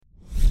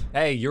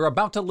Hey, you're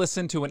about to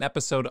listen to an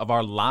episode of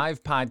our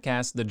live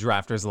podcast, The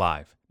Drafters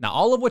Live. Now,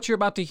 all of what you're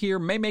about to hear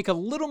may make a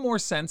little more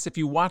sense if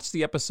you watch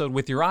the episode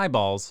with your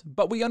eyeballs,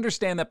 but we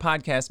understand that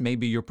podcast may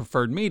be your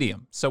preferred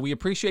medium, so we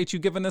appreciate you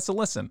giving this a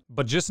listen.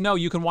 But just know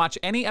you can watch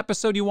any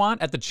episode you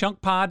want at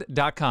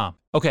thechunkpod.com.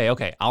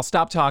 Okay, I'll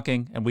stop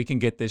talking and we can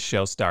get this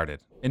show started.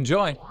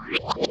 Enjoy.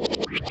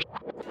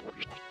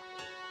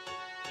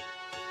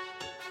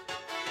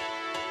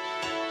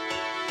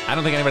 I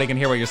don't think anybody can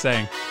hear what you're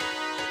saying.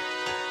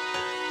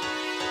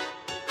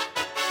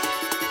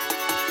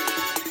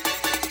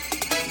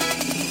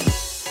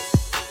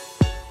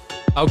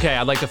 Okay,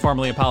 I'd like to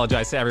formally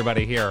apologize to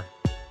everybody here.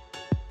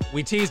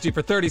 We teased you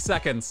for 30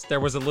 seconds. There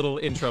was a little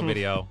intro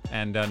video,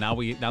 and now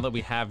that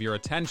we have your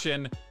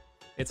attention,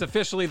 it's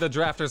officially the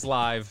Drafters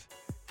Live.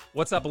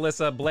 What's up,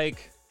 Alyssa,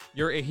 Blake?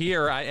 You're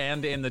here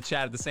and in the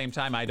chat at the same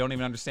time. I don't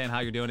even understand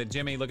how you're doing it.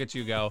 Jimmy, look at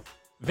you go.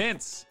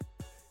 Vince,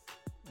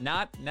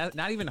 not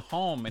even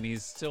home, and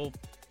he's still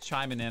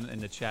chiming in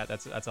the chat.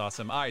 That's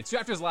awesome. All right,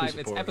 Drafters Live.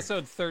 It's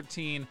episode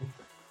 13.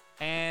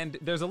 And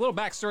there's a little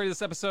backstory to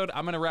this episode.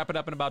 I'm going to wrap it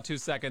up in about 2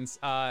 seconds.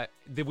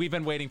 We've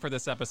been waiting for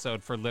this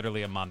episode for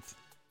literally a month.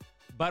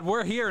 But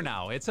we're here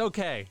now. It's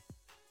okay.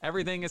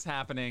 Everything is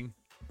happening.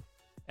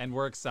 And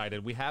we're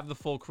excited. We have the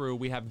full crew.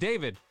 We have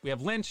David. We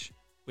have Lynch.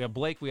 We have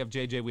Blake. We have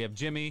JJ. We have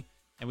Jimmy.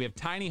 And we have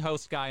tiny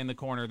host guy in the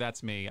corner.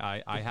 That's me.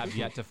 I have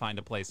yet to find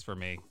a place for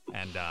me.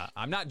 And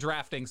I'm not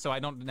drafting, so I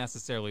don't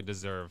necessarily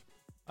deserve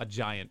a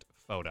giant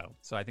photo.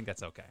 So I think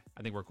that's okay.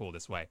 I think we're cool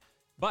this way.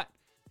 But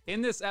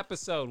in this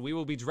episode, we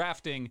will be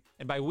drafting,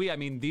 and by we, I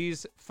mean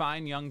these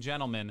fine young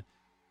gentlemen,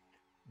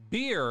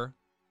 beer,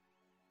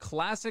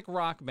 classic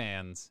rock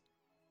bands,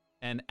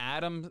 and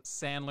Adam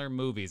Sandler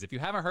movies. If you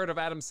haven't heard of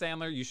Adam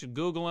Sandler, you should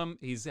Google him.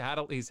 He's had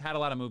a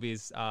lot of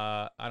movies.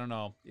 I don't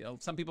know. You know,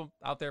 some people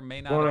out there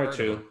may not have heard of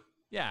him.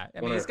 Yeah,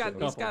 I mean, he's got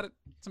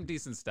some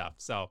decent stuff.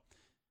 So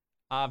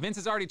Vince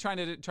is already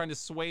trying to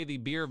sway the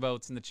beer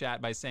votes in the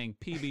chat by saying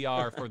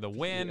PBR for the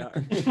win.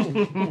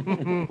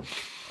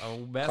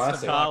 Best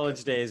of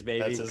college days,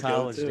 baby.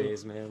 College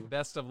days, man.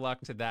 Best of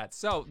luck to that.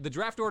 So the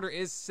draft order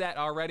is set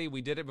already.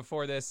 We did it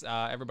before this.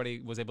 Everybody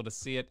was able to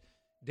see it.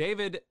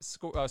 David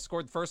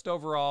scored first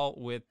overall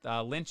with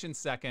Lynch in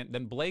second.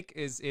 Then Blake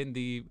is in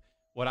the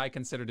what I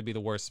consider to be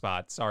the worst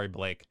spot. Sorry,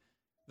 Blake.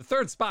 The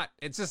third spot,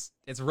 it's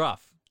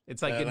rough.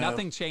 It's like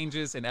nothing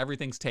changes and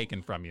everything's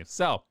taken from you.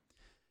 So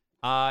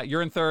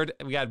you're in third.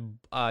 We got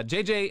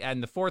JJ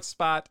in the fourth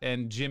spot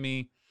and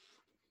Jimmy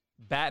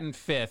batting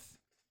fifth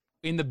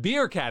in the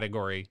beer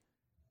category.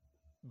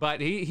 But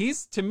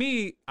he's to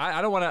me,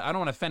 I don't want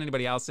to offend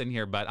anybody else in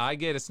here, but I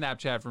get a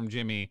Snapchat from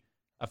Jimmy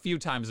a few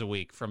times a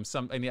week from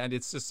and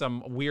it's just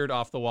some weird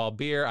off the wall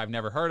beer I've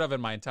never heard of in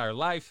my entire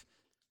life.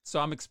 So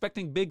I'm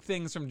expecting big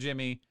things from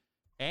Jimmy,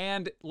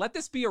 and let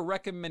this be a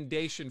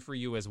recommendation for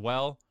you as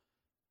well.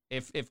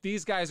 If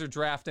these guys are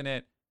drafting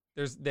it,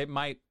 they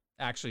might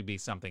actually be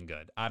something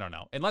good. I don't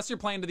know. Unless you're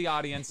playing to the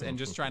audience and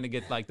just trying to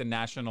get like the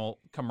national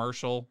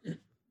commercial.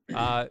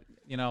 I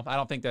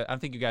don't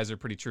think you guys are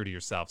pretty true to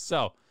yourself.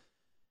 So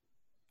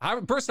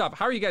first off,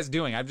 how are you guys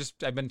doing? I've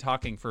been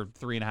talking for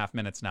 3.5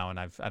 minutes now, and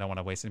I don't want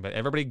to waste anybody.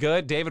 Everybody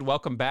good? David,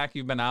 welcome back.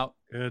 You've been out.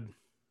 Good.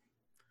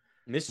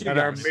 Miss you Got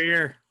guys. our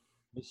beer.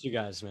 Miss you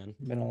guys, man.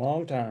 Been a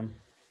long time.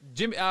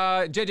 Jimmy,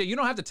 JJ, you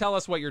don't have to tell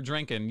us what you're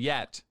drinking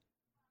yet,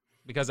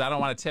 because I don't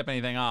want to tip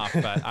anything off,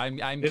 but I'm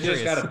It's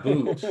curious. just got a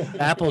boot.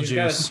 Apple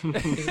juice.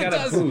 He's got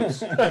a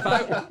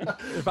boot.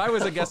 If I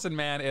was a guessing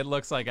man, it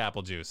looks like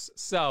apple juice.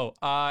 So,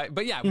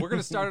 but yeah, we're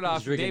gonna start it off.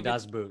 He's drinking David,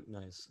 Das Boot.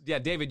 Nice. yeah,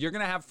 David, you're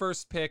gonna have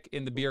first pick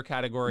in the beer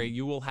category.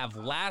 You will have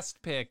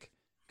last pick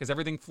because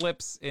everything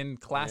flips in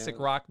classic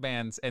rock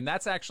bands, and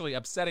that's actually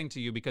upsetting to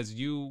you because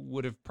you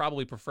would have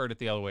probably preferred it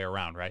the other way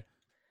around, right?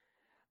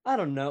 I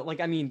don't know. Like,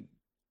 I mean,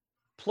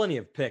 plenty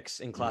of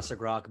picks in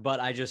classic rock, but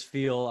I just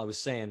feel, I was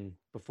saying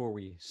before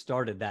we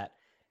started that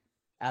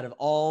out of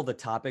all the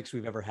topics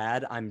we've ever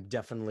had, I'm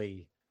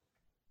definitely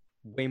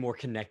way more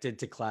connected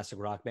to classic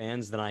rock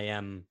bands than I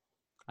am,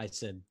 I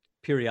said,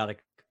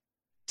 periodic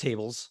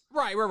tables.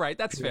 Right.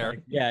 That's fair.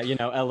 Yeah,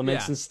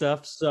 elements and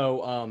stuff.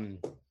 So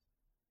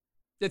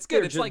It's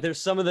good. It's like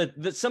there's some of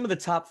the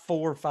top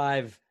 4 or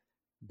 5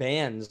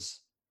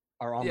 bands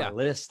are on my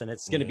list, and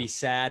it's going to be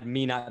sad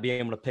me not being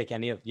able to pick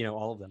any of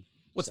all of them.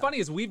 What's funny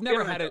is we've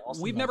never had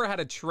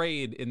a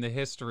trade in the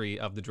history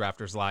of the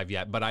Drafters Live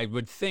yet, but I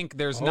would think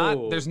there's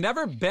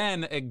never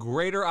been a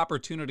greater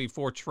opportunity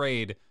for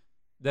trade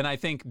than I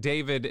think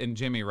David and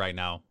Jimmy right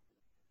now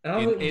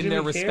in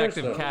their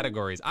respective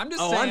categories. I'm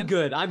just saying.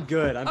 I'm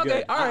good.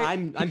 Okay, all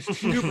right. I'm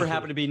super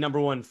happy to be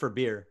number 1 for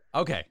beer.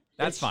 Okay,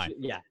 that's fine.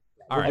 Yeah.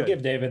 All right. I'll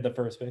give David the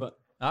first pick. All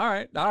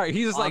right.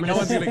 He's just like, no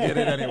one's gonna get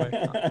it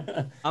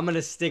anyway. I'm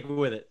gonna stick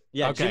with it.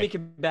 Yeah, okay. Jimmy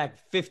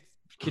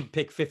can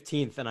pick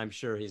 15th, and I'm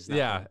sure he's not.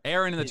 Yeah,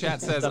 Aaron in the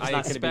chat says,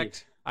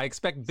 I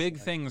expect big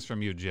things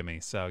from you, Jimmy.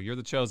 So you're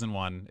the chosen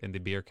one in the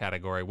beer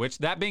category, which,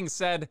 that being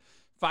said,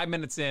 5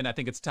 minutes in, I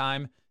think it's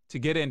time to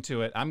get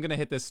into it. I'm going to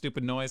hit this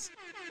stupid noise.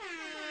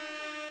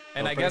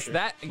 And No I guess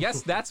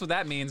pressure. that's what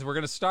that means. We're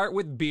gonna start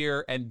with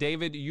beer, and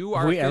David, you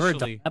are Have we ever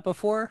officially. done that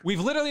before? We've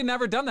literally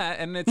never done that,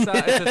 and it's a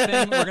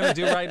thing we're gonna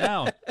do right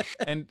now.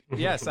 And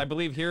yes, I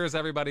believe here is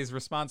everybody's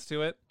response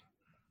to it.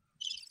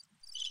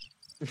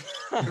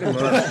 Pretty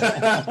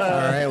much. All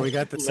right, we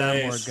got the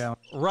soundboard Nice. going.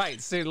 Right,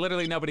 so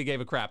literally nobody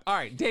gave a crap. All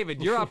right,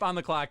 David, you're up on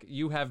the clock.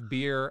 You have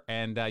beer,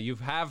 and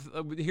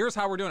here's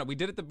how we're doing it. We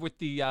did it with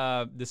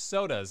the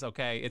sodas.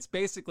 Okay, it's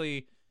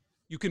basically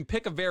you can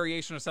pick a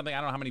variation of something. I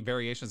don't know how many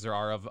variations there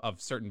are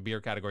of certain beer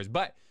categories,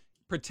 but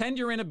pretend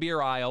you're in a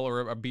beer aisle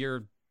or a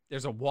beer.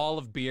 There's a wall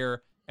of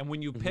beer, and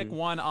when you pick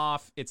one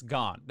off, it's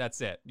gone.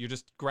 That's it. You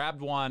just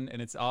grabbed one,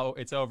 and it's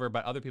over.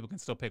 But other people can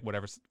still pick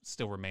whatever's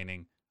still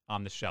remaining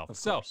on the shelf. Of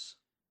So course.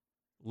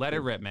 let it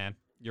rip, man.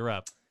 You're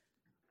up.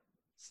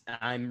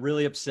 I'm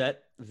really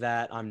upset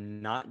that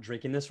I'm not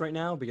drinking this right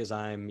now because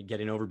I'm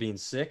getting over being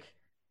sick,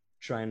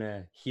 trying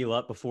to heal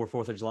up before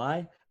 4th of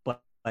July.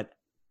 But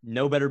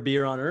no better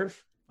beer on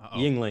earth, Uh-oh.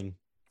 Yingling.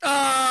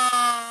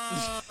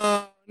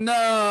 Oh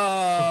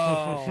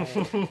no!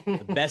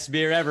 The best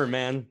beer ever,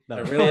 man. The I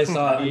really best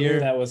thought I knew beer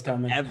that was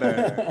coming. ever.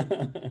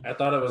 I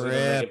thought it was going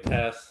to make it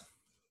pass.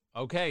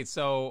 Okay,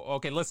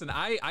 listen,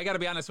 I got to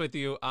be honest with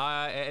you.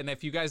 And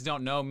if you guys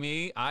don't know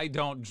me, I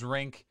don't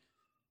drink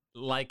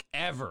like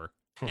ever.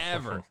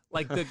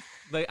 Like the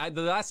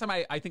last time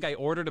I think I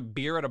ordered a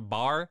beer at a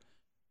bar.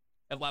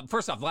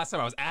 First off, the last time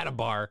I was at a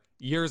bar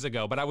years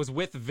ago, but I was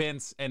with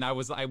Vince and I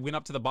went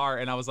up to the bar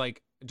and I was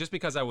like, just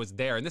because I was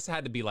there, and this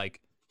had to be like,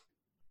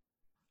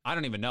 I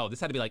don't even know. This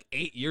had to be like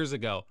 8 years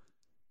ago.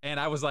 And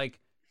I was like,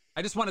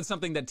 I just wanted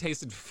something that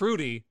tasted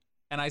fruity.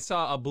 And I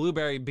saw a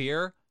blueberry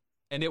beer.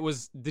 And it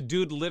was, the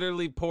dude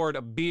literally poured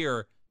a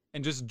beer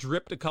and just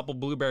dripped a couple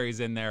blueberries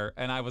in there.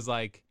 And I was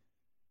like,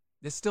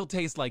 this still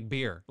tastes like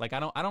beer. Like,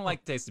 I don't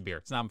like the taste of beer.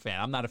 It's not a fan.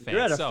 I'm not a fan.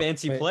 You're at a So-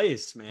 fancy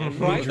place, man.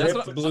 Right? That's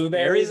Dripped what,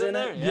 blueberries in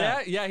it?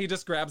 yeah, he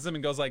just grabs them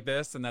and goes like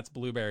this, and that's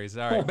blueberries.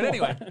 All right. But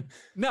anyway,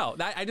 no,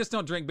 I just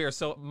don't drink beer.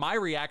 So my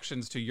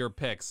reactions to your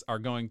picks are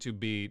going to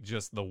be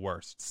just the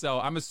worst. So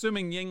I'm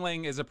assuming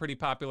Yingling is a pretty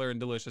popular and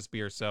delicious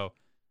beer. So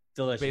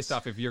Delicious. based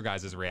off of your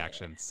guys'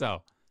 reaction.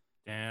 So,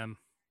 Damn.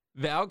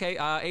 okay.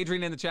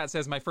 Adrian in the chat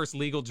says, my first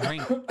legal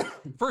drink.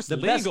 First The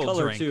best legal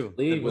color drink. too.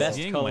 Legal. The best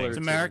Yingling. color. It's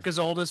America's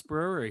oldest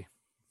brewery.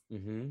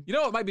 Mm-hmm. You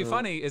know what might be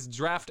funny is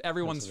draft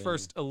everyone's Pennsylvania.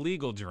 first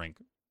illegal drink.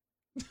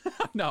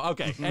 No,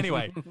 okay.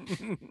 Anyway. All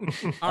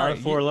All right. right,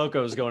 Four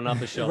Locos going off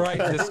the shelf. Right,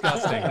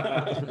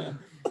 disgusting.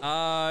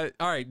 All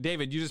right,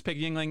 David, you just picked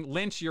Yingling.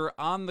 Lynch, you're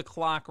on the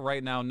clock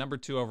right now, number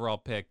 2 overall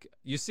pick.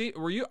 You see,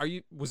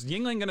 was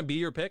Yingling going to be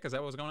your pick? Is that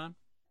what was going on?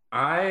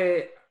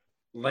 I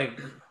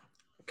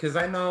because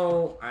I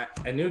know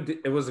I knew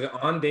it was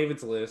on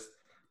David's list.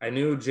 I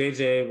knew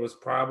JJ was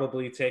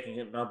probably taking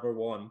it number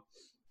 1,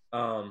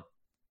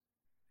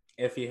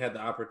 if he had the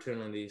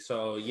opportunity.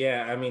 So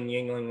yeah, I mean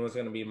Yingling was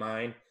going to be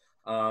mine.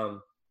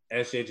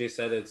 As JJ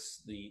said,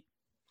 it's the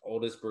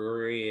oldest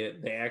brewery.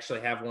 They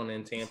actually have one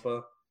in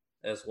Tampa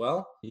as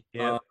well.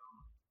 Yeah.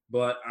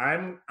 But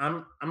I'm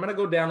gonna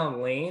go down a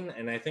lane,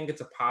 and I think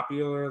it's a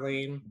popular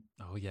lane.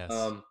 Oh, yes.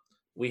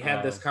 We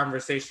had this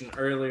conversation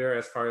earlier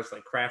as far as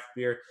like craft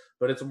beer,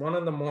 but it's one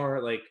of the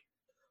more like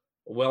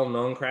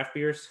well-known craft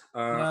beers.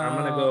 I'm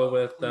gonna go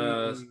with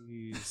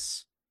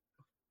Please.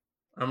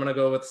 I'm gonna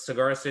go with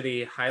Cigar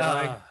City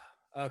Highlight.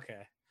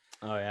 Okay.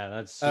 Oh yeah,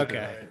 that's super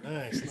Okay.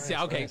 Nice. See,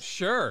 okay,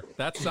 sure.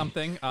 That's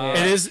something.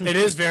 It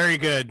is very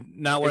good.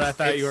 Not what I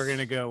thought you were it's-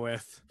 going to go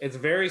with. It's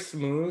very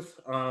smooth,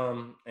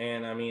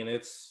 and I mean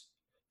it's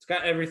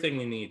got everything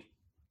you need.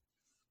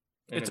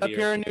 in It's a up beer.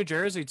 here in New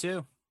Jersey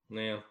too.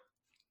 Yeah.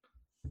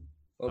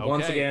 Well,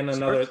 once Okay. again,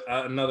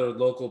 another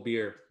local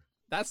beer.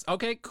 That's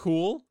okay,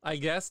 cool. I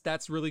guess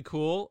that's really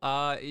cool.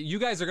 You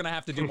guys are gonna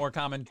have to do more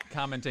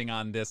commenting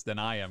on this than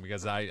I am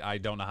because I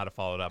don't know how to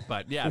follow it up.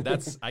 But yeah,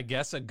 that's I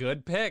guess a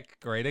good pick.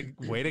 Way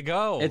to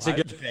go. It's a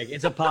good pick.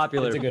 It's a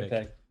popular. It's a good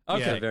pick.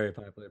 Okay. It's a very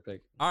popular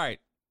pick. All right,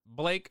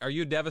 Blake, are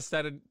you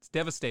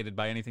devastated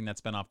by anything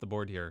that's been off the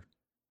board here?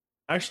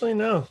 Actually,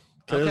 no,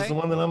 because Okay. the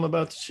one that I'm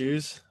about to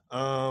choose,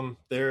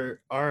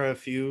 there are a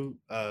few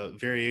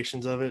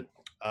variations of it,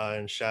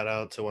 and shout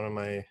out to one of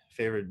my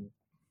favorite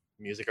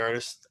music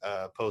artists,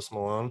 Post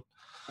Malone.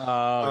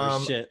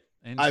 Oh shit!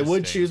 I would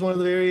Interesting. choose one of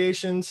the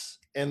variations,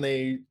 and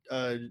they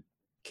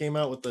came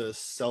out with the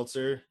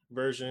seltzer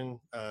version.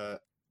 I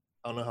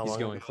don't know how He's long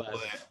going ago,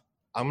 classic. but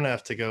I'm gonna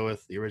have to go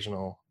with the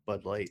original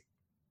Bud Light.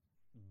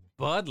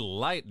 Bud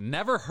Light.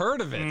 Never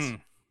heard of it.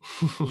 Mm.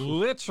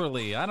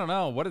 Literally, I don't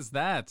know. What is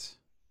that?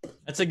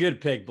 That's a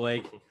good pick,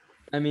 Blake.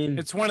 I mean,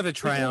 It's one of the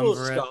people will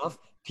triumvirate. scoff.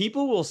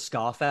 People will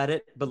scoff at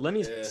it, but let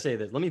me Yeah. say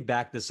this. Let me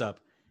back this up.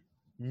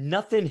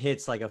 Nothing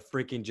hits like a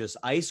freaking just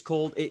ice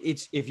cold.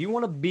 It's if you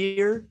want a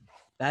beer,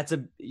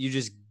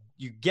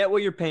 you get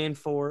what you're paying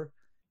for.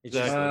 It's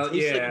just, it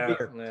tastes yeah, like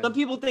a beer. man. Some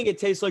people think it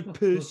tastes like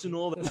piss and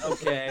all that.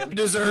 Okay,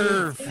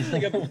 Deserve. it tastes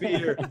like a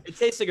beer. It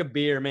tastes like a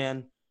beer,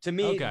 man. To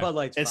me, Okay. Bud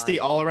Light's It's fine. the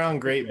all-around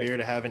great beer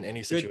to have in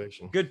any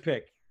situation. Good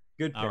pick.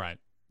 Good pick. All right.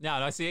 Yeah,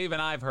 no, see, even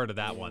I've heard of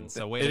that one.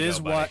 So wait. It to is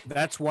go, buddy. what.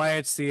 That's why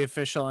it's the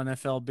official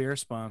NFL beer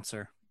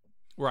sponsor.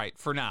 Right,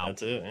 for now.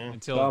 That's it. Yeah.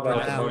 Until All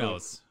about who money.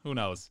 knows? Who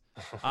knows?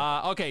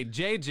 Okay,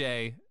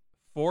 JJ,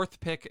 fourth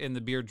pick in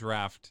the beer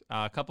draft.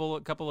 A couple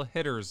of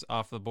hitters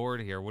off the board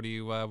here. What do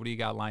you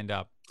got lined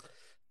up?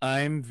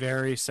 I'm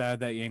very sad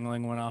that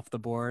Yingling went off the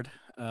board.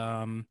 I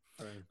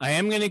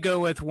am going to go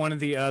with one of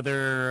the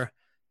other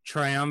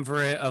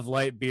triumvirate of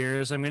light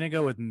beers. I'm going to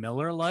go with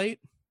Miller Lite.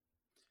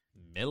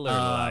 Miller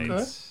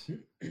Lite.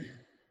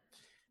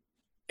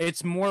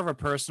 It's more of a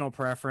personal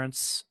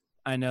preference.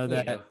 I know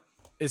that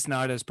it's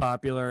not as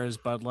popular as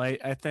Bud Light,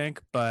 I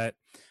think, but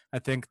I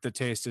think the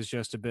taste is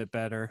just a bit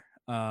better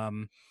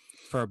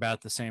for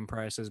about the same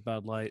price as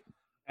Bud Light.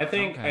 I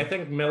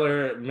think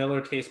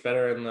Miller tastes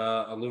better in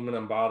the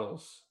aluminum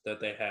bottles that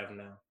they have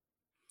now.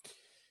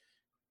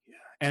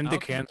 And the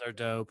cans are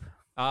dope.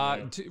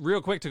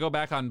 Real quick to go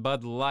back on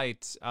Bud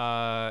Light,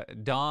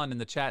 Don in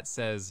the chat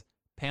says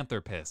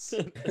Panther piss.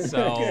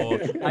 So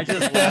I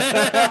just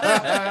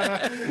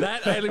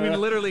that I mean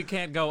literally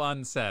can't go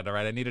unsaid. All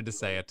right, I needed to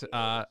say it.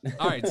 All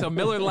right, so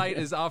Miller Lite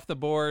is off the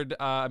board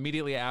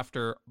immediately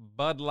after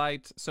Bud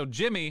Light. So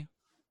Jimmy,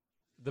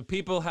 the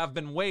people have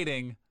been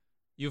waiting.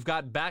 You've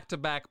got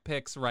back-to-back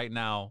picks right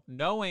now,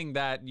 knowing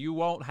that you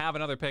won't have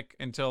another pick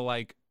until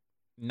like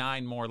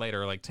 9 more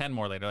later, or like 10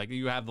 more later. Like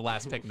you have the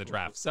last pick in the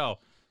draft. So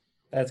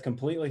That's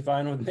completely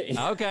fine with me.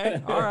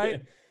 okay, all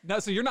right. No,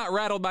 so you're not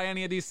rattled by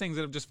any of these things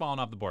that have just fallen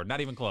off the board.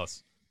 Not even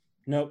close.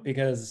 Nope,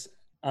 because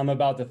I'm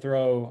about to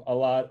throw a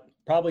lot.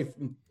 Probably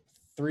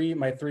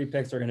my three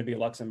picks are going to be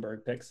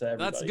Luxembourg picks. To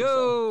everybody, Let's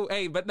go.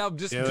 Hey, but no,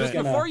 just it.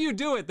 before you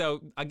do it though,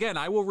 again,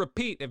 I will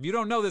repeat: if you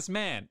don't know this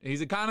man,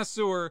 he's a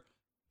connoisseur.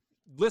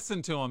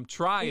 Listen to him.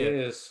 Try It it.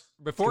 is.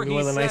 Before he One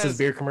of the says, nicest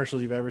beer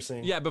commercials you've ever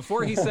seen. yeah,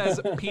 before he says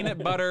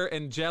peanut butter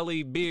and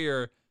jelly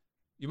beer,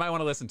 you might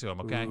want to listen to him.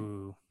 Okay.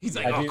 Ooh. He's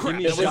like, Have oh you- crap.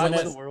 Jimmy This shocks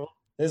isn't the it. world.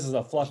 This is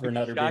a fluffer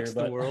nutter beer, Shocks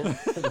the but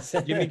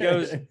world. Jimmy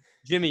goes,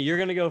 Jimmy, you're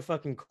gonna go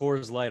fucking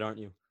Coors Light, aren't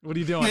you? What are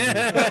you doing?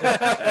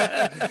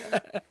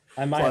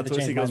 I might have to Plot twist,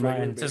 change he my goes regular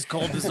mind. It's as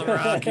cold as the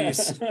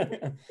Rockies.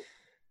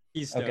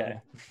 He's stoned. Okay.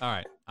 All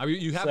right.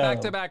 You have So-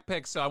 back-to-back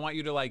picks, so I want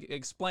you to like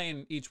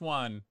explain each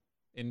one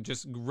in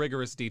just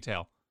rigorous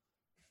detail.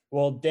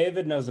 Well,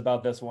 David knows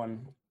about this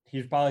one.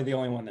 He's probably the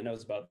only one that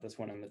knows about this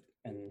one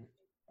in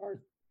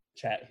our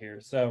chat here.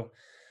 So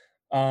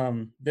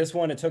this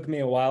one, it took me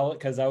a while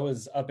because I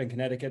was up in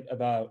Connecticut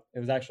it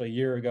was actually a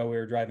year ago. We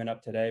were driving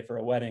up today for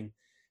a wedding,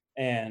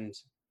 and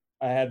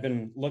I had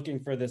been looking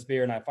for this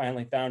beer, and I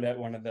finally found it at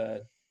one of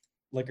the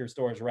liquor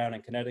stores around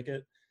in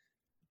Connecticut.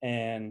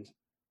 And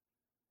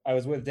I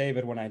was with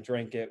David when I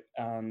drank it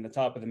on the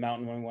top of the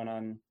mountain when we went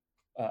on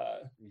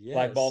Black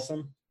Yes.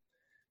 Balsam.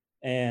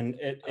 And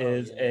it Oh,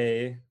 is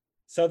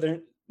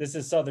yeah. this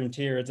is Southern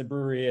Tier. It's a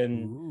brewery,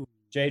 and Ooh.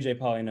 JJ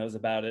probably knows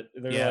about it.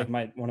 They're Yeah.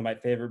 like one of my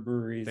favorite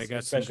breweries, They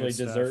got some especially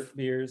good dessert stuff.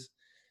 beers.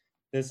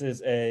 This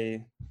is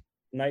a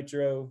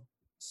Nitro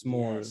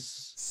S'mores.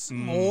 Yes.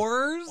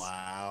 S'mores?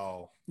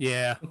 Wow.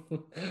 Yeah.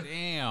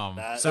 Damn.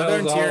 That,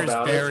 Southern all Tier is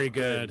about it. very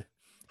good.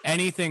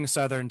 Anything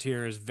Southern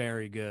Tier is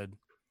very good.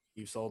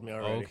 you sold me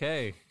already.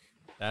 Okay.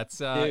 That's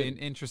Dude. an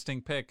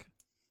interesting pick.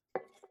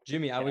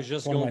 Jimmy, I was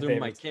just one of going my through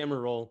my favorites. camera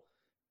roll,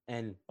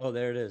 and oh,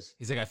 there it is.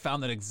 He's like, I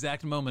found that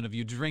exact moment of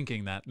you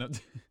drinking that. No.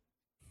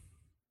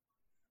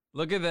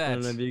 Look at I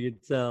don't know that. if you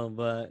could tell,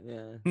 but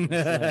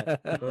yeah,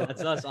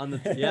 that's us on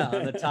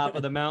the top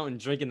of the mountain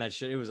drinking that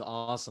shit. It was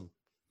awesome.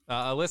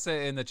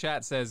 Alyssa in the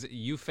chat says,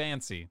 you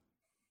fancy.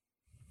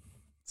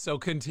 So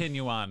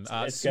continue on.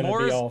 It's gonna be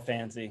S'mores. all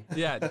fancy.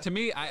 Yeah, to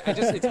me, I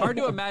just it's hard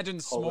to imagine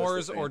All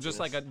this s'mores or just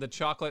like fanciness. the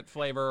chocolate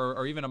flavor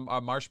or even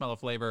a marshmallow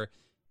flavor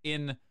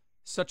in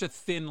such a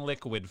thin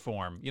liquid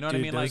form. You know what I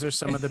Dude, mean? those Like, are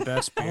some of the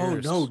best Oh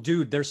beers. no,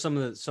 dude! There's some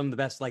of the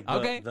best, like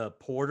Okay. the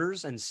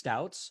porters and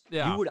stouts.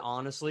 Yeah. You would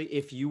honestly,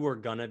 if you were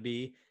gonna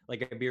be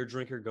like a beer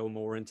drinker, go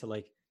more into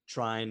like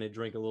trying to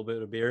drink a little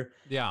bit of beer.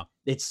 yeah,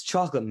 It's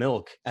chocolate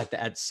milk at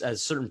a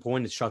certain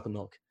point. It's chocolate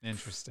milk.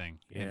 interesting.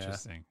 Yeah.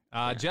 Interesting.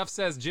 Jeff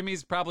says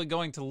Jimmy's probably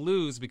going to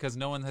lose because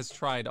no one has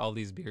tried all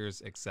these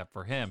beers except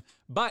for him.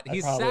 But I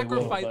he's probably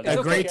will, sacrificed. but- It's A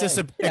okay. great,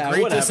 Yeah, a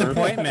great whatever.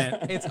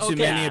 disappointment It's to okay.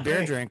 many a Yeah.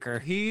 beer drinker.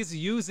 He's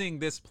using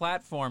this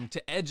platform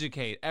to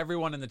educate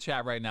everyone in the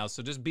chat right now.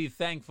 So just be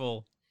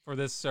thankful for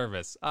this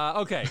service.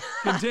 Okay,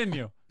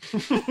 continue.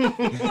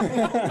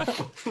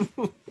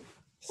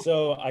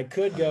 So I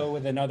could go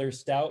with another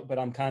stout, but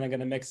I'm kind of going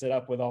to mix it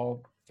up with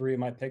all three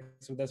of my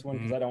picks with this one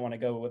because I don't want to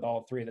go with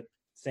all three of the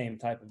same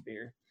type of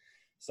beer.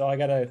 So I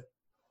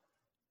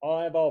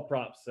have all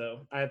props,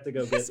 so I have to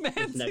go This get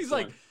man's, this next he's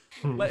like,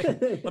 one.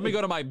 let me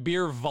go to my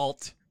beer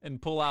vault and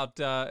pull out,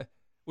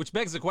 which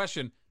begs the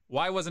question,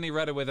 why wasn't he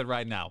ready with it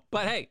right now?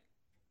 But hey,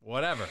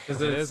 whatever.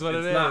 Because It is what it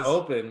it's is. not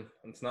open.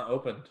 It's not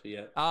opened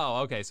yet.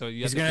 Oh, okay. So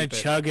you have He's to gonna keep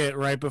it- chug it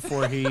right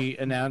before he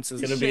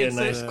announces. It's gonna be a Shakes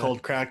nice it.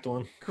 cold cracked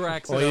one.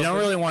 cracks Well, it you don't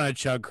open. really want to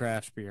chug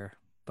craft beer.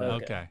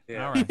 But Okay.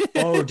 Yeah. All right.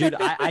 Oh, dude,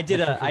 I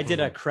did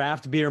a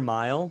craft beer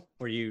mile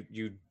where you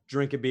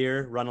drink a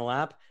beer, run a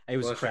lap. It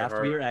was Bless your craft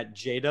heart. beer at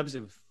J Dubs.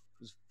 It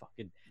was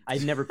fucking. I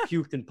never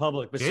puked in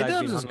public. J Besides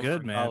Dubs being is hungover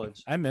good, in man.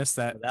 college. I miss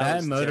that. That That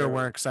was Motor terrible.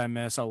 Works I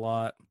miss a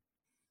lot.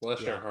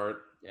 Bless your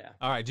heart. Yeah.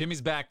 All right,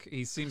 Jimmy's back.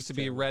 He seems to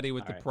be ready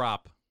with All the right.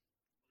 prop.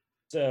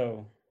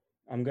 So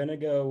I'm gonna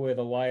go with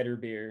a lighter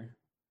beer.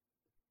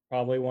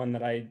 Probably one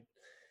that I'm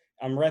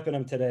repping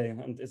them today.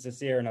 It's a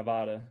Sierra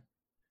Nevada.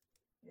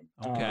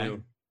 Okay.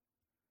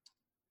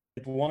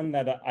 It's one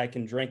that I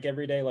can drink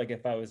every day, like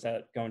if I was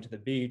going to the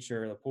beach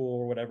or the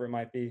pool or whatever it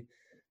might be.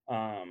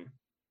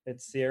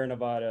 It's Sierra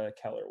Nevada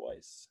Keller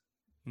Weiss.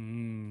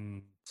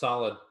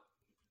 Solid.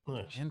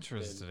 Nice.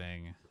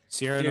 Interesting.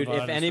 Sierra Dude,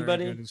 Nevada if is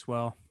anybody- very good as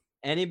well.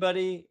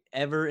 Anybody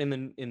ever in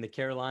the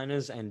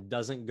Carolinas and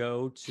doesn't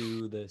go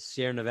to the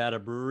Sierra Nevada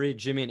Brewery,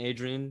 Jimmy and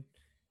Adrian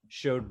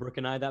showed Brooke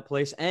and I that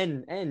place,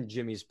 and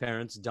Jimmy's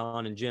parents,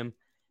 Don and Jim.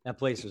 That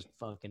place was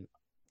fucking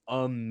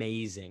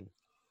amazing,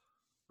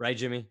 right,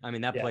 Jimmy? I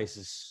mean, that Yeah. place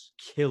is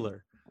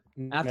killer.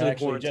 After They the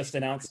actually quarantine- just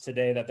announced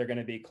today that they're going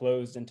to be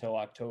closed until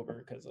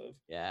October because of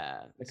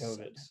Yeah, the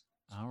COVID. sucks.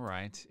 All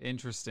right.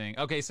 Interesting.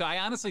 Okay, so I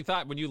honestly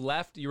thought when you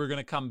left, you were going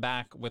to come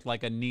back with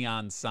like a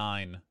neon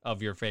sign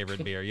of your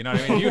favorite beer. You know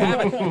what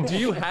I mean? Do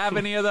you have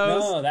any of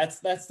those? No, that's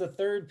the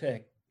third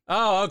pick.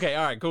 Oh, okay.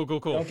 All right. Cool.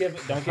 Don't give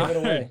it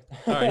away.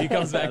 All right. He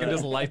comes back and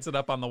just lights it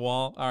up on the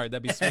wall. All right.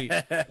 That'd be sweet.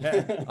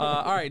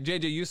 All right,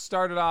 JJ, you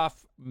started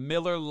off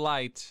Miller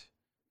Lite,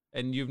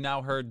 and you've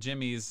now heard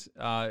Jimmy's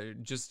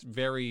just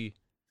very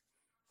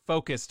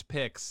focused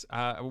picks.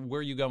 Where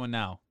are you going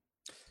now?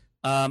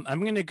 I'm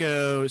going to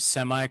go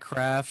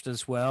semi-craft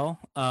as well.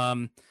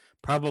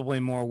 Probably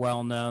more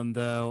well-known,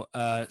 though.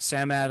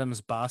 Sam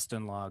Adams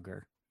Boston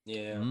Lager.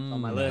 Yeah. On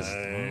my list. All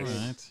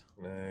Nice.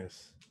 right.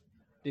 Nice.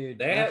 Dude,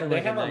 They nothing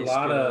like have a nice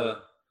lot good of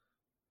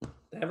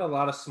they have a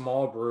lot of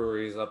small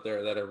breweries up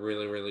there that are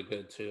really, really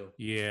good too.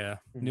 Yeah,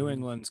 New Mhm.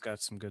 England's got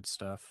some good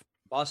stuff.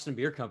 Boston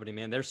Beer Company,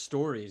 man. Their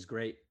story is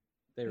great.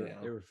 They were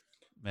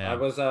Yeah. I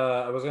was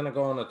gonna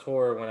go on a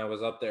tour when I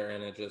was up there,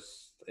 and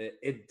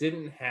it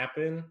didn't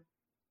happen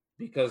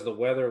because the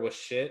weather was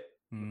shit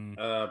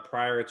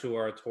prior to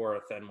our tour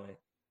of Fenway.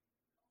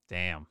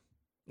 Damn.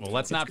 Well,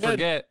 let's not good.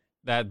 forget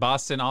that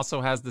Boston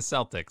also has the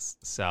Celtics.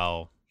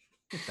 So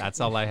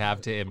that's all I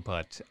have to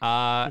input. They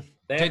have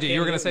JJ, you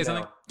were going to say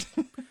Cam something?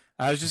 Newton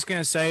I was just going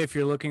to say, if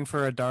you're looking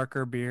for a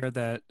darker beer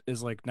that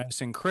is like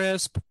nice and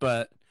crisp,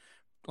 but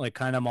like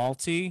kind of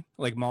malty,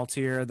 like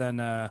maltier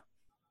than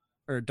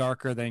or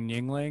darker than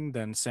Yingling,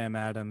 then Sam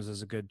Adams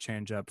is a good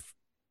change up. It's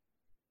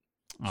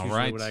All usually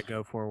right. what I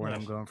go for when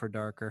I'm going for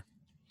darker.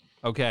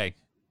 Okay.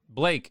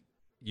 Blake,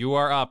 you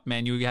are up,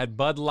 man. You had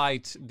Bud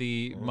Light,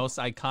 the most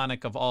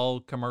iconic of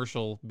all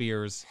commercial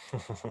beers.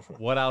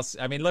 What else?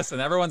 I mean, listen,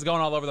 everyone's going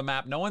all over the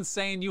map. No one's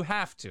saying you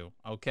have to,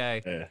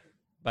 okay? Yeah.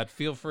 But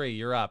feel free.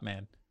 You're up,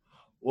 man.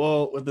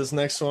 Well, with this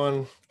next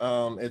one,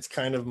 it's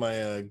kind of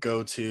my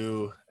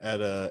go-to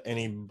at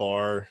any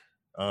bar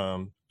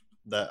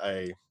that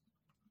I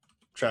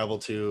travel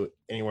to,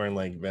 anywhere in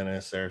like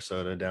Venice,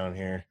 Sarasota, down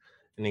here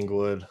in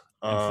Inglewood.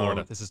 In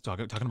Florida. This is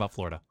talking about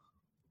Florida.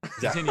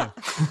 Continue.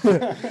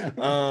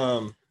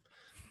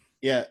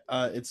 Yeah,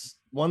 it's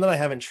one that I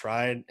haven't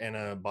tried in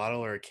a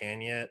bottle or a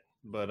can yet,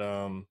 but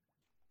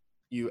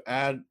you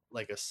add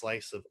like a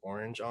slice of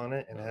orange on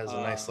it, and it has a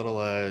nice little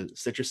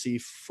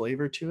citrusy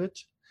flavor to it.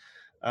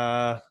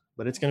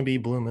 But it's gonna be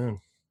Blue Moon.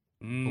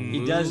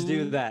 He does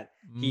do that.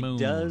 He Moon.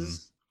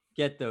 does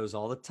get those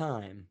all the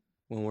time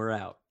when we're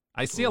out.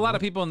 I see a lot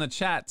of people in the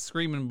chat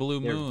screaming Blue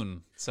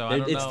Moon. So I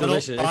don't it's know.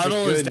 delicious. It's a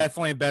Bottle is good-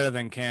 definitely better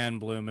than can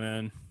Blue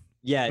Moon.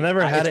 Yeah, I've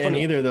never had it's it in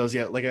funny. either of those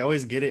yet. Like I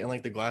always get it in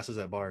like the glasses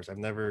at bars. I've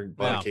never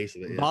bought Wow. a case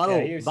of it yet. Bottle,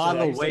 I used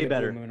bottle, to way get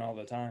better. Blue Moon all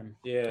the time.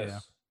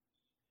 Yes.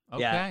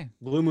 Okay. Yeah,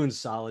 Blue Moon's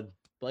solid.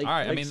 Blake, All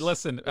right. I mean, Blake's-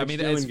 listen. I Blake's mean,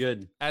 doing as,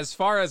 good. as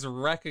far as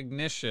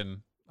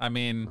recognition, I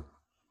mean,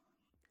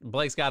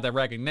 Blake's got that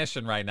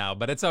recognition right now.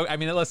 But it's. I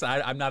mean, listen.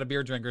 I'm not a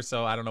beer drinker,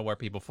 so I don't know where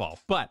people fall.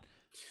 But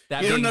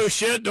that You don't being know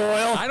shit,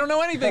 Doyle. I don't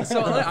know anything,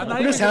 so I'm not I'm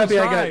even just gonna happy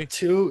I try. got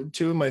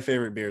two of my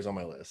favorite beers on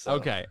my list. So.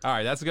 Okay, all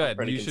right, that's good.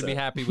 pretty You should be content.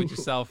 happy with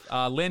yourself.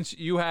 Lynch,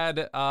 you had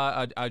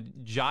a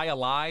Jai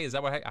Lai. Is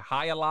that what? A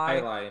High Lai?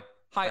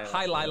 Highlight.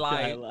 High Lai Jai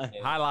Lai. Lai.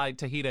 High Lai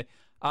Tahita.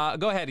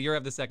 Go ahead. You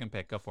have the second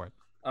pick. Go for it.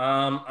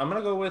 I'm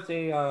gonna go with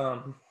a.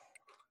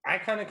 I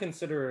kind of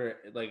consider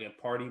it like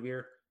a party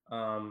beer,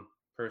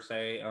 per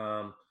se.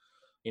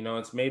 You know,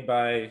 it's made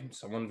by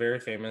someone very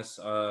famous,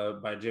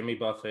 by Jimmy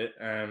Buffett,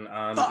 and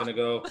I'm gonna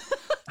go.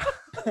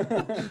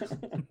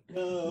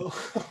 No.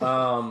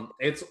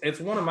 It's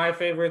one of my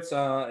favorites,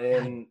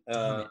 and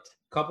Damn a it.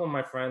 couple of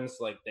my friends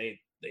like they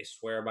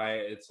swear by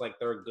it. It's like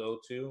their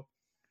go-to.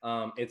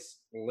 It's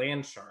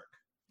Land Shark.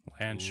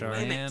 Land Shark.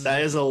 Land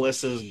That is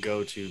Alyssa's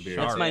go-to beer.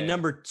 That's Shark. my Yeah.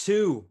 number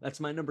two. That's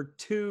my number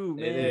two,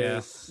 man. It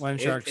is.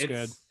 Land Shark's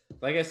good.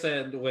 Like I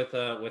said with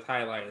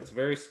Highlight, it's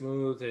very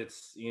smooth.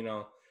 It's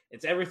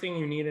it's everything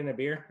you need in a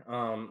beer.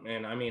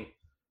 And I mean,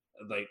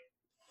 like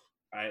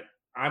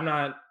I'm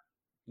not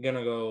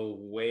gonna go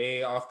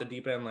way off the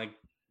deep end like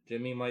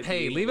Jimmy might.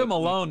 Hey, be leave with him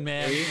alone,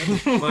 man.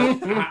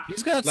 But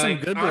He's got some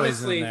like, good boys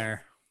honestly, in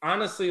there.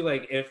 honestly,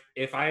 like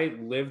if I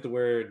lived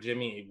where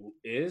Jimmy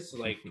is,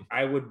 like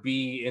I would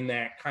be in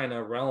that kind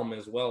of realm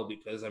as well,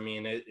 because I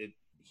mean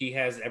he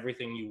has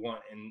everything you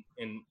want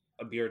in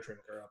a beer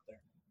drinker up there.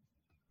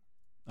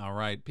 All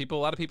right, a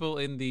lot of people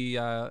in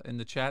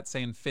the chat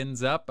saying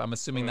fins up. I'm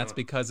assuming that's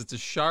because it's a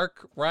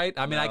shark, right?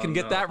 I mean, I can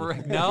get that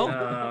right. No,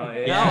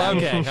 Yeah. no,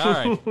 okay, all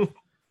right.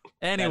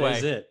 Anyway, That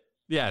is it.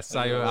 yes,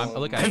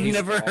 look. I've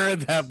never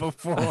heard that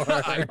before.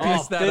 I Oh,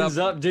 pieced that fins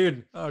up,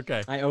 dude.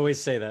 Okay. I always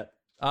say that.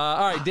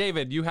 All right,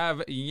 David, you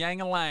have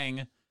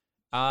Yang-a-Lang,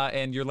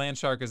 and your land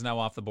shark is now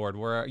off the board.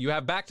 Where you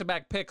have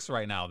back-to-back picks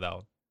right now,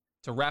 though,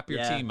 to wrap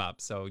your team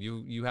up. So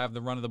you have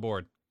the run of the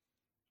board.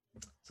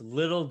 It's a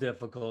little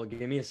difficult.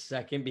 Give me a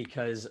second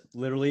because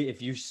literally,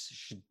 if you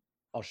should,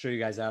 I'll show you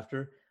guys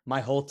after. My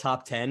whole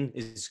top 10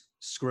 is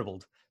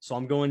scribbled. So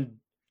I'm going.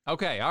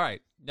 Okay, all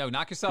right. No,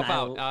 knock yourself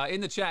out. In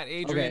the chat,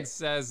 Adrian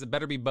says,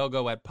 better be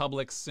BOGO at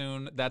Publix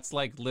soon. That's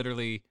like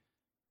literally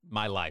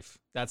my life.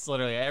 That's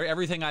literally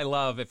everything I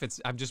love.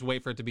 I'm just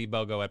wait for it to be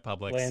BOGO at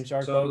Publix. Land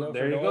shark So BOGO.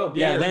 there you go.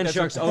 Yeah, land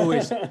sharks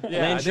always. Yeah,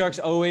 land sharks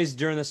always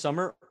during the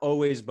summer.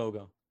 Always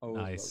BOGO. Always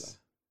Nice.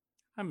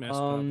 I miss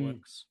Publix.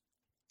 BOGO.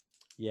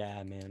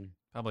 Yeah, man.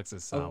 Publix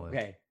is solid.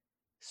 Okay.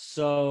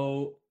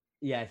 So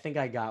yeah, I think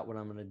I got what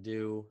I'm gonna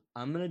do.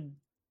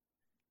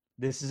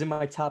 This is in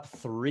my top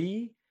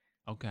 3.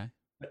 Okay.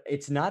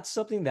 It's not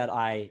something that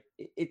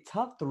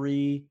top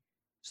 3.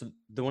 So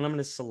the one I'm going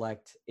to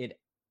select,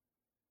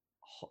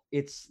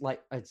 it's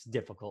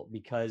difficult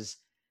because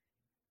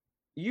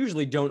you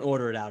usually don't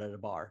order it out at a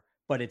bar,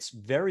 but it's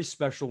very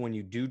special when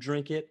you do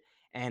drink it.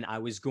 And I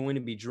was going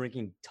to be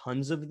drinking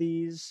tons of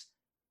these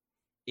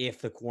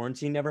if the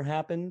quarantine never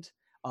happened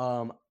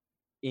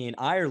in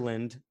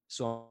Ireland.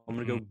 So I'm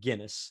going to go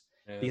Guinness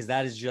because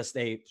that is just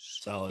a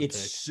solid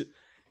pick.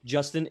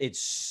 Justin, it's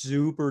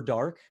super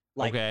dark.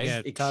 Like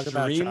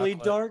extremely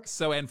dark.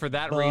 So, and for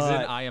that reason,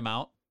 I am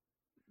out.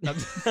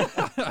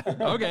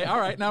 Okay, all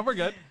right, now we're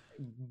good.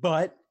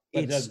 But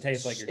it doesn't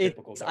taste like your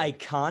typical dark.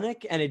 It's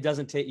iconic, and it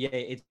doesn't taste. Yeah,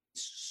 it's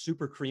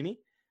super creamy.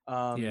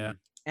 And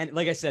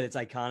like I said, it's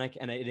iconic,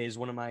 and it is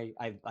one of my.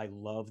 I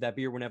love that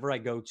beer. Whenever I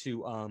go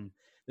to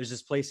there's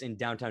this place in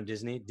downtown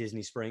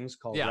Disney Springs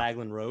called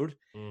Raglan Road,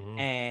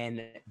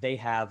 and they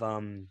have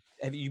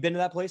you been to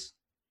that place?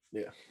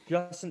 Yeah.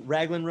 Justin,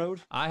 Raglan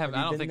Road? I have.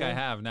 I don't think I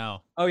have,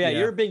 no. Oh, yeah,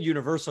 you're a big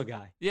Universal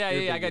guy. Yeah,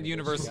 I got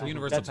Universal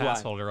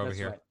Pass holder over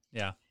here. Right.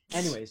 Yeah.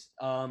 Anyways,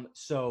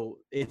 so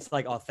it's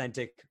like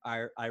authentic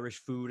Irish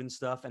food and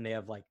stuff, and they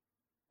have like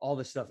all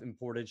this stuff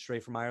imported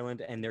straight from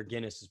Ireland, and their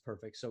Guinness is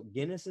perfect. So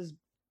Guinness is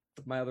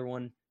my other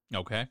one.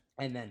 Okay.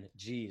 And then,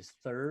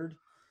 third.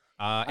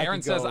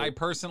 Aaron says, I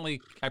personally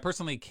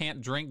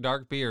can't drink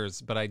dark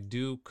beers, but I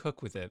do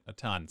cook with it a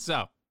ton.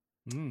 So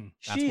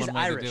she's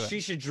Irish.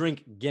 She should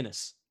drink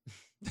Guinness.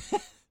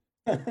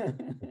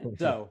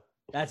 So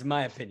that's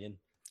my opinion.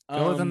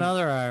 Go with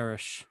another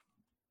Irish.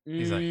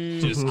 He's like,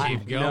 just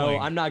keep going. No,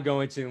 I'm not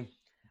going to.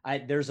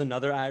 There's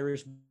another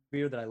Irish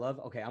beer that I love.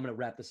 Okay, I'm gonna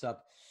wrap this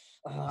up.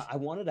 I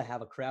wanted to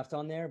have a craft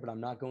on there, but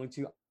I'm not going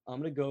to. I'm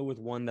gonna go with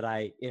one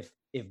that if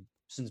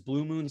since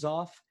Blue Moon's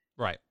off,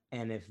 right,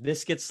 and if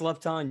this gets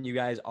slept on, you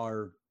guys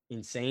are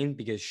insane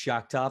because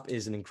Shock Top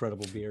is an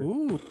incredible beer.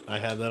 Ooh, I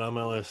had that on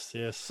my list.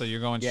 Yes. So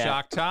you're going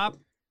Shock Top?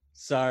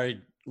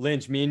 Sorry,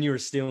 Lynch. Me and you are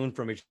stealing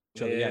from each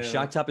other. Yeah,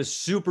 Shock Top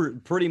is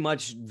pretty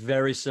much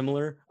very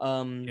similar.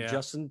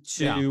 Justin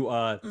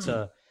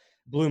to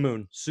Blue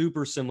Moon,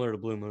 super similar to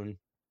Blue Moon.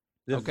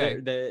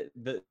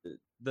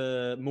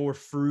 The more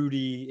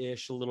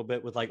fruity-ish a little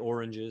bit with like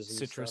oranges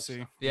and citrusy.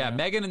 Stuff. Yeah,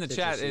 Megan in the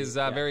chat is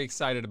very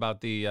excited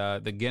about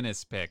the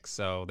Guinness pick.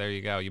 So there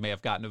you go. You may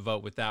have gotten a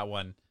vote with that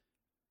one.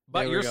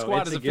 But your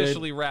squad is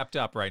officially wrapped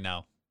up right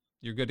now.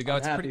 You're good to go.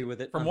 I'm happy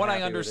with it. From what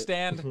I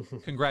understand,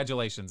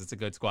 congratulations. It's a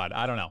good squad.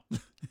 I don't know.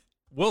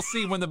 We'll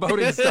see when the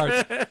voting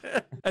starts.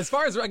 As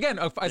far as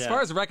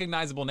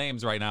recognizable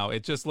names right now,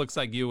 it just looks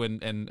like you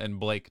and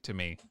Blake to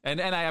me. And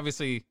I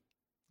obviously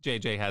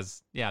JJ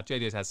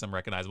has some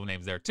recognizable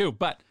names there too,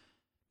 but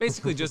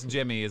basically just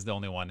Jimmy is the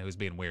only one who's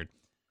being weird.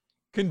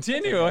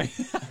 Continuing.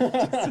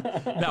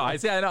 No, I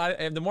say I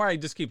know. The more I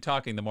just keep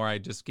talking, the more I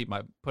just keep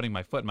putting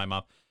my foot in my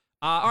mouth.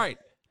 All right.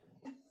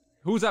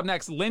 Who's up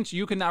next? Lynch,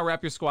 you can now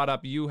wrap your squad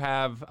up. You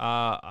have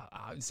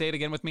say it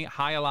again with me.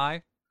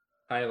 Hi-Li,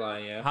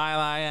 yeah.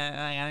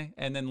 Hi-Li,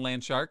 and then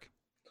Land Shark.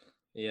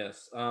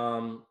 Yes.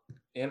 And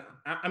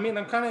I mean,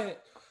 I'm kind of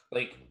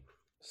like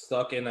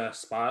stuck in a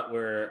spot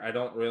where I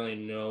don't really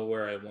know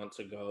where I want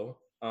to go.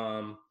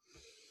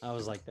 I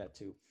was like that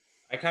too.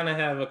 I kind of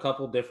have a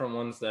couple different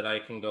ones that I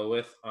can go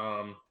with.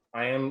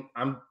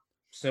 I'm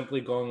simply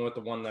going with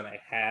the one that I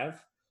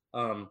have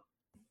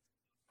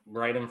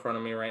right in front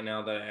of me right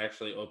now that I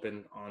actually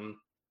opened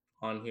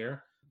on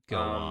here. Go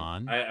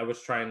on. I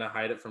was trying to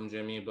hide it from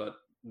Jimmy, but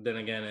then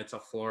again, it's a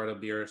Florida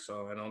beer,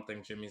 so I don't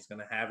think Jimmy's going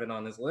to have it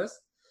on his list.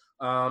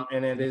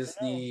 And it is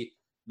the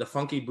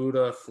Funky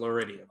Buddha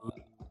Floridian.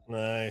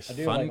 Nice. I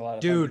do like a lot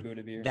of Dude, Funky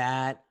Buddha beer.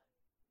 That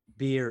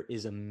beer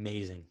is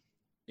amazing.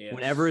 Yes.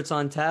 Whenever it's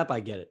on tap, I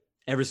get it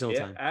every single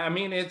time. I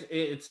mean,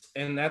 it's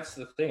and that's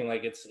the thing.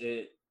 Like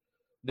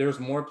there's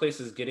more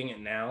places getting it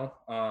now,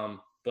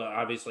 but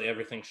obviously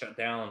everything shut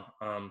down.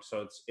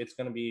 So it's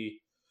going to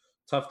be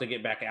tough to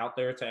get back out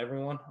there to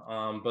everyone.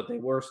 But they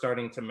were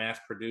starting to mass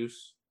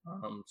produce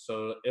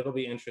So it'll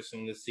be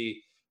interesting to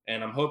see.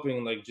 And I'm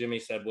hoping, like Jimmy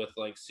said, with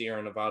like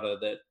Sierra Nevada,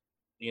 that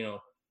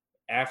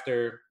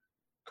after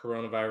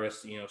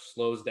coronavirus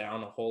slows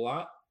down a whole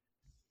lot,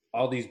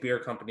 all these beer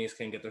companies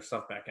can get their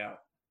stuff back out.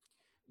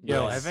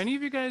 Yo, have any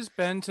of you guys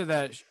been to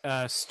that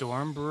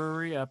Storm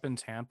Brewery up in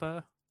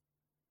Tampa?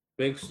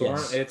 Big Storm?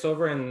 Yes. It's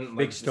over in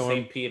Big the Storm.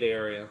 St. Pete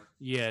area.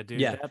 Yeah,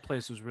 dude, Yeah. that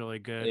place was really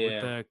good Yeah.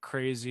 with the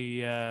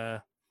crazy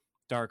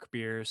dark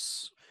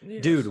beers. Yeah,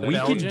 Dude, so we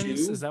can Belgians,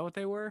 do- is that what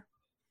they were?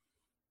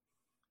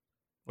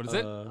 What is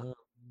it?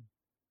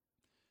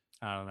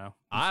 I don't know.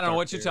 I don't know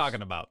what you're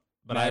talking about,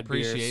 but I Mad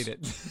appreciate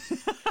beers. it.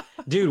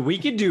 Dude, we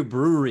could do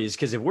breweries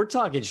because if we're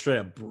talking straight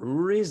up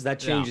breweries, that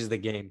changes the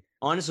game.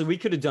 Honestly, we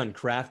could have done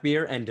craft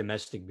beer and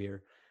domestic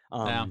beer.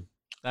 Yeah,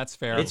 that's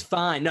fair. It's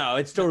fine. No,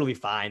 it's totally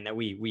fine that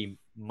we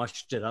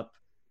mushed it up.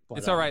 But,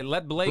 It's all right.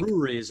 Let Blake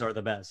breweries are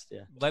the best.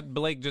 Yeah. let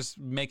Blake just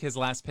make his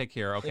last pick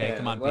here. Okay, Yeah,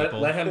 come on, let,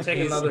 people. Let him take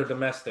He's- another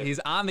domestic. He's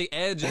on the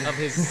edge of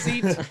his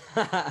seat.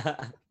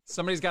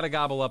 Somebody's got to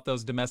gobble up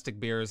those domestic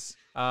beers.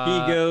 He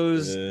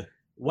goes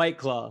White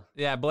Claw.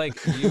 Yeah, Blake,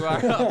 you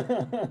are up.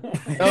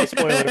 No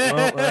spoiler.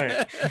 Well, all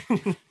right.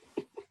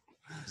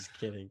 Just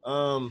kidding.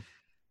 So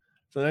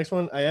the next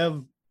one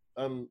I'm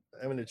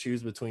having to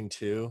choose between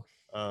two,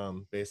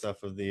 based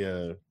off of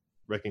the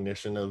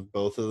recognition of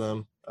both of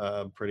them,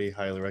 pretty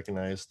highly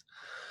recognized.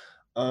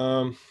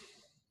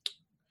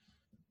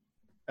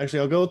 Actually,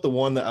 I'll go with the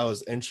one that I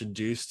was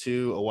introduced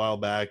to a while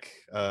back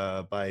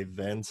by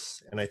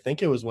Vince, and I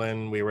think it was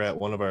when we were at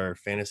one of our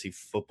fantasy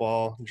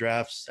football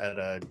drafts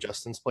at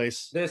Justin's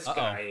place. This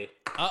guy.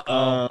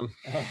 Uh-oh.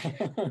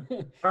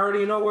 I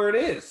already know where it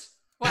is.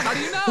 Well, how do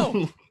you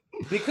know?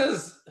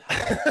 Because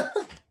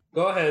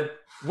go ahead.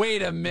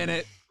 Wait a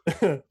minute.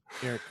 Here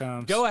it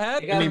comes. Go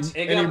ahead. It got, And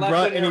he left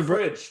brought- in and your he brought-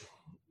 fridge.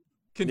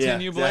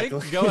 Continue, Yeah, Blake.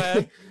 exactly. Go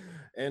ahead.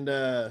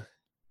 And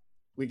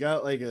we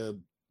got like a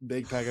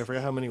big pack. I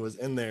forgot how many was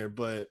in there,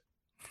 but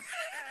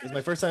it's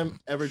my first time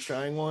ever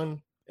trying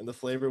one, and the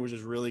flavor was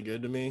just really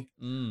good to me.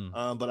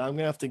 But I'm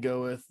gonna have to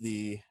go with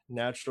the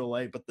natural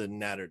light, but the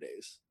Natter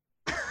Days.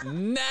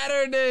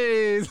 Natter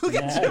Days. Look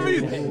at Jimmy.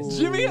 Days.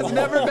 Jimmy has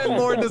never been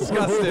more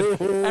disgusted.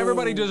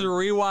 Everybody just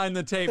rewind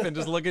the tape and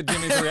just look at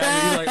Jimmy's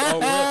reaction. He's like,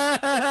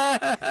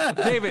 oh,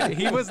 really? David,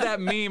 he was that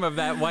meme of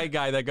that white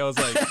guy that goes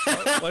like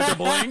a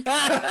blink.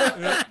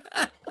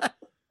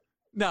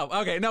 No,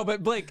 okay, no,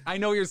 but Blake, I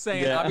know what you're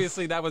saying. Yeah.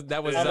 Obviously, that was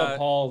I'm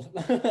appalled.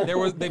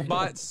 they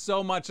bought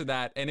so much of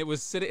that, and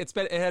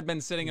it had been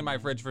sitting in my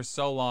fridge for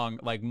so long,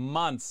 like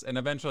months, and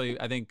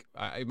eventually, I think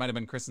it might have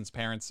been Kristen's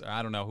parents, or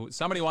I don't know who.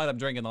 Somebody wound up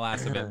drinking the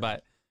last of it,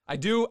 but I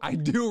do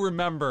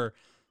remember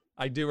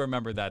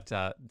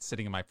that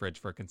sitting in my fridge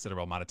for a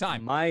considerable amount of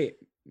time. My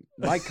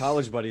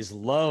college buddies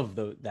love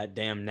that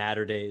damn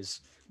Natter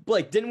Days.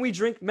 Blake, didn't we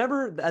drink?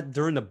 Remember that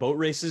during the boat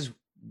races,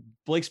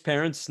 Blake's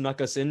parents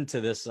snuck us into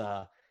this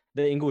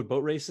the Inglewood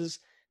boat races.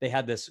 They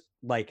had this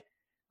like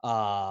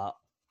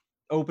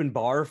open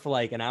bar for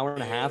like an hour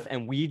and a half,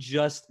 and we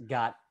just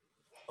got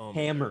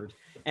hammered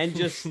and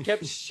just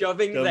kept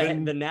shoving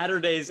the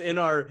Natter Days in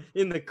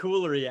the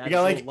cooler. Yeah, We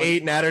got like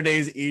 8 Natter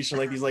Days each, and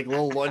like these like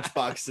little lunch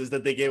boxes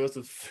that they gave us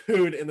with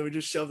food, and then we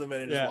just shoved them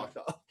in and just walked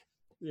off.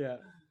 Yeah.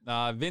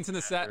 Vince in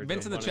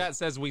the chat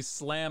says we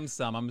slammed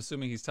some. I'm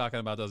assuming he's talking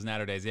about those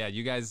Natter Days. Yeah,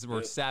 you guys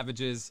were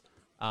savages.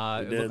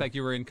 It looked like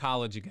you were in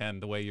college again,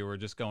 the way you were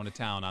just going to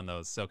town on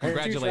those. So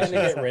congratulations.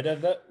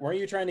 Weren't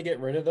you trying to get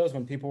rid of those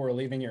when people were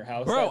leaving your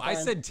house? Bro, that I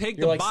time? said take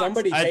You're the like, box.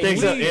 somebody I take think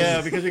so. these. Yeah,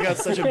 because we got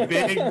such a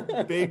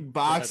big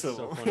box of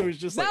them. It was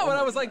just like, No, and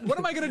I was like, what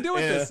am I going to do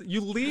with this?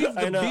 You leave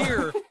the I know.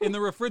 beer in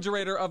the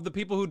refrigerator of the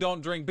people who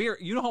don't drink beer.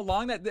 You know how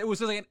long it was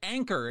just like an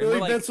anchor. And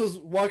Like, we're Vince was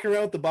walking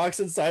around with the box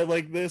inside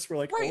like this. We're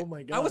like, right. oh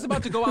my god! I was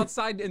about to go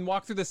outside and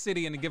walk through the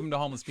city and give them to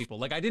homeless people.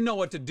 Like I didn't know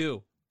what to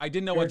do. I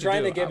didn't know You were what to do.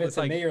 trying to give I it was to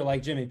like, me. You're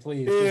like, Jimmy,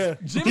 please. Yeah.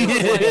 Jimmy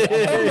was like,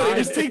 I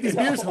just take these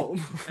beers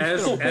home.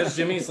 As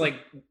Jimmy's like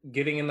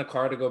getting in the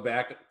car to go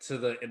back to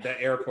the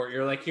airport,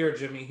 you're like, here,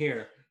 Jimmy,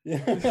 here. Yeah.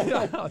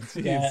 Oh,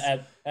 jeez.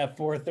 Yeah, at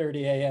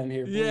 4:30 a.m.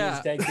 here. Please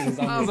Yeah. take these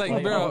on I was your like,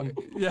 flight bro, home.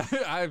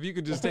 yeah, if you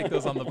could just take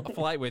those on the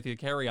flight with you,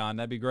 carry on,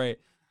 that'd be great.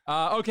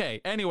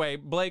 Okay, anyway,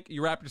 Blake,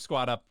 you wrapped your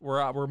squad up.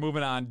 We're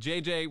moving on.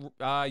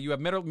 JJ, you have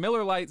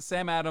Miller Lite,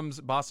 Sam Adams,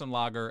 Boston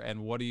Lager,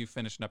 and what are you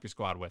finishing up your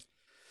squad with?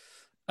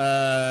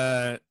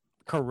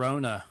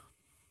 Corona.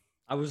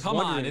 I was Come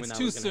wondering on, when it's that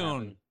too was gonna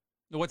soon.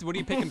 happen. What are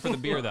you picking for the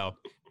beer though?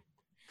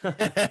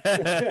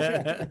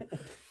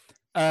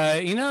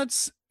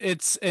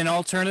 It's an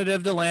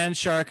alternative to Land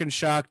Shark and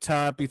Shock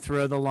Top. You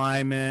throw the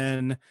lime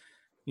in.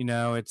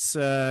 It's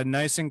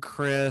nice and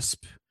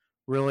crisp,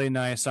 really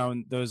nice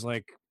on those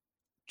like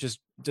just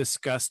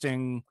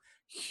disgusting,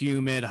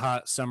 humid,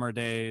 hot summer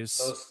days.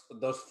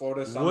 Those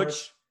Florida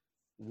summers.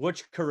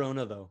 Which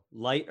Corona though?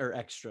 Light or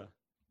extra?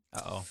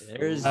 Uh-oh.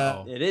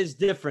 It is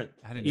different.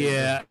 I didn't know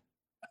Yeah,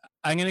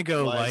 I'm gonna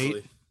go light.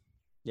 Wisely.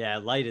 Yeah,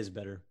 light is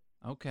better.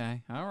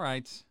 Okay, all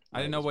right. I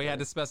didn't know we had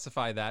to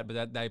specify that,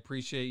 but I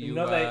appreciate you.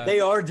 No,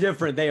 They are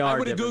different. They are. I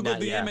would have different. Googled Not-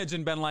 the yeah. image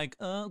and been like,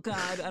 oh God,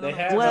 I They don't know.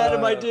 have, Glad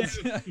am I uh, did.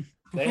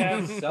 They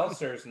have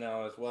seltzers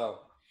now as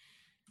well.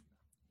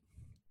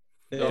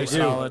 They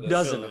solid.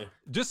 Doesn't.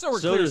 Just so we're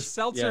So clear, does-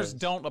 seltzers yeah.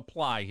 don't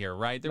apply here,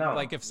 right? They're No,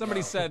 like if somebody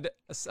no. said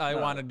I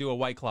No. want to do a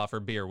White Claw for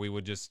beer, we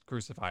would just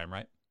crucify him,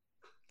 right?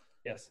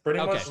 Yes. Pretty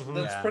Okay. much.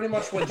 That's Yeah. pretty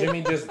much what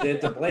Jimmy just did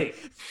to Blake.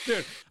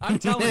 Dude, I'm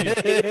telling you,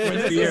 when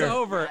this is Beer.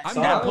 over, I'm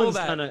So gonna That pull one's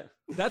that. kinda,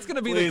 That's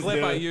gonna be the Please clip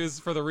do I it. use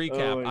for the recap.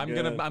 Oh my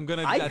I'm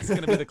gonna. I- That's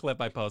gonna be the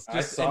clip I post.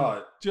 I saw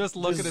it. Just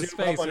look Just at his zoom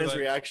up face. on He's his like,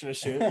 reaction as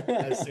soon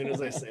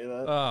as I say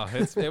that.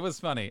 oh, it was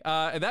funny.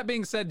 That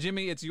being said,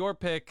 Jimmy, it's your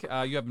pick.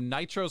 You have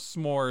Nitro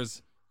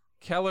S'mores,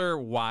 Keller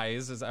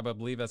Wise, as I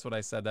believe that's what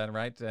I said that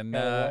right. And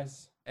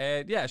Otherwise,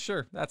 yeah,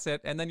 sure, that's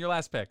it. And then your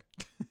last pick.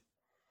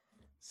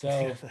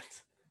 so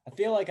I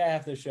feel like I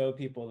have to show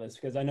people this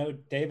because I know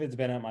David's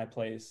been at my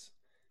place,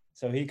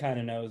 so he kind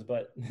of knows.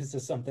 But this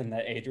is something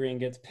that Adrian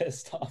gets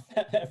pissed off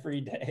at every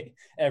day.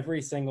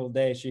 Every single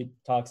day, she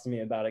talks to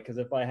me about it because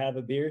if I have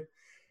a beer,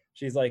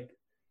 she's like,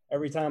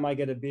 every time I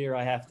get a beer,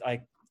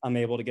 I'm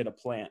able to get a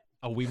plant.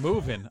 Oh, we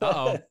moving. Uh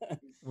oh,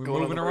 we're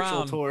Going on moving the virtual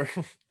around. tour.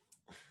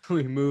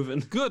 we moving.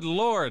 Good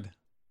lord.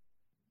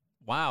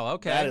 Wow.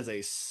 Okay. That is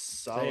a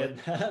Saying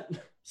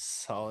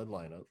solid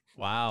lineup.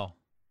 Wow.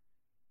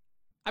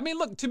 I mean,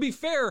 look, to be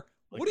fair,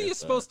 what Look are you at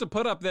supposed to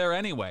put up there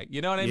anyway?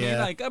 You know what I mean?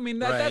 Yeah. Like, I mean,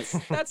 Right.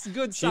 that's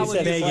good, She solid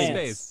said use of plants.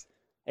 space.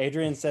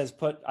 Adrian says,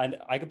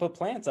 I could put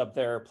plants up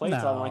there, or plates.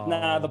 I'm like,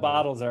 nah, the No.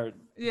 bottles are.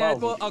 Yeah,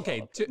 bottles well, are-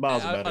 okay.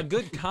 Miles are A better.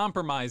 good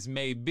compromise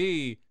may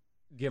be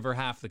give her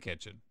half the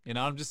kitchen. You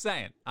know, I'm just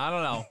saying. I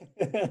don't know.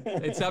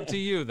 It's up to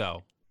you,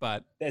 though.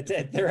 But That's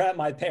it. They're at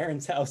my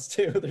parents' house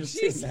too. There's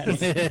too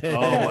Jesus. many.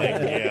 Oh my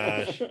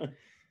gosh.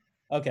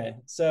 Okay,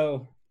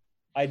 so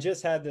I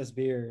just had this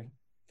beer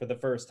for the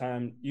first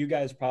time. You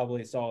guys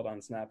probably saw it on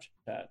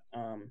Snapchat.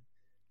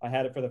 I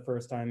had it for the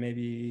first time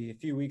maybe a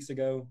few weeks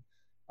ago.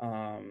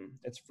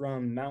 It's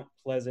from Mount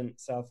Pleasant,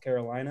 South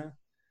Carolina.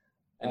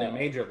 And it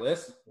made your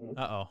list.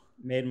 uh-oh.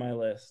 Made my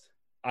list.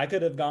 I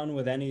could have gone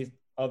with any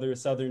other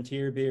Southern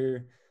Tier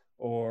beer,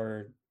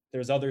 or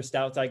there's other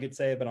stouts I could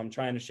say, but I'm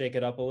trying to shake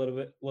it up a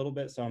little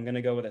bit. So I'm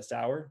gonna go with a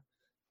sour.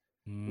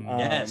 Mm.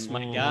 Yes,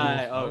 my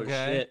guy. Oh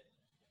okay. shit,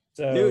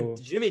 So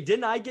dude, Jimmy,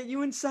 didn't I get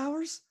you in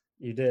sours?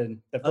 you did.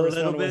 The A first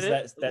little one was bit,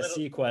 that a little-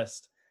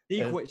 Sequest.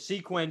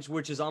 Sequence,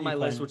 which is on my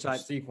list, which I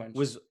Sequence.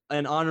 was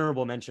an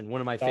honorable mention.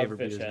 One of my favorite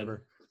Dogfish beers Head.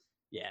 ever.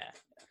 Yeah.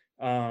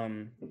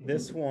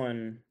 This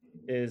one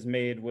is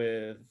made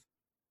with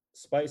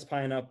spice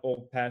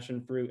pineapple,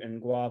 passion fruit,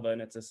 and guava,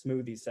 and it's a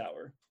smoothie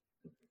sour.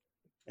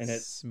 And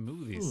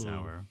Smoothie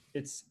sour.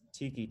 it's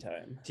tiki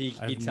time. Tiki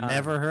I've time.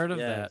 never heard of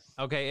Yes.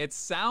 Okay, it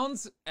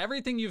sounds,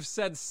 everything you've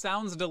said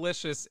sounds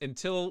delicious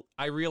until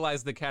I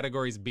realize the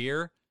category's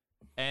beer,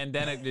 and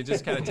then it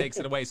just kind of takes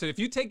it away. So if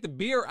you take the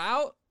beer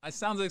out, it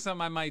sounds like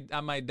something I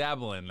might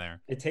dabble in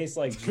there. It tastes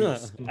like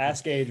juice.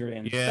 Ask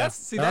Adrian. Yeah,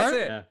 That's there that's are,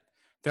 it. Yeah.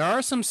 There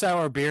are some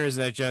sour beers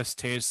that just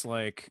taste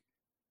like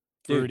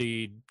Dude.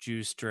 fruity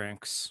juice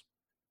drinks.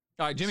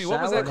 All right, Jimmy, what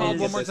was Sour that called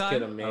is- one more This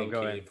kid a time? man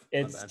go ahead. cave.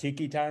 It's bad.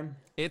 tiki time.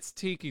 It's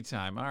tiki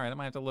time. All right, I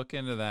might have to look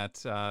into that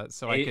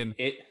so I can.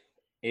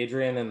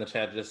 Adrian in the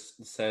chat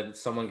just said,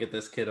 "Someone get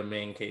this kid a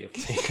man cave."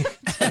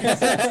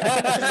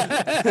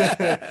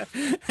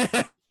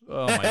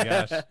 Oh my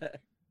gosh.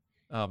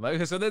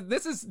 Okay, so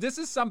this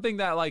is something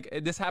that like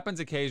this happens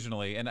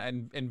occasionally,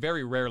 and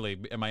very rarely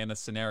am I in a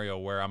scenario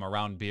where I'm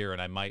around beer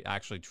and I might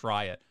actually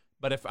try it.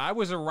 But if I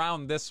was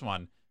around this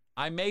one,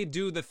 I may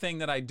do the thing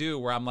that I do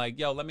where I'm like,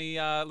 yo, let me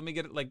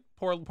get it, like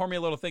pour me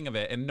a little thing of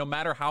it, and no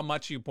matter how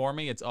much you pour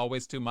me, it's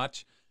always too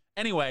much.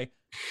 Anyway,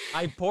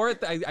 I pour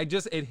it. I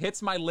just it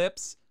hits my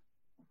lips,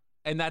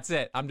 and that's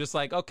it. I'm just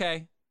like,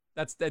 okay,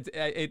 that's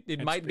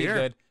it might be beer.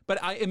 good,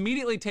 but I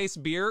immediately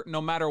taste beer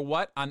no matter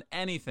what on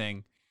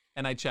anything,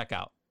 and I check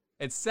out.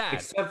 It's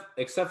sad.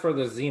 except for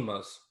the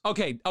Zimas.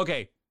 Okay.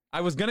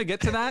 I was gonna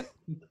get to that,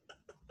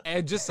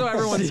 and just so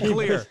everyone's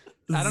clear,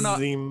 I don't know.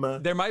 Zima.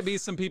 There might be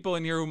some people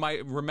in here who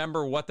might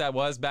remember what that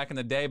was back in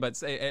the day,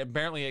 but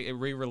apparently it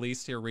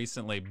re-released here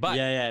recently. But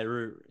yeah.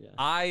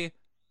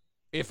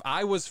 if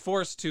I was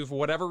forced to, for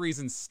whatever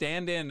reason,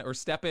 stand in or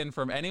step in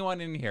from anyone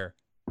in here,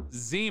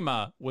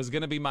 Zima was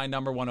going to be my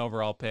number one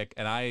overall pick,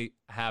 and I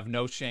have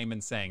no shame in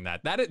saying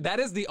that. That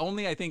is the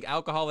only, I think,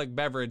 alcoholic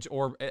beverage,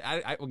 or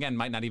I again,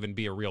 might not even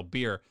be a real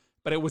beer,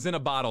 but it was in a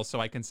bottle, so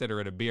I consider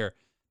it a beer,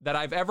 that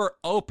I've ever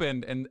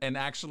opened and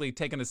actually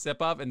taken a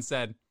sip of and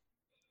said,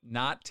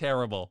 not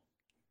terrible.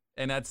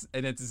 And it's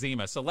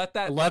Zima. So let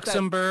that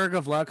Luxembourg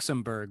of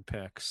Luxembourg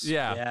picks.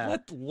 Yeah.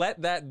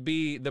 Let that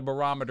be the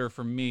barometer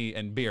for me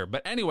and beer.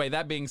 But anyway,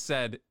 that being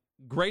said,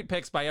 great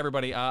picks by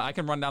everybody. I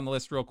can run down the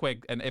list real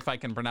quick, and if I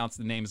can pronounce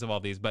the names of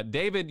all these. But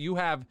David, you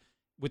have,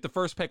 with the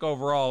first pick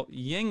overall,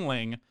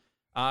 Yingling.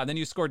 Then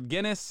you scored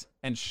Guinness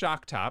and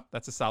Shock Top.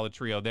 That's a solid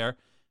trio there.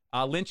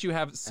 Lynch, you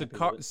have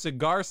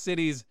Cigar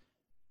City's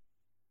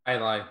High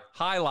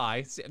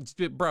Lie.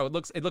 Bro,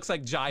 it looks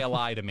like Jai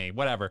Alai to me.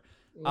 Whatever.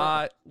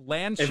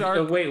 Land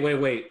Shark.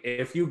 Wait.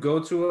 If you go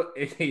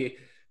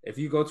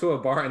to a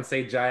bar and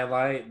say Jai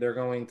Lai, they're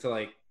going to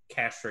like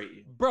castrate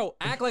you. Bro,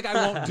 act like I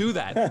won't do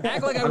that.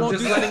 Act like I I'm won't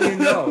just do that. letting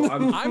you know.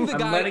 I'm the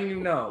guy. letting you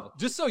know.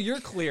 Just so you're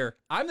clear,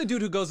 I'm the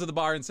dude who goes to the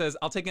bar and says,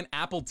 "I'll take an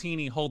apple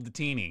teeny, hold the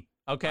teeny."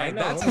 I Okay,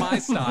 know. that's my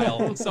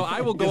style. So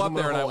I will go Gives up him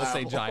a there and I whole will say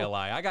apple.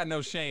 Jai-alai. I got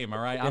no shame, all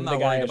right? I'm Give not the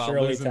guy worried a about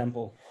Shirley losing.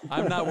 Temple.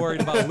 I'm not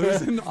worried about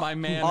losing my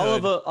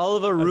manhood.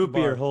 Oliver root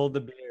beer, hold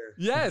the beer.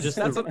 Yes, Just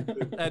that's the-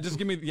 what. Just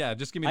give me the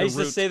I used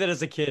root. to say that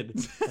as a kid.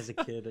 As a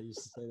kid, I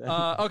used to say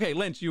that. Okay,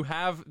 Lynch, you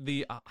have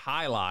the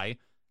High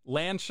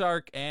Land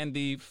Shark, and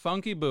the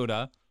Funky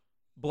Buddha.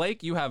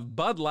 Blake, you have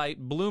Bud Light,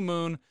 Blue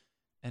Moon,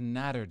 and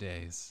Natter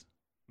Days.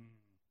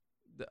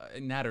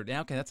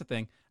 Okay, that's a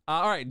thing.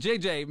 All right,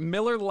 JJ,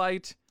 Miller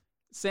Lite,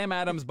 Sam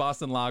Adams,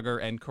 Boston Lager,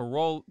 and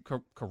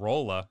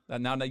Corolla.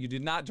 Now, you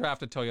did not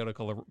draft a Toyota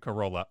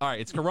Corolla. All right,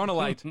 it's Corona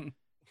Light.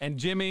 And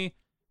Jimmy,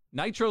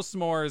 Nitro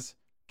S'mores,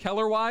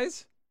 Keller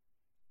Wise?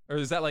 Or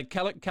is that like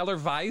Keller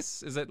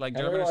Weiss? Is it like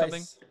German or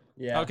something?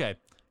 Yeah. Okay.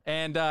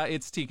 And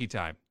it's Tiki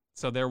time.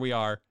 So there we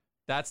are.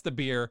 That's the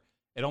beer.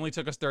 It only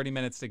took us 30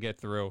 minutes to get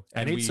through.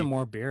 I and need some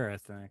more beer, I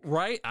think.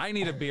 Right? I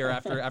need a beer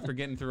after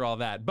getting through all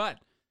that. But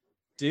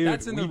Dude,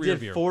 that's in the we rear did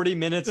view. 40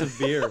 minutes of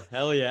beer.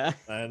 Hell yeah.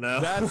 I know.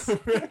 That's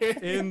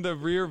in the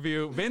rear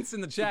view. Vince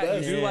in the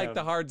chat, you do Yeah. like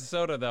the hard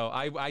soda though.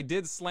 I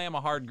did slam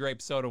a hard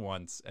grape soda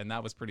once, and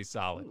that was pretty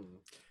solid.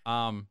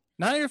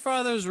 Not Your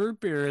Father's root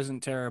beer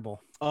isn't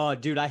terrible. Oh,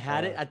 dude, I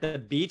had it at the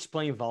beach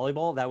playing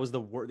volleyball. That was the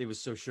word. It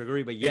was so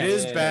sugary, but yeah, It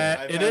is yeah, bad.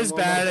 I've It had is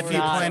one bad if before you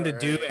that, plan to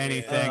do right?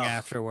 anything Ugh.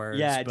 afterwards.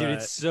 yeah, dude,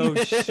 it's so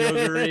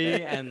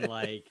sugary and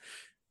like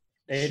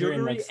Adrian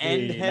sugary likes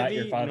and the heavy. Not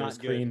Your Father's not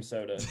good. cream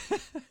soda.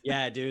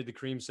 Yeah, dude, the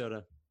cream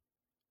soda.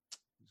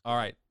 All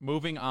right,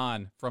 moving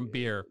on from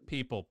beer.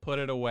 People, put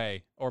it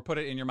away or put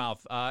it in your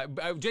mouth.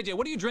 JJ,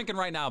 what are you drinking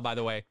right now, by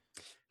the way?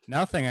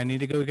 nothing. I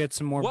need to go get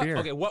some more What? beer.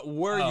 Okay, what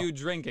were Oh. you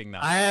drinking now?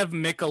 I have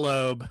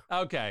Michelob.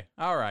 Okay,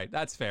 all right,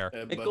 that's fair.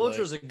 Mick Bud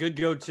Ultra's Light. a good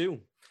go-to.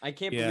 I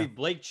can't Yeah. believe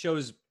Blake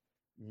chose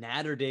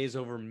Natter Days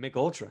over Mick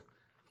Ultra.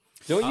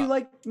 Don't you Uh,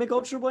 like Mick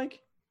Ultra,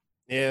 Blake?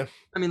 Yeah.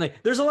 I mean,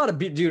 like, there's a lot of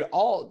beer, dude.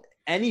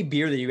 Any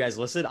beer that you guys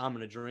listed, I'm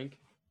gonna drink.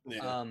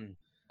 Yeah.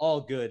 All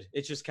good.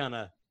 It's just kind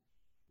of.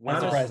 I'm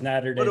surprised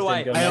Natter What Days do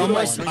didn't go I number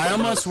almost, one. I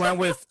almost went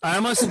with,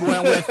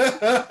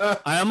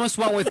 I almost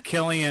went with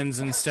Killian's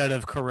instead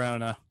of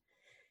Corona,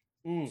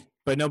 Mm.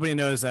 but nobody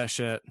knows that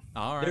shit.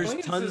 All right. There's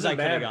Killian's tons isn't I could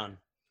have bad. gone.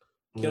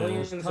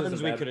 Killian's Tons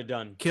isn't we bad. could have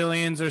done.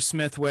 Killian's or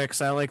Smithwick's.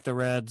 I like the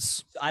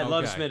Reds. I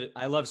love Okay.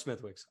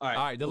 Smithwick's. All right.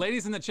 All right, the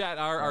ladies in the chat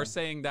are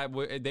saying that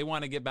they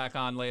want to get back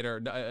on later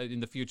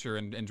in the future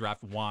and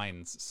draft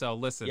wines. So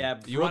listen, Yeah,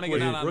 you want to Brooke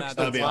get would- on Brooke's that?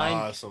 the That'd be an wine.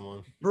 awesome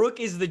one. Brooke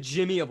is the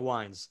Jimmy of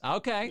wines.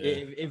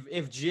 Okay. Yeah.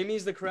 If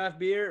Jimmy's the craft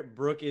beer,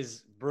 Brooke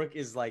is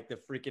like the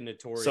freaking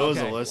notorious. So is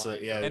Okay.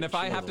 Alyssa. Yeah. And if she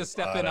I have knows to a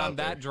step lot in out on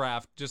that there.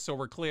 draft, just so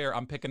we're clear,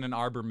 I'm picking an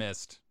Arbor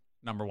Mist,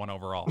 #1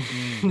 overall.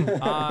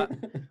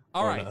 Mm.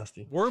 All Oh, right,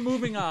 nasty. we're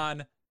moving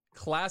on.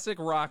 Classic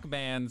rock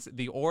bands.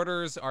 The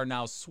orders are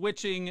now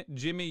switching.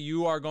 Jimmy,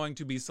 you are going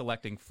to be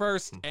selecting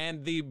first,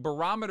 and the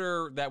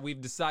barometer that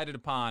we've decided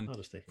upon I'll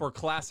just take it. for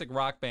classic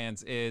rock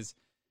bands is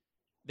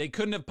they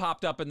couldn't have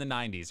popped up in the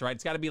 90s, right?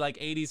 It's got to be like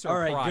 80s or All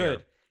right, prior.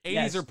 good. 80s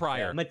Yes, or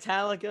prior.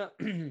 Metallica.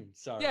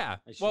 Sorry. Yeah.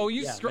 I should- Well, are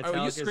you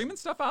Metallica's- screaming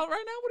stuff out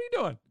right now? What are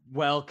you doing?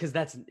 Well, because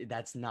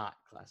that's not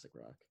classic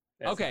rock.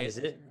 Okay. Is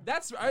it?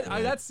 That's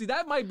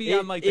that might be It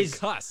on like is- the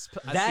cusp. See,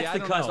 That's I the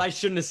don't cusp. know. I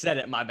shouldn't have said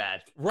it. My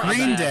bad. Right. My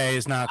Green bad. Day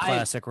is not I-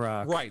 classic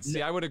rock. Right.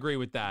 See, I would agree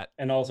with that.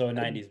 and also a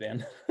 90s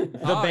band. The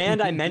Oh,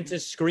 band I meant to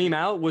scream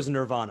out was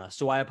Nirvana,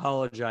 so I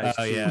apologize.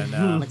 Oh to yeah,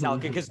 no.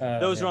 Metallica, because Oh,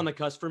 those yeah. are on the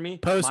cusp for me.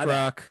 Post My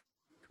bad. rock.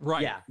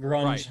 Right. Yeah.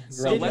 Grunge. Right.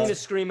 So Didn't mean let's to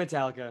scream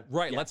Metallica.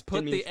 right. Yeah, Let's put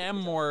didn't mean the to scream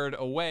M Metallica. word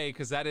away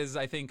because that is,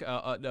 I think,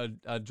 a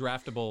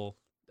draftable.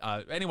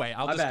 Anyway,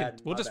 My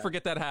bad, we'll my just bad.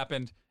 forget that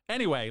happened.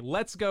 Anyway,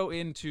 let's go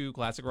into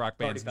classic rock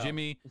Already bands. fell.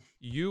 Jimmy,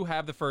 you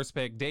have the first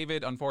pick.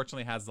 David,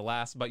 unfortunately, has the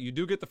last, but you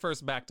do get the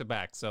first back to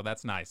back, so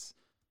that's nice.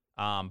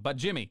 But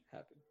Jimmy,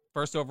 Happy.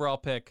 first overall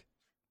pick,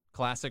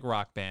 classic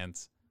rock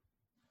bands.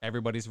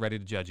 Everybody's ready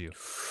to judge you.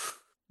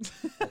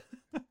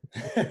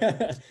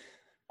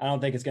 I don't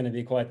think it's going to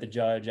be quite the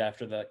judge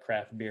after the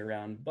craft beer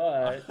round,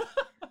 but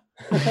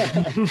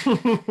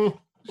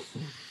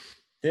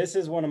this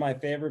is one of my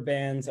favorite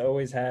bands,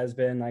 always has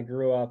been. I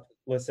grew up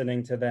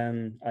listening to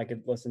them. I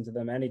could listen to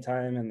them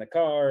anytime in the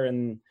car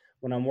and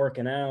when I'm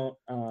working out.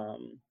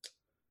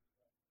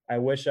 I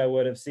wish I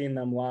would have seen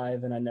them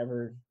live, and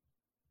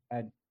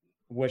I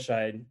wish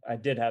I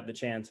did have the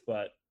chance,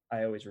 but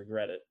I always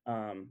regret it.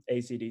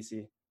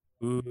 AC/DC.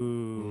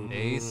 Ooh.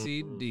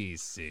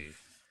 AC/DC.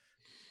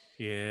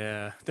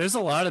 Yeah. There's a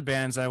lot of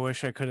bands I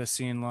wish I could have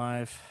seen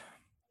live.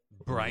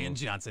 Brian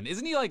Johnson.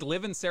 Isn't he like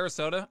live in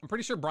Sarasota? I'm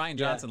pretty sure Brian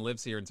Yeah. Johnson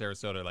lives here in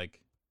Sarasota.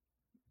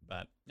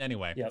 But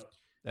anyway, Yep.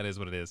 that is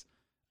what it is.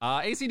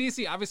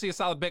 AC/DC, obviously a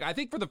solid pick. I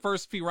think for the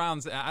first few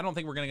rounds, I don't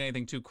think we're going to get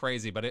anything too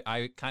crazy, but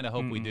I kind of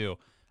hope we do.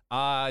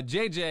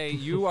 JJ,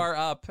 you are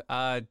up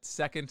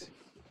second.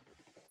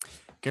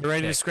 Get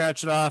ready to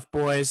scratch it off,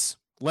 boys.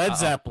 Led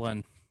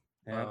Zeppelin.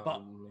 Yeah.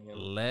 Man.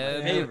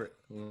 Led Favorite.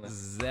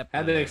 Zeppelin.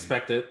 Had to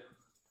expect it.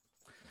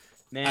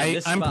 Man,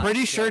 this I'm spot- pretty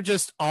yeah. sure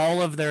just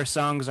all of their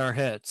songs are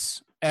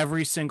hits.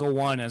 Every single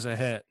one is a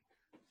hit.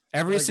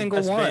 Every Like the single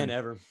best one. band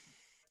ever.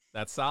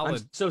 That's I'm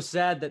solid. so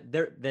sad that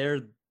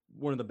they're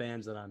one of the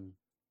bands that I'm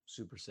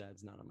super sad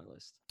is not on my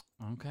list.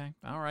 Okay.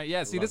 All right.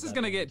 Yeah. See, love this is that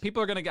gonna band. get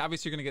people are gonna get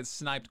obviously you're gonna get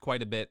sniped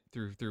quite a bit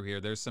through here.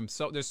 There's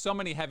so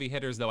many heavy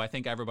hitters though. I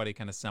think everybody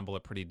can assemble a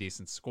pretty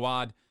decent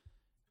squad.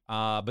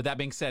 But that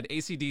being said,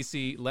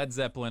 AC/DC, Led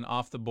Zeppelin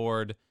off the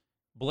board.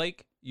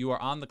 Blake, you are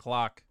on the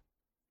clock.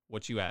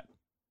 What you at?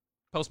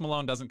 Post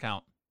Malone doesn't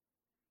count.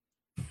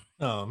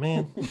 Oh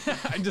man.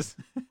 I just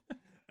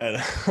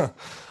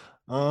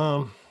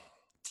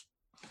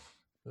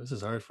This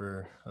is hard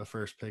for a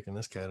first pick in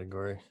this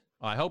category.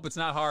 I hope it's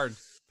not hard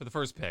for the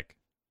first pick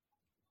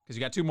because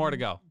you got 2 more to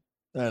go.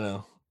 I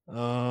know.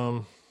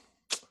 I'm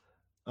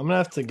gonna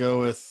have to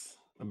go with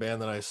a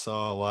band that I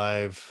saw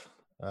live.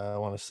 I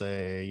want to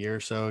say a year or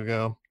so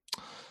ago,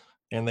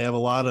 and they have a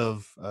lot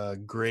of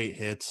great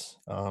hits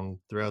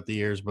throughout the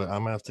years. But I'm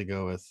gonna have to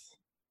go with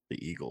the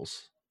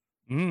Eagles.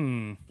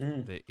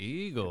 The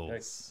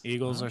Eagles.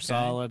 Eagles are Okay.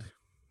 solid.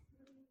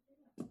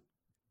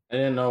 I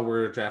didn't know we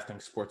were drafting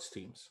sports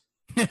teams.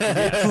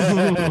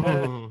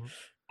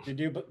 Did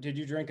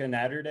you drink a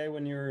Natter Day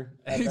when you were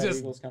at He that just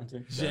Eagles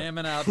concert?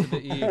 Jamming out to the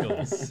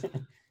Eagles.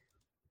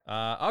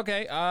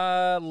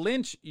 Okay.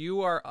 Lynch,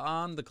 you are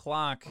on the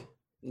clock.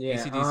 Yeah.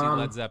 AC/DC,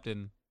 Led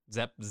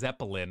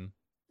Zeppelin,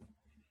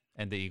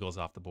 and the Eagles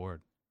off the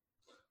board.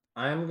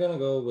 I'm gonna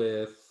go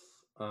with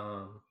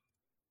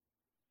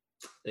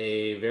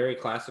a very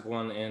classic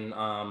one in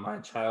my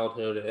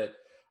childhood.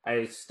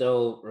 I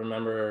still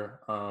remember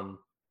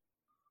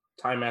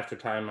time after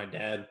time my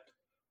dad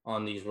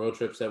on these road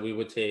trips that we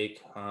would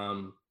take.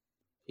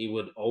 He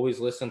would always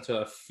listen to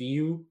a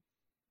few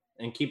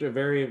and keep it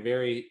very,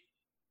 very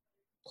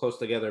close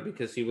together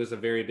because he was a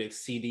very big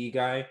CD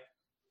guy.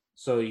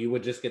 So you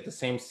would just get the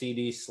same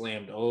CD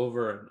slammed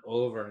over and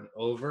over and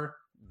over.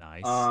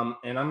 Nice.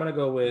 And I'm gonna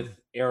go with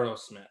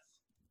Aerosmith.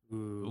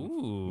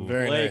 Ooh.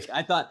 Very Blake, nice.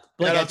 I thought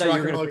Shout out to you Rock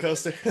were and gonna Roller pick,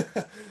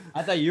 Coaster.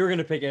 I thought you were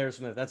gonna pick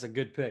Aerosmith. That's a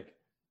good pick.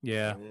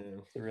 Yeah,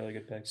 It's a really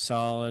good pick.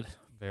 solid.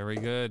 Very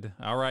good.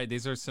 All right,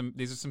 these are some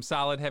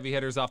solid heavy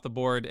hitters off the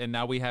board, and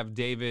now we have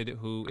David,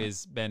 who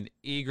has been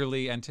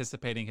eagerly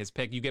anticipating his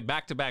pick. You get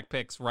back-to-back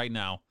picks right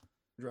now.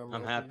 Drum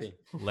I'm roll, happy.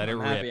 please. Let it I'm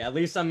rip. happy. At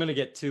least I'm gonna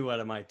get 2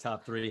 out of my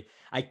top 3.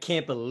 I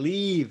can't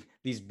believe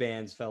these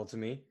bands fell to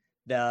me.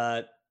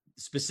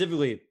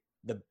 Specifically,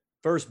 the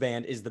first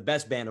band is the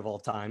best band of all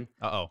time.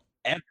 Uh-oh.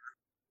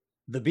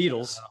 The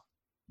Beatles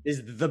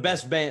is the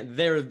best band.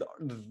 They're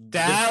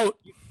Doubt.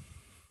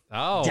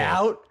 Oh.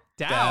 Doubt.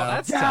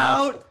 That's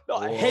tough. Doubt.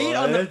 Oh, hate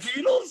on the What?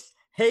 Beatles.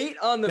 Hate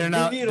on the They're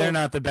not. Beatles. They're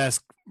not the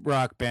best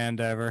rock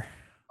band ever.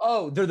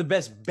 Oh, they're the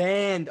best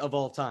band of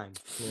all time.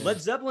 Yeah.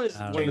 Led Zeppelin is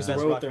I don't one of know. the best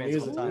Wrote rock their bands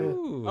of all music, time.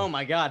 too. Ooh. Oh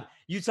my God.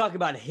 You talk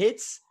about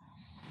hits.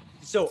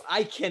 So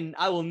I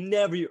will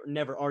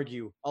never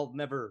argue. I'll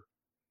never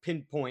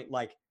pinpoint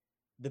like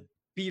the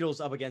Beatles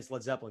up against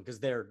Led Zeppelin because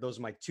those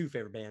are my 2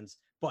 favorite bands.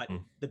 But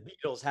the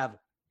Beatles have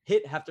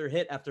hit after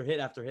hit after hit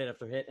after hit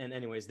after hit. And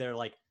anyways, they're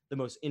like the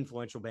most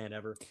influential band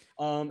ever.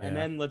 And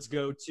then let's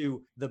go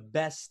to the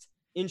best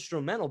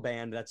instrumental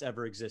band that's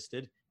ever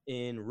existed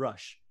in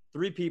Rush.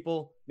 3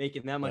 people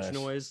making that much Nice.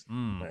 noise.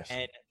 Mm. Nice.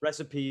 And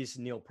recipes,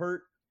 Neil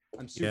Peart.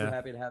 I'm super Yeah.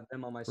 happy to have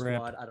them on my Rip.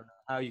 squad. I don't know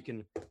how you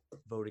can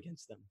vote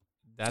against them.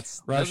 Rush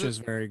those is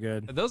very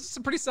good. Those are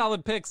some pretty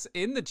solid picks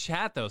in the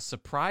chat, though.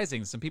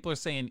 Surprising. Some people are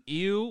saying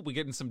 "ew." We're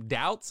getting some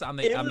doubts on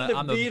the Ew, on the the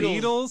on the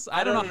Beatles. Beatles.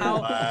 I don't know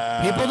how.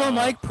 Wow. People don't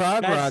like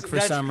prog That's- rock for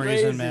that's some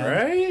crazy, reason,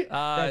 man.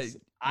 Right?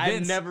 I've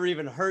Vince, never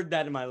even heard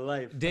that in my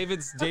life.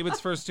 David's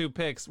first 2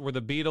 picks were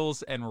the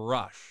Beatles and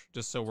Rush.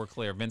 Just so we're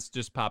clear, Vince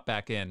just popped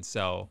back in,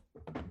 so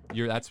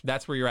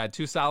that's where you're at.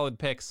 2 solid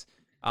picks.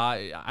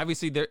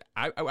 Obviously, there.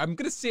 I'm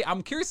curious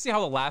to see how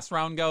the last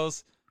round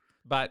goes,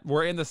 but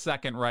we're in the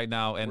second right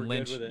now, and We're good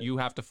Lynch, with it. you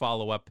have to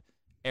follow up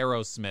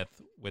Aerosmith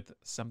with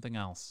something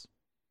else.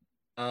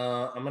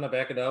 I'm gonna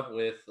back it up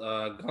with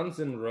Guns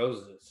N'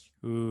 Roses.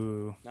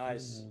 Ooh.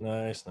 Nice.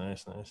 Nice.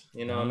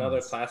 You know,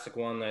 another classic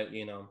one that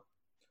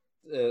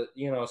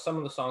some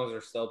of the songs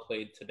are still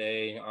played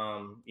today.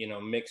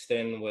 Mixed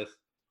in with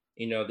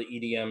the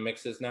EDM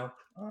mixes now.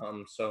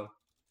 So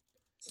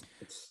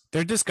it's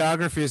Their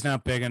discography is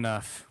not big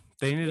enough.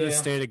 They need to Yeah.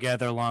 stay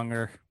together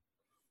longer.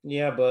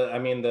 yeah, but I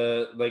mean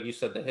like you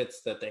said, the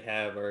hits that they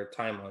have are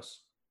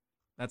timeless.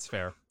 That's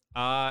fair.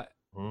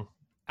 Hmm.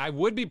 I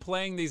would be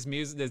playing these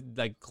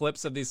like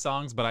clips of these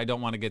songs, but I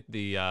don't want to get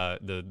the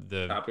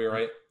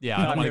Copyright. yeah.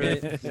 I don't want to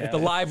get Copyright. Yeah. the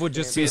live would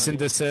just Cease and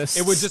desist.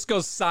 it would just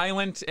go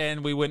silent,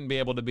 and we wouldn't be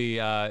able to be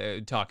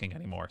talking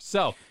anymore.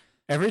 So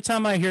Every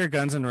time I hear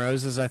Guns N'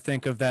 Roses, I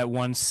think of that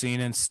one scene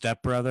in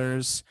Step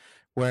Brothers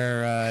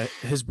where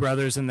his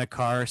brother's in the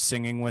car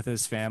singing with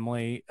his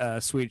family,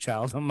 "Sweet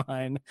Child of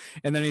Mine,"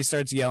 and then he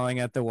starts yelling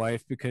at the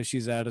wife because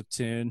she's out of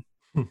tune.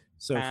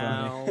 So funny.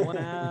 Ow,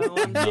 ow,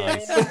 I'm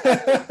Nice.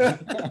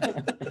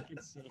 dead.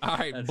 all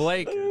right, That's-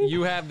 Blake,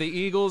 you have the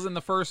Eagles in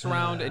the first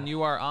round, and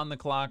you are on the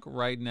clock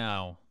right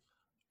now.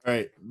 All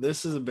right,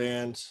 this is a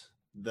band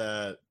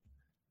that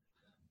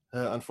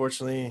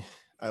Unfortunately,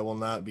 I will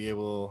not be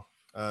able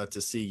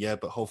to see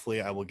yet, but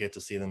hopefully I will get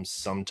to see them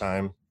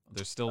sometime.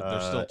 They're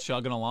still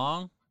chugging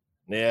along.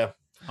 Yeah.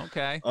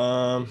 Okay.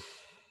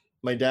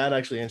 My dad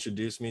actually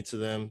introduced me to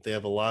them. They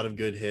have a lot of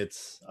good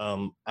hits.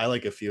 I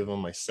like a few of them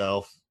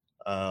myself.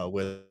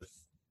 With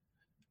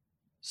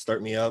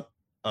 "Start Me Up,"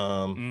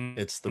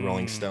 it's the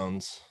Rolling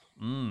Stones.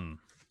 Damn.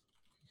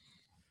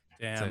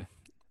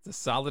 It's a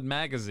solid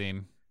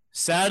magazine.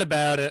 Sad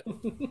about it.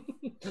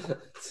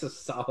 It's a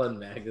solid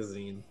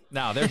magazine.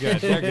 No, they're good.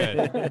 They're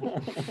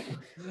good.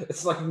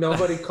 It's like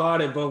nobody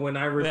caught it, but when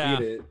I repeat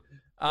it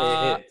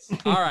hits.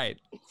 All right.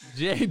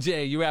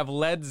 JJ, you have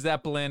Led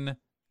Zeppelin,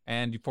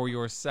 and for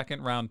your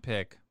second round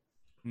pick.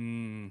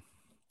 I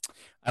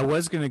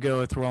was going to go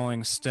with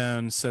Rolling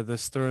Stones, so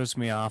this throws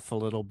me off a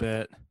little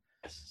bit.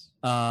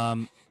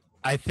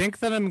 I think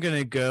that I'm going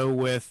to go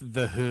with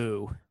The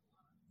Who.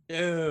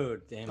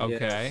 Dude, damn it.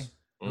 Okay. Yes.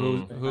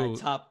 Who? My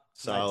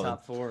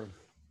top 4.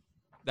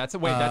 That's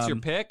your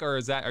pick, or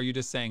are you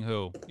just saying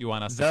who you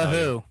want us to The tell Who.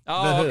 you?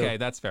 Oh, okay,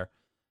 that's fair.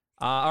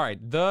 All right,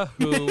 The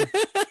Who.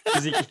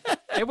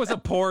 It was a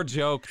poor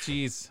joke.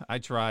 Jeez, I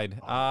tried.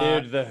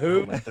 Dude, The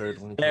Who, My third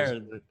one.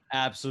 they're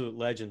absolute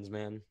legends,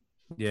 man.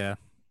 Yeah.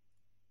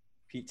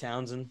 Pete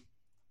Townsend.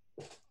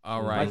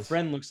 All My right.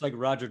 friend looks like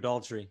Roger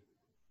Daltrey,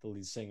 the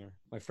lead singer.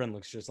 My friend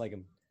looks just like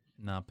him.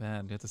 Not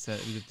bad. You have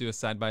to do a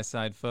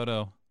side-by-side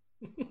photo.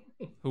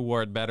 Who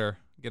wore it better?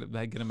 Get him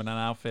in an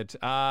outfit.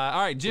 All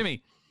right,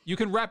 Jimmy, you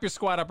can wrap your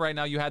squad up right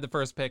now. You had the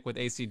first pick with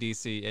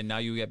AC/DC, and now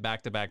you get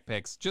back-to-back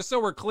picks. Just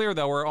so we're clear,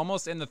 though, we're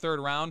almost in the third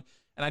round,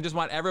 and I just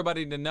want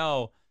everybody to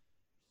know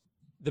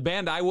the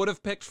band I would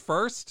have picked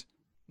first,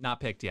 not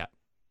picked yet.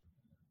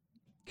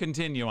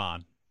 Continue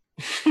on.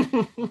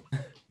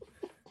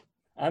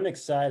 I'm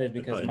excited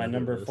because my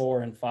number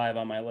 4 and 5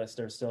 on my list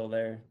are still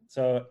there.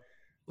 So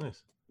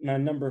Nice. my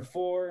number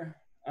 4,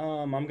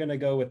 I'm gonna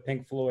go with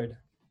Pink Floyd.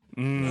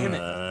 Damn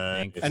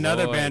it.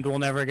 Another Floyd. band we'll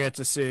never get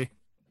to see.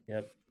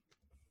 Yep.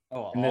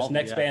 Oh, And this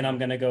next band I'm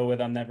gonna go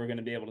with, I'm never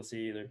gonna be able to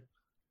see either.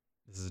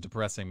 This is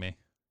depressing me.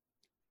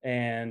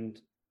 And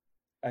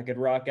I could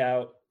rock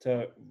out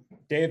to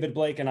David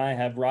Blake and I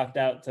have rocked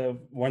out to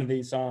one of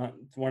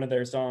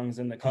their songs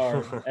in the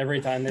car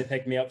every time they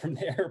pick me up from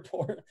the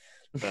airport.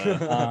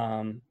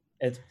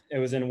 It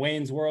was in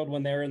Wayne's World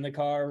when they were in the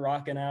car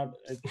rocking out.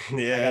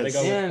 Yes. I gotta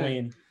go Yeah. with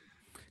Queen.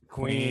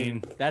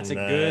 Queen. That's a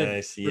good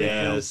Nice, freaking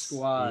yes,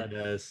 squad.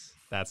 Yes.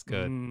 That's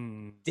good.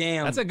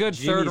 Damn. That's a good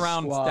Jimmy's third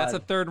round. squad. That's a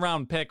third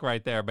round pick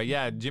right there. But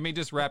yeah, Jimmy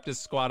just wrapped his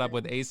squad up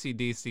with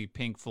AC/DC,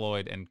 Pink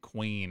Floyd, and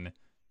Queen.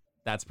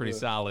 That's pretty I'm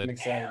solid.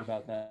 excited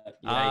about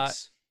that.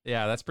 Yikes.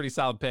 Yeah, that's a pretty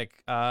solid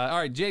pick. All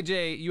right,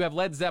 JJ, you have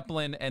Led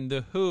Zeppelin and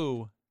The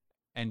Who,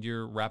 and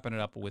you're wrapping it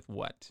up with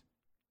what?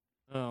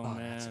 Oh,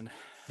 that's man.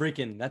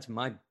 Freaking, that's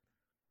my.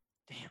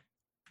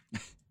 Damn.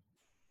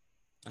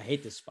 I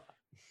hate this spot.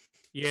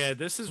 Yeah,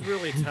 this is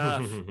really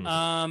tough.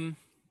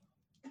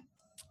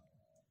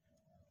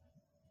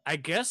 I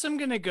guess I'm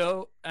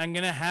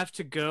gonna have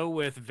to go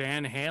with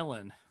Van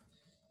Halen.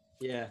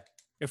 Yeah.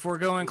 If we're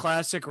going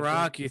classic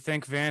rock, you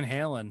think Van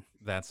Halen.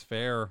 That's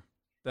fair.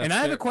 And I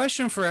have a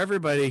question for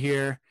everybody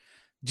here.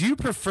 Do you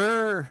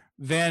prefer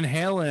Van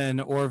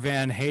Halen or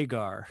Van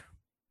Hagar?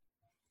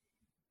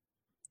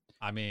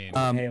 I mean,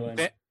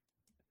 Halen.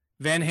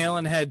 Van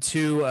Halen had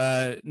two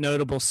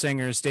notable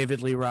singers,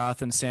 David Lee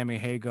Roth and Sammy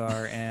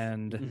Hagar,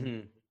 and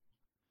Mhm.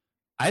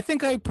 I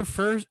think I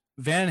prefer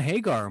Van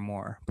Hagar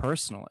more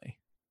personally.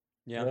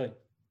 Yeah. Really?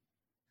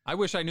 I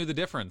wish I knew the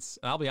difference.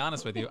 And I'll be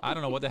honest with you. I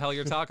don't know what the hell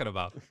you're talking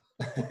about.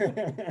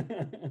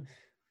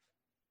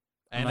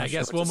 And not I sure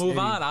guess what we'll to move say.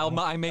 on.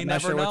 I may I'm not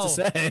never sure know. what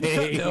to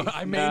say. No,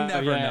 I may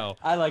never yeah. know.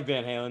 I like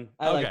Van Halen.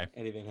 I Okay. like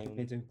Eddie Van Halen.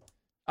 Me too.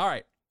 All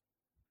right.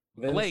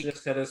 Vince Blake.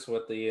 just hit us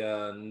with the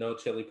no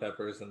chili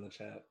peppers in the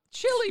chat.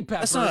 Chili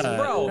peppers, not-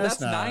 bro. that's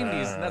That's not-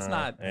 90s. That's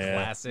not yeah.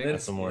 classic. Vince-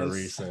 That's a more Vince-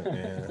 recent.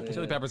 Yeah.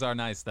 Chili peppers are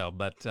nice though,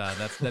 but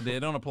they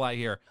don't apply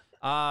here.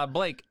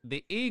 Blake,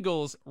 the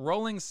Eagles,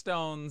 Rolling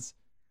Stones,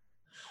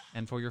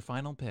 and for your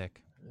final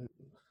pick,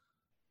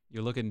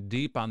 you're looking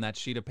deep on that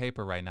sheet of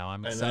paper right now.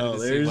 I'm I excited know. to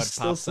see There's what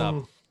still pops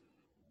up.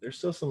 There's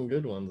still some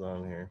good ones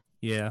on here.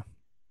 Yeah.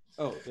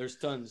 Oh, there's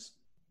tons.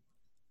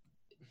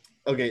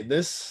 Okay,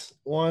 this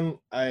one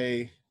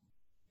I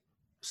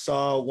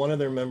saw one of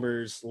their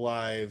members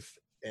live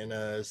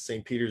in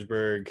St.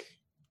 Petersburg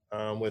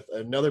with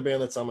another band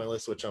that's on my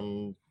list, which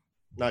I'm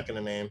not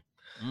going to name.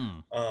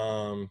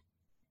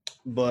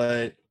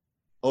 But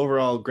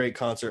overall, great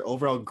concert.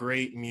 Overall,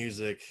 great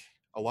music.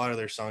 A lot of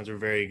their songs are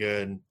very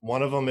good.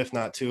 One of them, if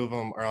not two of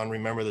them, are on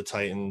Remember the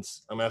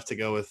Titans. I'm going to have to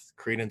go with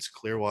Creedence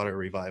Clearwater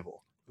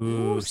Revival.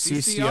 Ooh,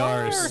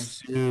 CCR is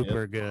CCR.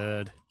 super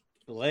good.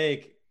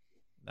 Blake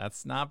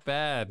That's not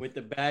bad. with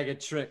the bag of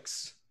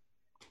tricks.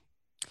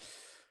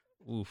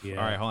 Oof. Yeah.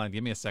 All right, hold on.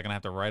 Give me a second. I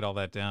have to write all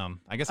that down.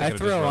 I guess I could've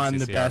just throw wrote on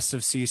the CCR. best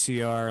of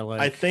CCR. Like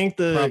I think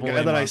the probably guy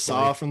that I monthly.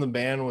 saw from the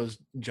band was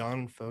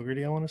John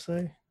Fogerty, I want to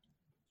say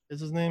is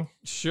his name.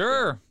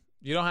 Sure.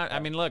 You don't have. I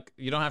mean, look,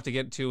 you don't have to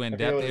get too in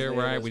forget depth what his here. name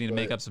Right? is, We need to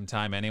make but- up some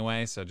time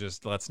anyway. So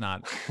just let's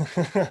not.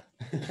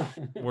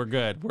 We're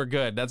good. We're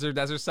good. That's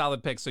our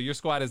solid pick. So your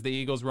squad is the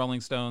Eagles,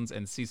 Rolling Stones,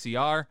 and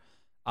CCR.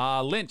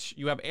 Lynch,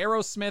 you have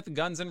Aerosmith,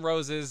 Guns N'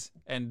 Roses,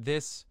 and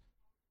this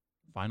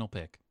final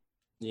pick.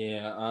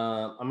 Yeah,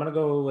 I'm gonna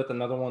go with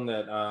another one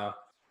that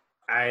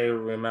I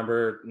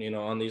remember,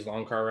 on these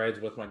long car rides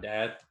with my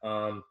dad.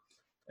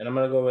 And I'm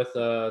gonna go with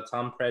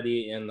Tom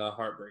Petty and the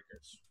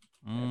Heartbreakers.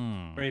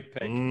 Mm. Great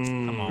pick.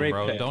 Come on, Great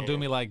bro. pick. Don't do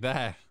me like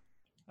that.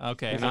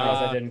 Okay. I'm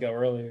surprised I didn't go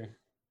earlier.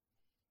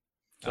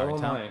 So All right,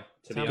 am Tom- I,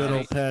 to Tom be Good old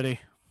honest. Petty.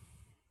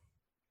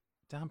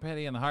 Tom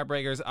Petty and the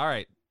Heartbreakers. All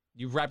right.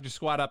 You've wrapped your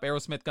squad up.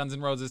 Aerosmith, Guns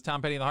N' Roses,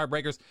 Tom Petty and the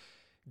Heartbreakers.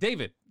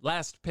 David,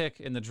 last pick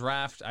in the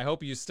draft. I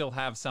hope you still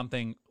have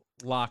something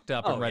locked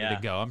up and ready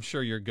to go. I'm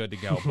sure you're good to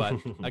go. But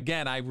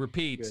again, I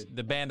repeat,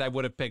 the band I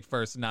would have picked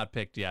first, not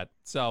picked yet.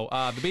 So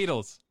the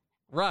Beatles,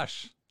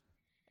 Rush,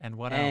 and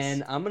what else?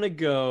 And I'm going to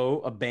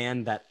go a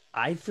band that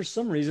I, for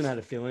some reason, had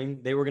a feeling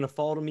they were going to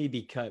fall to me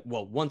because,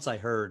 well, once I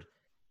heard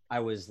I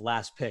was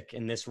last pick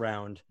in this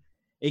round,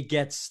 it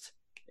gets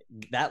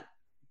that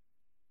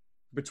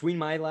between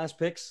my last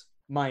picks,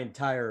 my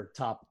entire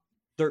top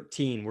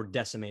 13 were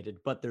decimated,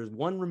 but there's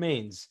one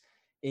remains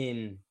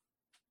in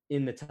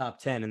the top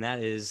 10, and that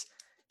is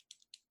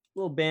a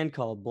little band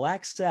called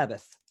Black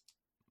Sabbath.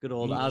 Good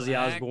old Ozzy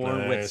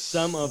Osbourne with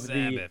some of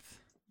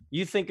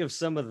you think of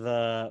some of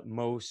the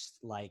most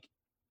like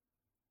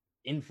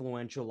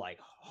influential, like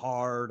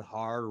hard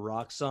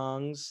rock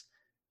songs.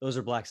 Those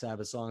are Black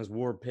Sabbath songs.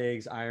 War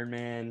Pigs, Iron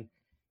Man,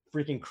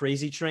 freaking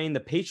Crazy Train. The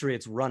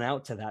Patriots run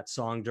out to that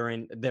song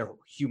during their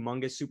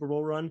humongous Super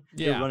Bowl run.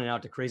 They're running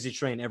out to Crazy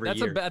Train every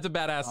year. That's a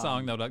badass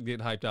song though to get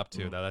hyped up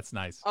to. Though that's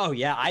nice. Oh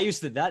yeah, I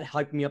used to that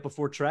hyped me up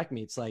before track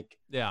meets, like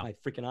Yeah. my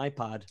freaking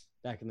iPod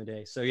back in the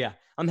day. So yeah,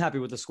 I'm happy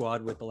with the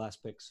squad with the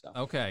last pick. So.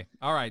 Okay.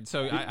 All right.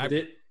 So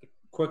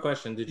Quick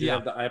question: did you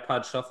have the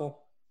iPod Shuffle?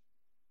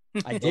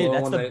 I did.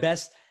 That's one the that-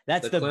 best.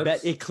 That's the the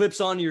best. It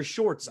clips onto your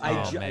shorts.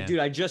 man. Dude,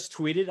 I just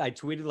tweeted. I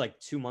tweeted like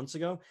 2 months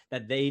ago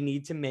that they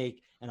need to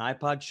make an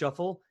iPod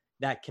Shuffle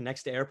that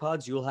connects to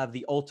AirPods. You'll have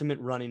the ultimate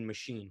running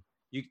machine.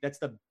 That's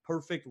the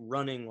perfect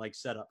running like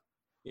setup.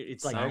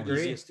 It's like Sounds the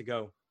easiest to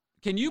go.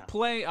 Can you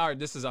play? Or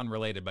this is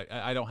unrelated, but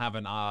I don't have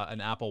an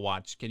Apple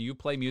Watch. Can you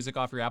play music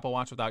off your Apple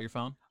Watch without your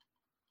phone?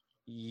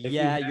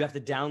 Yeah, you have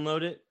to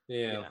download it.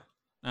 Yeah.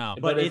 Oh,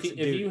 But if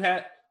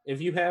it's- if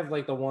you have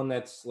like the one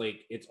that's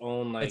like its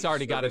own like it's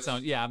already got its service,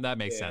 own. Yeah, that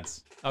makes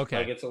sense. Okay.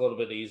 like it's a little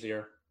bit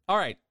easier. All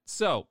right.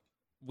 So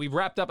we've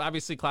wrapped up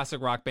obviously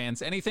classic rock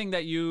bands. Anything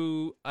that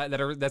you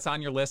that's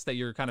on your list that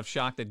you're kind of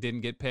shocked that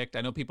didn't get picked?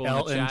 I know people in the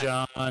Elton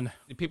chat. John,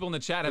 People in the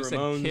chat have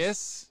Ramones.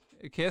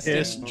 said Kiss,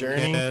 Kiss,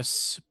 Journey.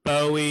 Kiss,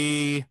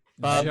 Bowie,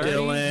 Bob Journey?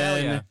 Hell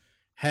Dylan, yeah.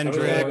 I would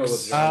go with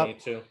Hendrix, Journey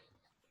too.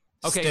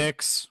 Okay.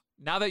 Styx.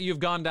 Now that you've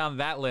gone down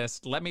that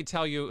list, let me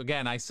tell you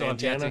again, I still have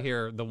yet to Santana?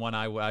 hear the one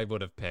I would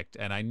have picked.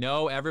 And I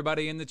know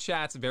everybody in the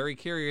chat's very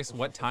curious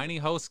what Tiny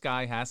Host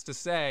Guy has to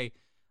say.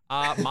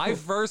 My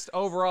first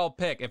overall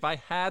pick, if I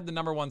had the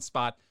number one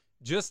spot,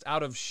 just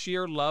out of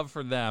sheer love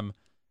for them,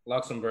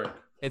 Luxembourg.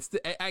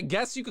 I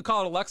guess you could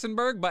call it a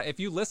Luxembourg, but if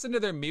you listen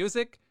to their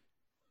music,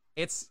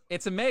 it's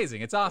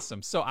amazing. It's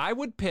awesome. So I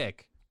would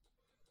pick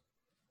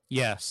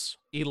Yes.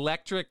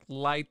 Electric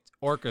Light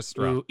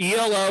Orchestra. Ooh,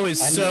 ELO is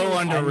so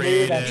I knew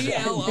underrated.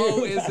 that.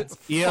 ELO is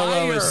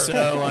ELO is fire.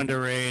 so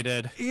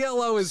underrated.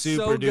 ELO is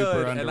Super so duper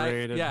good. And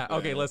underrated.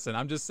 okay, listen,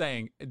 I'm just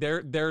saying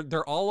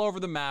they're all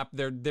over the map.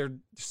 They're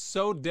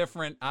so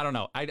different. I don't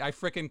know. I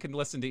freaking can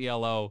listen to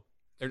ELO.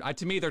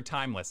 To me, they're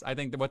timeless. I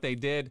think that what they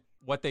did,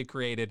 what they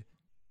created,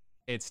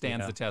 it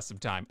stands the test of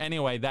time.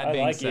 Anyway, that I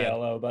being like said,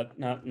 ELO, but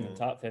not in the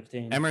top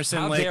 15. Emerson,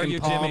 How Lake, dare and you,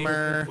 Jimmy.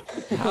 Palmer.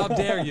 how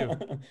dare you?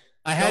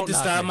 I had Don't to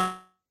knock stop me.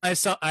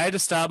 myself. I had to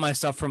stop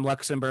myself from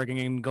Luxembourg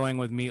and going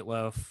with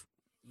Meatloaf.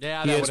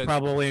 Yeah, He that is would've-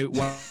 probably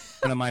one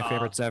of my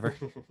favorites ever.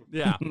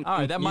 yeah. All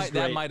right, that He's might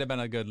great. have been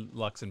a good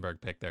Luxembourg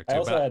pick there I too.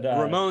 also But had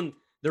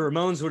The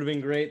Ramones would have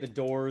been great. The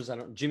Doors.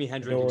 Jimi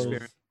Hendrix Doors,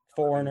 experience.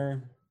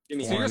 Foreigner.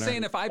 Jimi so you're Hendrix.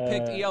 saying if I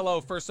picked Uh, ELO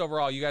first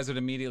overall, you guys would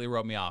immediately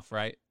wrote me off,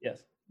 right?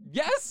 Yes.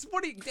 Yes.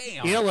 What do you?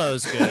 Damn.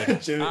 ELO's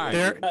good. Jimmy- All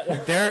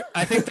right. They're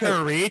I think they're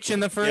a reach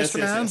in the first Yes,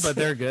 yes, round, yes. but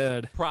they're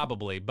good.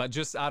 Probably, but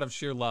just out of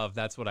sheer love,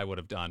 that's what I would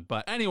have done.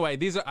 But anyway,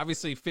 these are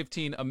obviously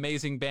 15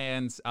 amazing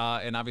bands,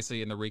 and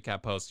obviously in the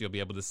recap post, you'll be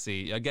able to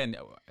see. Again,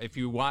 if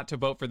you want to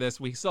vote for this,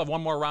 we still have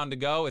one more round to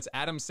go. It's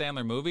Adam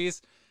Sandler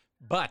movies,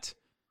 but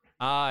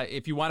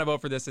if you want to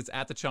vote for this, it's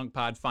at the Chunk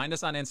Pod. Find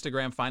us on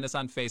Instagram, find us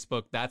on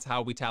Facebook. That's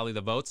how we tally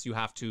the votes. You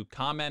have to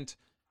comment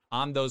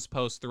on those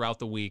posts throughout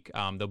the week.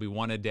 There'll be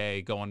one a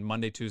day going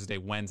Monday, Tuesday,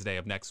 Wednesday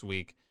of next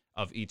week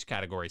of each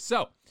category.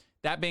 So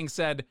that being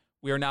said,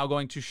 we are now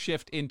going to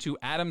shift into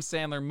Adam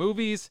Sandler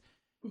movies.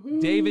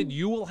 David,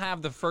 you will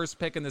have the first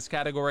pick in this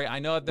category. I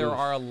know that there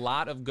are a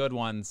lot of good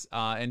ones.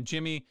 And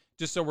Jimmy,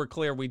 just so we're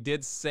clear, we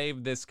did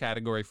save this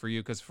category for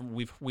you because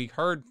we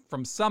heard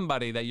from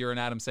somebody that you're an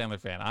Adam Sandler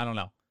fan. I don't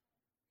know.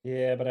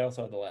 Yeah, but I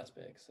also had the last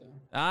pick, so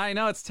I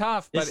know it's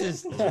tough, but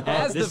This is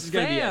as this the is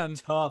gonna be a fan,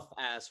 tough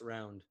ass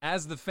round.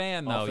 as the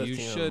fan All though, you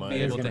 15 of should mine be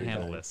is able to gonna be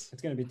handle tough. this.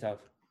 it's gonna be tough.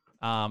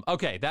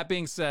 Okay, that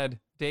being said,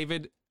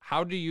 David,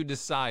 how do you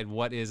decide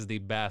what is the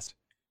best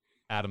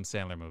Adam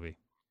Sandler movie?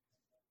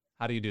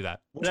 How do you do that?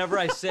 Whatever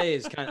I say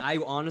is kind of. I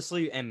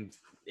honestly am.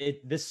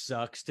 This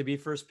sucks to be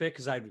first pick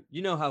because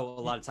you know how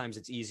a lot of times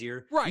it's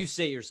easier. Right. You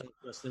say it yourself,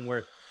 Justin,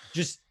 where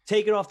just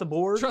take it off the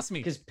board. Trust me.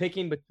 Because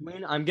picking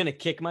between, I'm gonna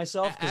kick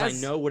myself because I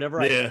As- know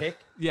whatever I Yeah. pick,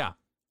 Yeah.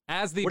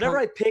 As the whatever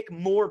I pick,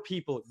 more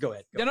people. Go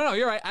ahead. Go. No,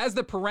 you're right. As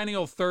the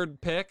perennial third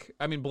pick,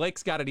 I mean,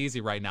 Blake's got it easy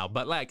right now,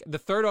 but like the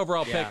third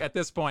overall pick Yeah. at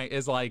this point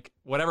is like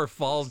whatever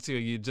falls to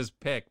you, just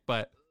pick.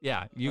 But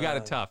yeah, you got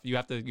it Uh, tough. You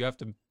have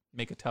to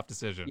make a tough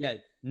decision. Yeah,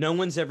 no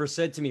one's ever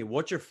said to me,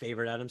 "What's your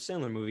favorite Adam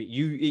Sandler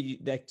movie?"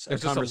 That's a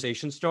There's just a-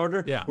 conversation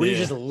starter. Yeah. where you Yeah.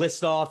 just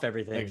list off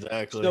everything.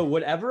 Exactly. So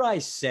whatever I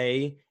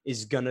say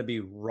is gonna be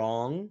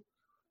wrong,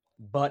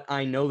 but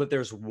I know that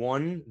there's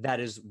one that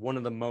is one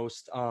of the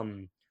most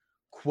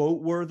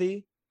quote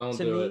worthy Don't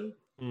to do me.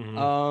 it. Mhm.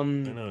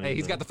 I know Hey, you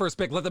he's got know. the first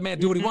pick. Let the man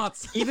do what he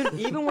wants.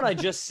 Even what I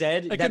just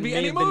said It that could be may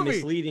any have been movie.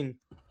 misleading.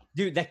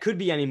 Dude, that could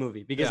be any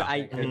movie because Yeah, I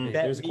it could be.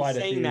 that There's me quite a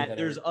saying few that that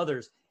there's are-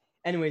 others.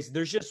 Anyways,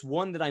 there's just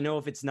one that I know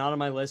if it's not on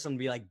my list, I'm gonna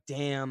be like,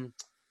 damn,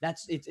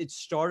 it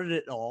started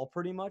it all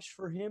pretty much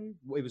for him.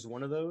 It was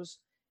one of those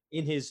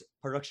in his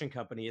production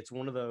company. It's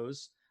one of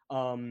those.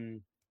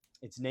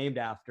 It's named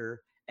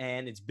after,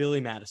 and it's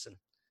Billy Madison.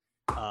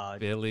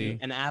 Billy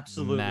and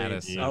absolutely.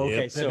 Madison. Oh, okay,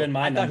 Yep. so They've been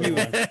my I thought number he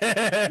was, one.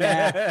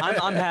 yeah,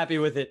 I'm happy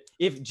with it.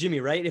 If Jimmy,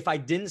 right? If I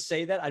didn't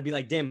say that, I'd be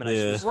like, damn it, I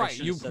Yeah. should've- I Right.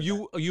 should've You said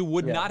you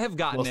would Yeah. not have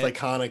gotten Most it.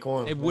 iconic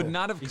one. It would yeah.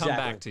 not have come Exactly.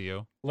 back to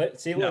you.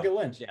 See, No. look at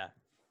Lynch. that.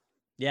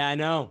 Yeah, I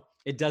know.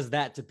 It does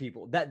that to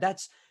people.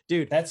 That's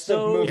dude. That's the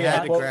so movie. You had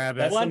I to quote- grab it.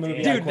 That's What? the movie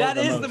I Dude, quote that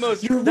is the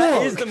most. You're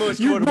That is wrong. the most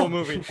You're quotable wrong.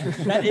 movie.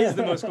 That is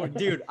the most.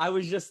 Dude, I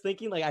was just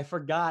thinking, like, I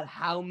forgot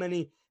how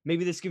many.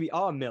 Maybe this could be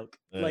all milk,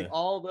 like Yeah.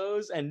 all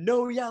those, and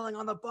no yelling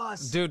on the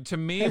bus. Dude, to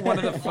me, one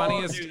of the Oh,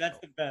 funniest dude, that's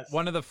the best.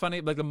 One of the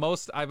funny, like the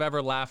most I've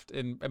ever laughed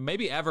in,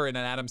 maybe ever in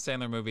an Adam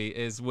Sandler movie,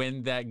 is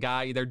when that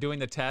guy they're doing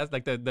the test,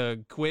 like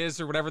the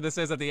quiz or whatever this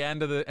is at the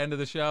end of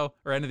the show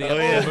or end of the Oh,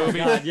 episode of yeah. the movie,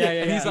 God, yeah,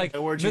 and he's like,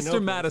 That word you know Mr.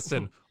 from-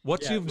 Madison,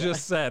 what Yeah, you've yeah.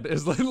 just said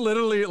is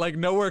literally like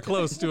nowhere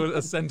close to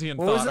a sentient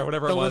What was thought it? or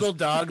whatever The it was. little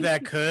dog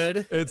that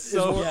could. It's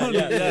so Yeah, funny.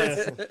 yeah,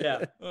 Yes.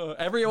 yeah.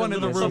 Everyone The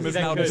in the little room is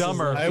something now that could.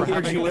 dumber I for award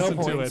having you no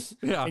listened to it. points,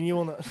 Yeah, and you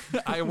will not.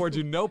 I award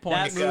you no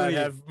points. That movie-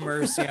 God have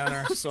mercy on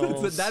our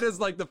souls. That is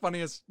like the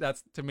funniest.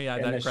 That's to me.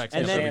 And That the cracks me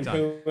and up then- every time.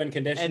 shampoo and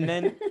conditioner. And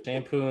then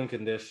Shampoo and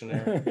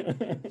conditioner.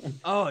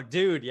 Oh,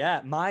 dude,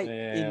 yeah.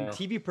 Yeah. In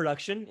TV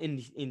production,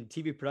 in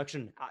TV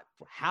production,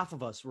 half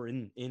of us were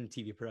in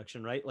TV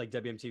production, right? Like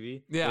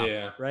WMTV,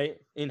 Yeah. right?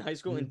 In high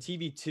school, in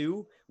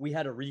TV2, we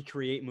had to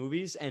recreate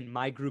movies, and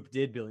my group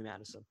did Billy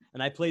Madison,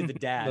 and I played the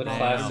dad. The in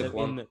classic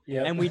one.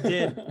 Yep. and we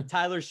did.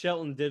 Tyler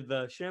Shelton did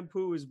the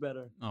shampoo is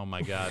better. Oh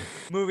my God.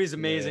 Movie's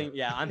amazing.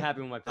 Yeah, I'm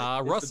happy with my pick.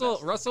 It's the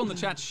best. Russell in the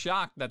chat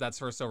shocked that that's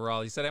first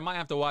overall. He said I might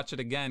have to watch it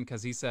again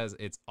because he says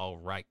it's all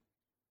right.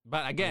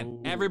 But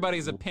again,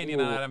 everybody's opinion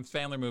on Adam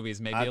Sandler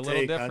movies may be Hot a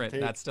little take, hot different.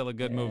 take. That's still a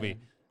good Yeah. movie.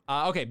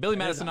 Okay, Billy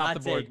That is a Madison off hot the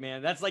board. take,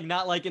 man. That's like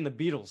not like in the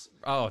Beatles.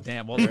 Oh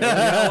damn! Well, you know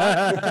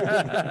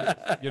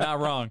what? You're not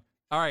wrong.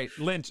 All right,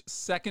 Lynch,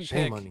 second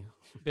Shame pick. on you.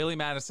 Billy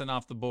Madison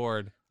off the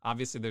board.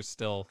 Obviously, there's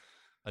still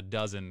a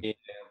dozen Yeah.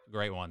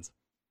 great ones.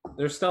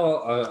 There's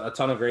still a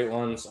ton of great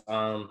ones.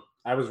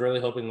 I was really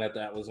hoping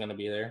that was going to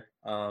be there.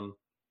 Sorry,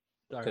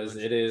 Because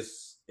Lynch.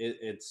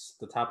 it's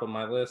the top of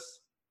my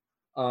list.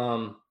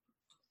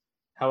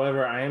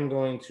 However, I am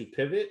going to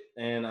pivot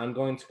and I'm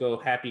going to go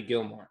Happy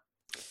Gilmore.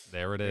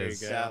 There it There you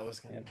is. go. That was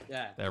gonna-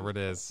 Yeah, There it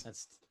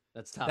is.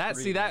 that's top. That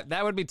three, see man.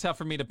 that would be tough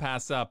for me to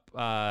pass up.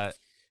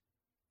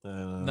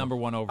 Number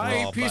one overall.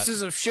 I eat but-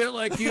 pieces of shit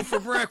like you for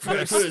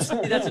breakfast. See,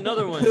 that's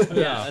another one.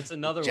 Yeah, that's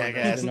another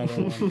Jackass. one.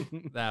 Another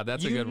one. Nah,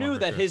 that's a You good knew one. for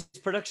that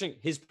sure.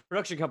 his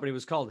production company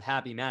was called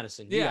Happy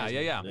Madison. You Yeah, guys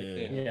yeah, knew.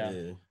 yeah.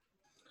 Yeah.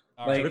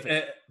 All right. Like,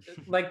 Terrific.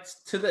 like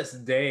to this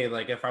day,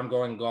 like if I'm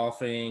going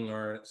golfing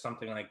or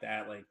something like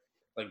that, like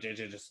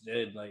JJ just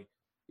did, like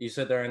you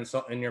sit there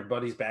in your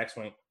buddy's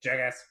backswing,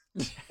 Jackass,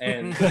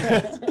 and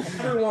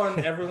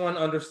everyone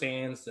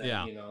understands that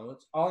Yeah.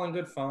 it's all in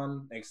good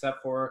fun,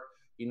 except for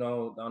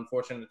the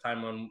unfortunate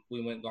time when we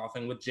went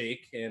golfing with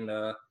Jake and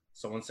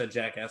someone said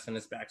Jackass in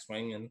his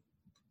backswing and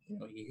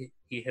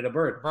he hit a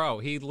bird. Bro,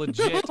 he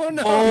legit Oh,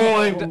 no.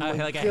 pinged my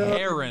like a God,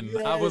 heron.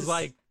 I was yes.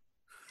 like,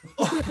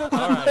 All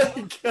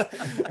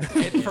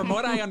right. from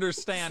what I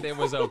understand, it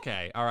was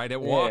okay. All right,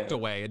 it walked Yeah.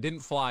 away. It didn't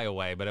fly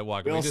away, but it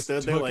walked We away. all It just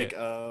stood there took like, it.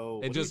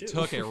 oh. It just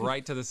took it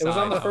right to the side. It was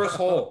on the first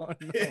hole.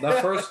 The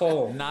first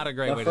hole. Not a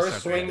great The way first to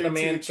start. swing the the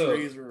game. man took.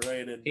 trees were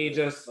right in He it.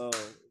 just Oh.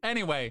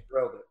 Anyway,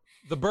 drilled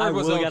it. the I bird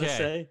was really okay. gotta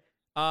say,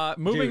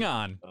 Moving Dude.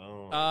 on.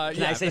 Oh. can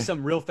Yeah. I say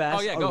something real fast?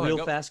 Oh, yeah, a go ahead, real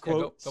go- fast yeah, go-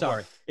 quote. go for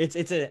Sorry,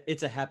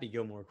 it's a Happy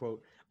Gilmore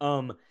quote.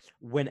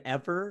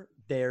 Whenever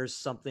there's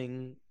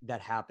something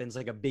that happens,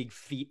 like a big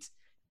feat,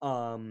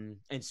 and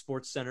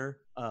Sports Center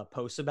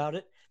posts about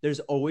it, there's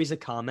always a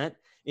comment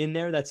in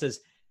there that says,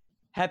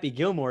 Happy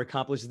Gilmore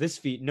accomplished this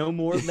feat no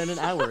more than an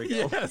hour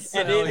ago. Yes,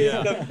 and hell it is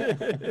yeah.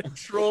 the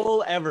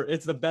troll ever.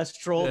 It's the best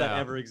troll that Yeah.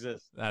 ever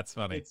exists. That's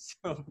funny. It's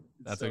so,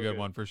 That's so a good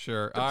one for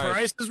sure. The All right.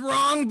 price is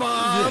wrong,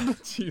 Bob. Yeah,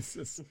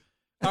 Jesus.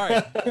 All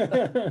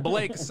right,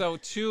 Blake. So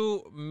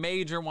 2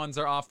 major ones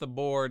are off the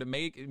board.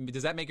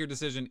 Does that make your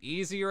decision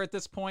easier at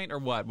this point, or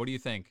what? What do you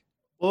think?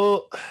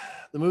 Well,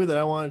 the movie that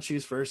I want to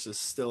choose first is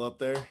still up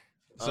there.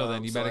 So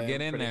then you better I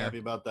get am in pretty there. Happy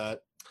about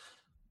that.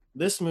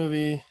 This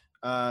movie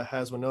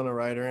has Winona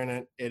Ryder in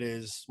it. It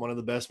is one of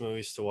the best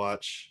movies to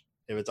watch.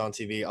 If it's on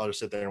TV, I'll just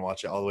sit there and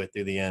watch it all the way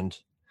through the end.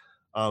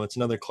 It's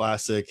another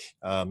classic,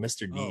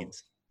 Mr.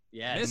 Deeds.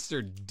 yeah.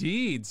 Mr.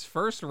 Deeds,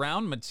 first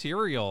round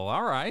material.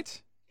 All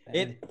right.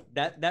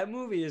 That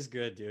movie is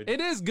good, dude. It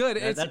is good.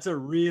 That's a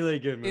really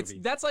good movie.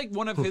 That's like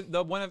one of his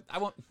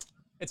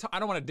I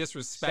don't want to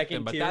disrespect Second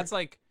him, but tier?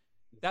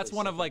 that's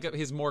one of like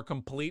his more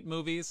complete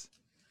movies.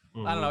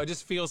 I don't know. It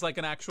just feels like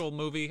an actual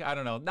movie. I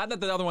don't know. Not that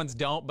the other ones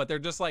don't, but they're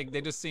just like, they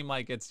just seem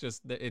like it's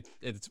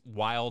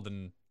wild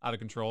and out of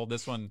control.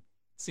 This one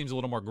seems a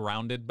little more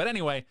grounded. But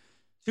anyway,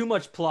 Too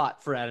much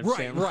plot for Adam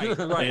right. Sandler.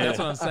 That's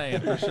what I'm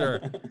saying for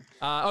sure.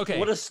 Okay,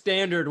 What a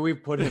standard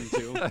we've put him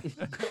to.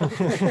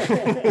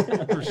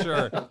 for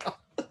sure.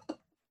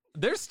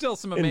 There's still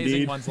some amazing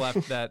Indeed. ones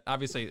left. That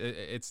obviously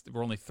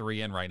we're only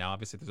 3 in right now.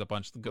 Obviously, there's a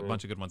bunch of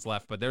good ones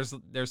left, but there's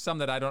some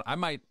that I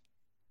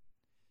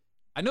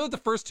know that the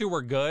first 2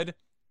 were good,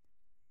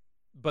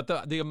 but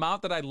the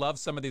amount that I love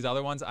some of these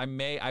other ones, I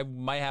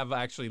might have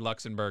actually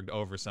Luxembourg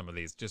over some of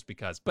these just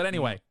because. But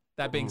anyway,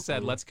 that being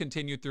said, let's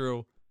continue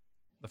through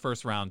the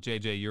first round.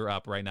 JJ, you're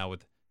up right now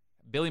with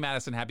Billy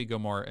Madison, Happy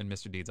Gilmore, and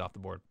Mr. Deeds off the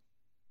board.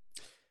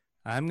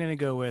 I'm gonna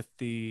go with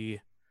the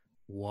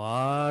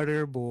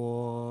Water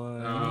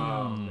Boy.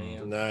 Oh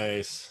man,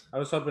 Nice. I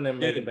was hoping to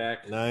make it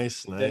back.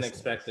 Nice. Didn't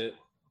expect it.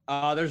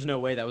 There's no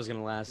way that was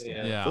gonna last.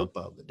 Yeah.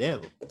 Football, the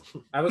devil.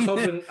 I was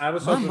hoping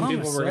mama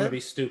people were going to said- be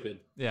stupid.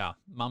 Yeah,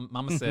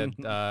 Mama said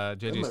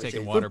JJ's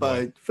taking football,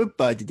 Waterboy.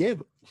 football, the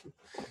devil.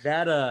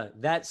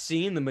 That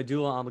scene, the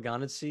medulla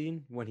oblongata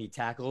scene, when he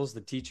tackles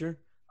the teacher,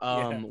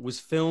 was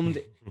filmed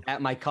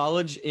at my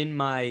college in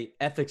my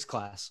ethics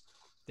class.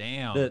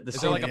 Damn. The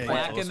Is there like a scene-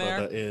 plaque tell us in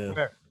about there?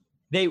 that,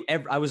 yeah.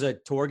 I was a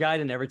tour guide,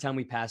 and every time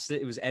we passed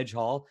it, it was Edge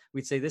Hall.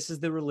 We'd say, "This is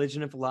the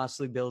Religion and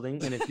Philosophy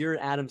building," and if you're an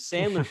Adam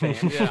Sandler fan,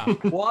 Yeah.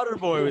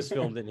 Waterboy was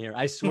filmed in here.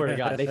 I swear to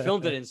God, they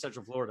filmed it in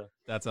Central Florida.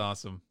 That's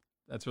awesome.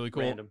 That's really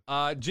cool. Random.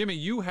 Jimmy,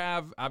 you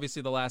have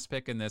obviously the last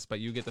pick in this, but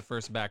you get the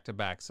first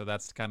back-to-back, so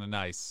that's kind of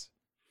nice.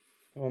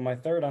 Well, my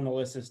third on the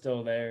list is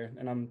still there,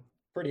 and I'm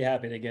pretty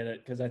happy to get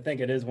it because I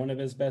think it is one of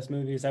his best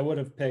movies. I would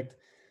have picked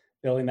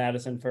Billy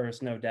Madison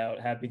first, no doubt.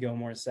 Happy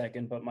Gilmore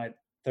second, but my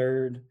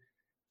third,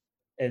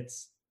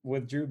 it's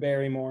with Drew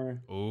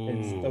Barrymore.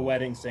 It's The Ooh.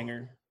 Wedding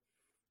Singer.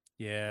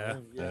 Yeah.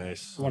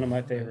 Nice. It's one of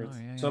my favorites.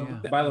 Oh, yeah, So,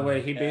 yeah. by the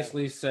way, he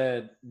basically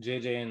said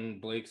JJ and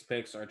Blake's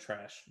picks are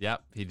trash.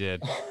 Yep, he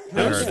did.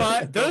 Those heard.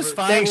 five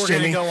Thanks, were going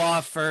to Jimmy. go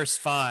off first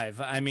 5.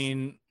 I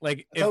mean,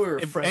 like, I thought we were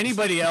if friends.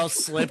 anybody else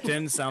slipped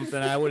in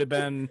something, I would have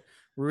been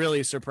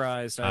really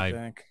surprised, I I-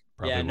 think.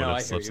 Probably Yeah, would no, have I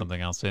slipped hear you.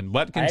 something else in.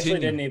 But I actually continue.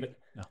 didn't even.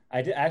 No.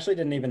 Actually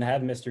didn't even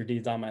have Mr.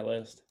 Deeds on my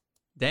list.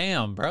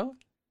 Damn, bro.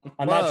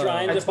 I'm not Whoa.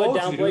 trying I to told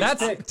put down you. Blake's That's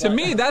pick, to but-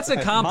 me. That's a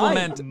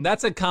compliment.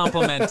 That's a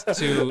compliment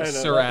to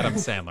Sir Adam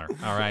Sandler.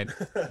 All right.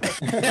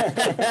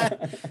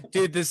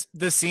 Dude,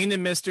 the scene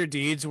in Mr.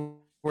 Deeds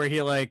where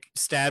he like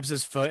stabs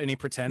his foot and he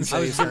pretends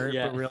that he's hurt,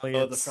 yeah. but really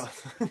Oh, it's,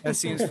 that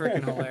scene's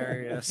freaking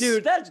hilarious.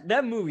 Dude,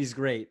 that movie's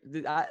great.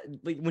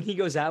 Like when he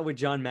goes out with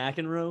John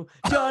McEnroe,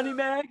 Johnny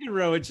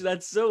McEnroe.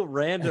 That's so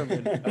random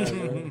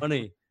and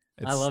funny.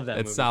 I love that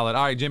It's movie. solid.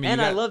 All right, Jimmy. And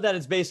you I got, love that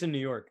it's based in New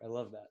York. I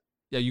love that.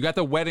 yeah, you got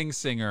The Wedding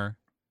Singer.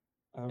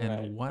 All And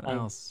right. what I'm-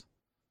 else?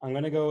 I'm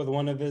gonna go with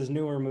one of his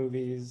newer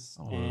movies.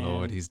 Oh,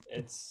 Lord, and he's-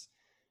 it's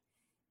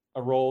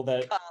a role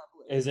that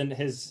isn't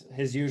his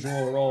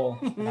usual role.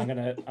 I'm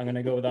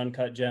gonna go with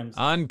Uncut Gems.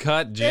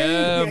 Uncut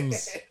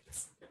Gems.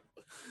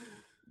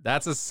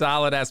 That's a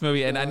solid ass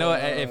movie, and I know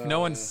if no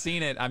one's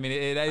seen it, I mean,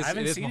 it is. I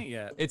haven't it is, seen it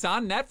yet. It's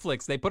on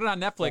Netflix. They put it on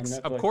Netflix,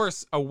 of Netflix.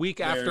 course, a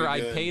week after Very I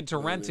good paid to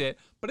rent movie. it,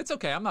 but it's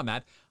okay. I'm not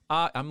mad.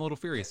 I'm a little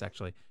furious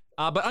actually.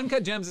 But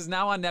Uncut Gems is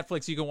now on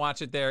Netflix. You can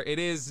watch it there. It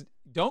is.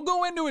 Don't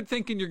go into it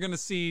thinking you're gonna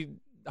see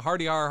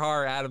Hardy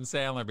har Adam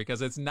Sandler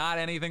because it's not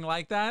anything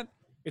like that.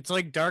 It's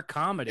like dark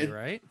comedy, It-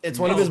 right? It's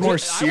one of No, his more I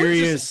would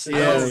serious. just-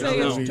 I would say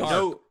it's movies. dark.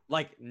 No,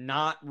 like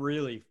not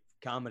really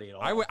comedy at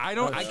all. I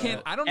don't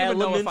even know if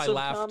Elements I of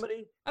laughed.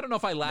 comedy. I don't know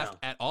if I laughed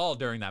at all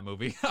during that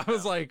movie. I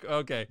was like,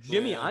 okay.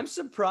 Jimmy, Yeah. I'm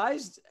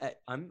surprised.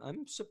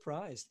 I'm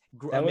surprised.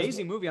 That was-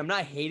 Amazing movie. I'm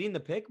not hating the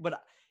pick, but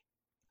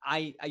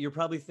you're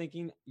probably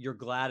thinking you're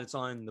glad it's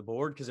on the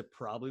board because it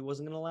probably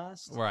wasn't gonna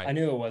last. Right. I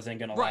knew it wasn't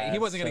gonna. Right, he last,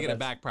 wasn't gonna so get it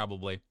that's- back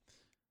probably.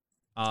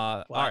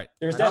 All right,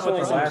 There's I'm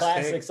definitely some surprised.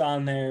 classics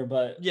on there,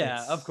 but Yeah,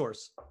 it's- of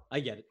course. I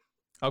get it.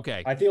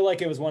 okay, I feel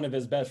like it was one of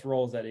his best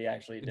roles that he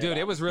actually did. dude,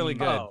 it was really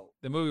good. Oh.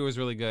 The movie was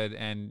really good,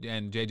 and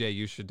JJ,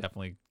 you should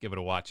definitely give it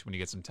a watch when you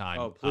get some time.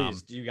 Oh,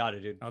 please. You got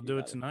it, dude. I'll You do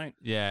got it tonight.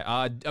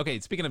 Yeah. Okay.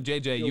 Speaking of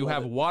JJ, You'll you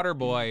love have it.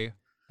 Waterboy,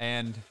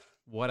 and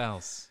what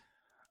else?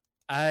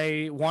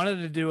 I wanted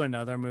to do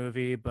another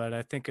movie, but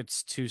I think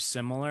it's too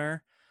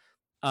similar.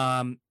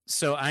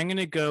 So I'm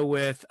gonna go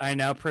with I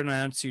Now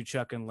Pronounce You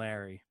Chuck and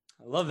Larry.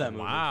 I love that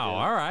movie. Wow.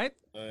 All right.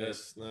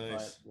 Nice,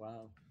 nice.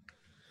 Wow.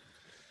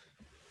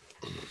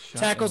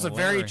 Tackles a Chuck and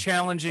very Larry.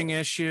 challenging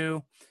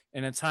issue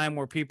in a time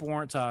where people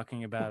weren't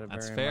talking about it.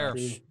 That's very fair.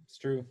 much. True. It's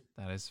true.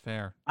 That is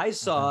fair. I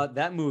saw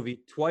that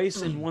movie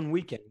twice in one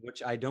weekend,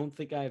 which I don't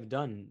think I've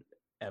done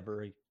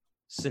ever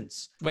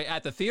since. Wait,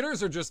 at the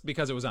theaters or just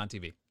because it was on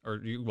TV? Or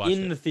you watched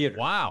In it? the theater.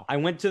 Wow. I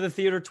went to the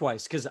theater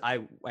twice because I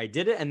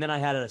did it, and then I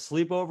had a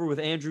sleepover with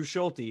Andrew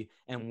Schulte,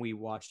 and we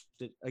watched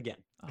it again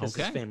because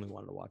his Okay. family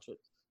wanted to watch it.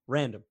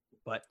 Random,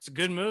 but It's a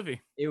good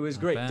movie. it was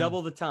Not great. bad.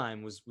 Double the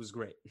time was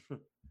great.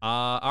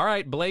 All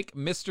right, Blake,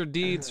 Mr.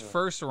 Deeds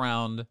first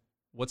round.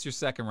 What's your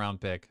second round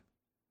pick?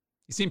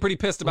 You seem pretty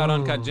pissed about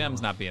Uncut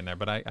Gems not being there,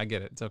 but I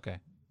get it. It's okay.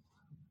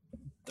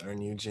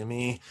 Darn you,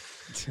 Jimmy.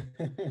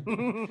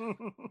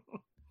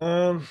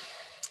 I'm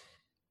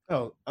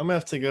gonna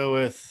have to go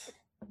with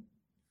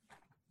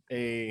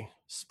a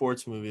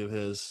sports movie of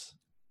his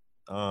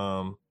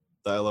that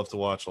I love to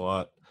watch a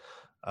lot.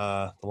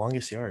 The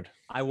Longest Yard.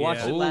 I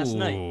watched it last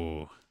night.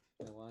 Ooh.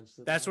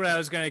 That's what I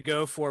was gonna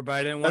go for, but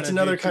I didn't want That's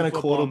another kind of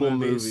quotable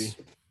movie.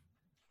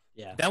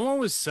 Yeah. That one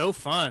was so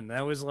fun.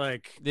 That was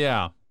like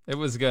Yeah, it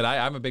was good.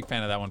 I'm a big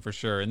fan of that one for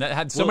sure. And that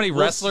had so Well, many let's-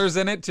 wrestlers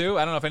in it too.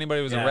 I don't know if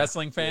anybody was a Yeah.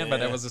 wrestling fan, but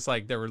it Yeah. was just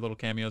like there were little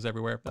cameos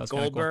everywhere. That was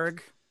kinda cool.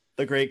 Goldberg.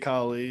 The Great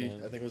Khali,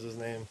 I think was his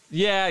name.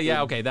 Yeah,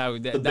 The- okay. the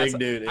That's big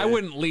dude, I yeah.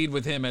 wouldn't lead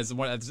with him as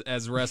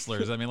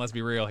wrestlers. I mean, let's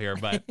be real here,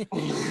 but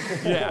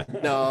yeah.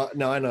 No,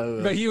 I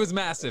know. But he was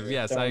massive.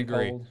 Yes, I Stone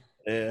agree. Cold.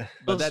 Yeah.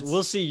 But that's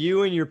We'll see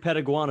you and your pet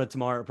iguana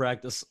tomorrow at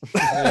practice.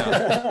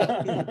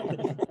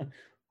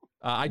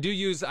 I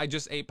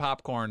just ate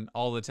popcorn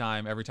all the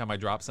time. Every time I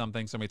drop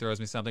something, somebody throws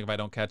me something. If I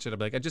don't catch it, I'm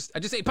like, I just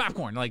ate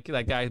popcorn. Like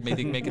that guy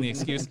making the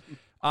excuse.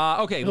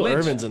 Okay, Bill Lynch.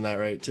 Irvin's in that,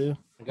 right? Too.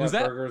 I got Who's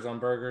that? burgers on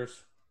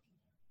burgers.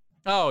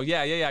 Oh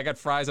yeah. I got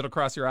fries that'll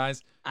cross your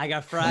eyes. I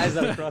got fries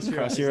that across your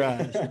Cross eyes. your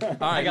eyes. All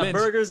I right, got Lynch.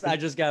 burgers. I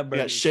just got We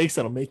got burgers. shakes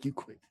that'll make you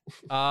quick.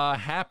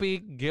 Happy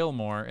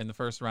Gilmore in the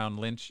first round.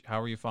 Lynch,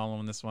 how are you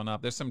following this one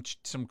up? There's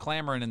some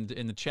clamoring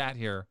in the chat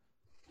here.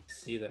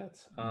 See that?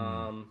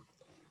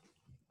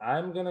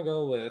 I'm gonna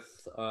go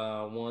with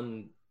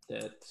one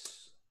that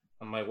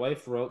my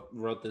wife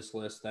wrote this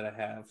list that I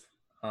have.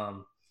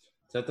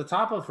 It's at the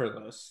top of her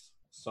list,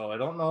 so I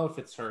don't know if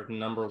it's her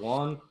number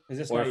one Is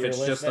this or not if your it's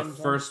list just the then,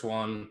 John? first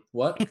one.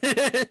 What?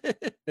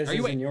 This Are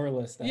you- isn't your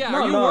list. Then. Yeah, No,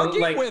 are you no, working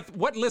like- with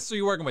what list are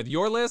you working with?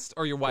 Your list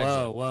or your wife's?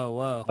 whoa, list? whoa,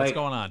 whoa. What's Like-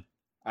 going on?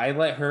 I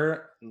let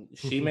her.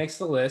 She makes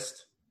the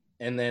list,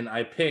 and then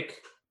I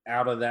pick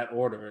out of that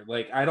order.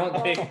 Like I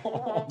don't pick.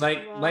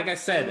 Like I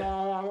said,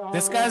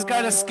 This guy's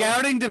got a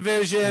scouting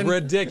division.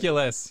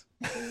 Ridiculous.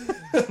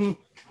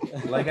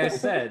 like I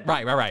said,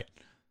 Right.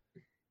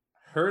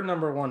 her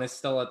number one is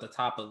still at the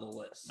top of the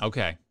list.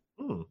 Okay.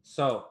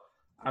 So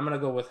I'm gonna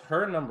go with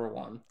her number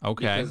one.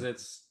 Okay.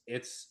 Because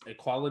it's a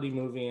quality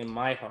movie in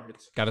my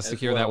heart. Got to as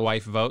secure that well.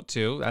 wife vote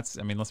too. Let's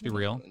be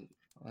real.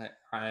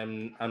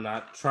 I'm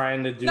not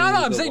trying to do. No,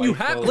 I'm the saying you wife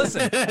have. vote.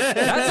 Listen,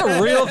 that's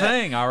a real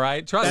thing. All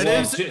right, trust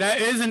me.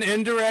 That is an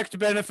indirect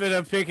benefit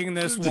of picking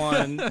this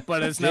one,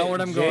 but it's not what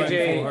I'm going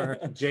for.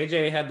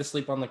 JJ had to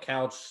sleep on the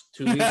couch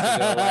 2 weeks ago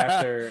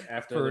after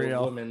For the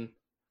real. woman.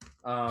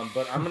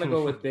 But I'm gonna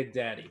go with Big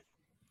Daddy.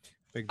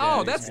 Big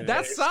Oh, Daddy's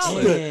that's good.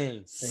 solid.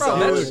 Dang. Bro,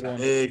 that's-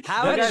 Big.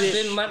 How That did guy it,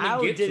 didn't let me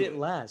how get did to it it.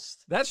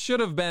 last? That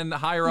should have been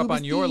higher up Scuba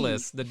on your Steve.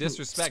 list. The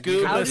disrespect.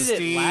 Scuba How because-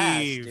 did it last,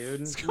 Steve.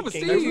 dude? Scuba That's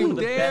Steve, one of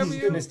the damn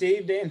best- you.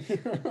 Steve,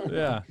 damn.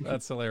 Yeah,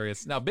 that's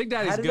hilarious. Now, Big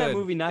Daddy's How did good. that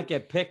movie not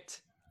get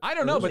picked? I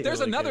don't know, Really, but there's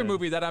really another good.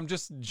 movie that I'm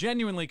just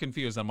genuinely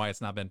confused on why it's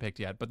not been picked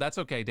yet. But that's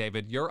okay,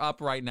 David. You're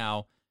up right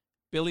now.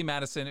 Billy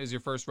Madison is your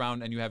first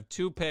round, and you have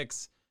 2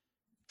 picks.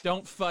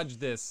 Don't fudge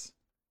this.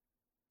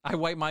 I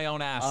wipe my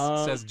own ass,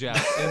 says Jeff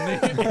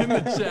in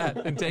the chat.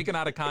 And taken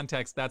out of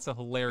context, that's a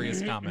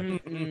hilarious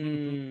comment.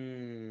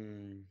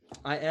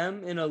 I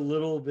am in a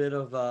little bit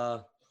of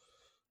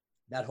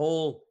that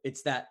whole.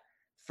 It's that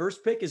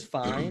first pick is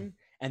fine,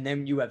 and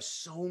then you have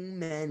so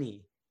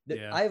many.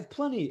 Yeah. I have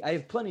plenty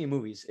of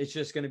movies. It's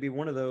just going to be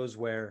one of those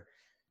where,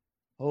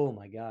 oh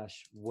my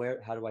gosh,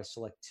 how do I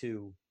select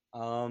 2?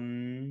 Give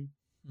me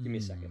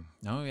a second.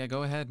 Oh yeah,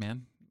 go ahead,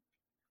 man.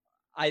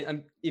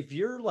 I'm if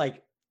you're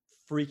like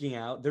freaking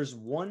out, there's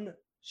one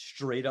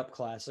straight up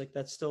classic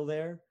that's still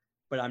there,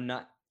 but I'm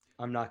not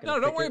gonna. No,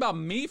 don't pick worry it. about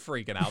me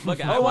freaking out.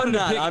 Look, I Oh, wanted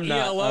I'm to pick not, I'm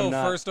not, ELO I'm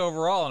not. first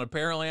overall, and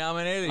apparently I'm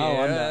an idiot.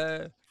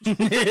 Oh,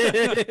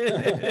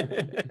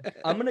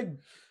 I'm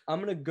I'm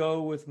gonna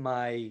go with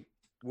my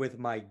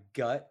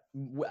gut.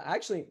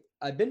 Actually,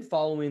 I've been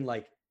following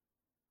like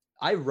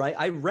I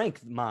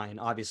rank mine.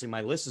 Obviously,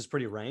 my list is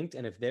pretty ranked,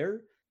 and if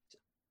they're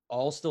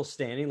all still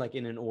standing like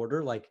in an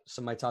order, like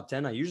some of my top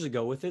 10, I usually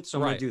go with it. So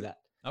I'm Right. gonna do that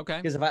Okay.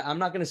 because if I'm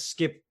not gonna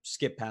skip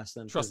past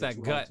them. 'cause Trust it's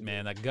that wrong gut, to do.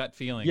 man. That gut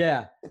feeling.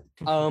 Yeah.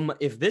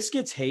 If this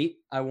gets hate,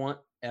 I want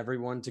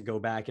everyone to go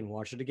back and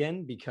watch it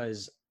again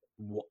because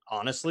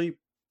honestly,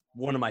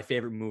 one of my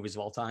favorite movies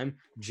of all time.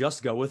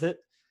 Just go with it.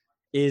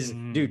 is,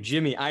 dude,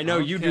 Jimmy, I know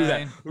you do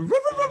that.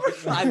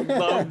 I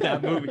love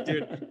that movie,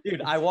 dude.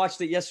 Dude, I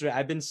watched it yesterday.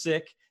 I've been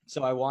sick,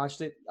 so I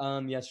watched it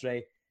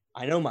yesterday.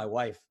 I know my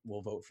wife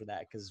will vote for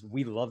that because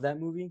we love that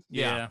movie.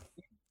 Yeah.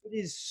 It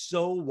is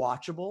so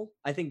watchable.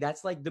 I think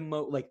that's like the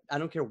most, like, I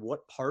don't care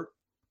what part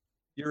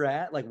you're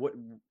at, like what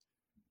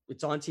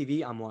it's on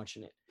TV, I'm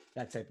watching it.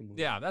 That type of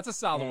movie. Yeah, that's a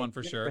solid one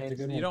for sure. I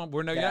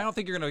don't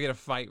think you're gonna get a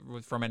fight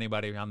from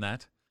anybody on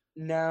that.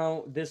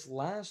 Now, this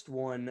last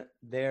one,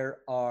 there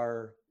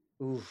are.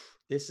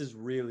 This is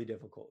really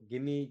difficult.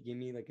 Give me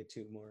like a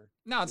 2 more.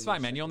 No, it's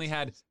fine, man. You only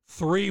had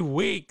 3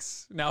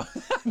 weeks. No,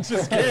 I'm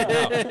just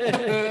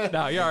kidding.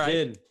 No, you're all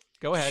right.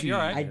 Go ahead. You're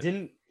all right.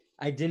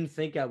 I didn't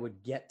think I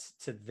would get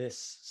to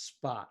this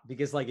spot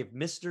because, like,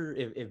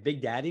 if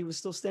Big Daddy was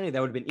still standing, that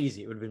would have been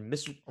easy. It would have been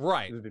Mr.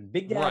 Right. It would have been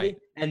Big Daddy,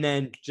 and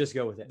then just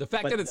go with it. The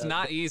fact that it's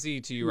not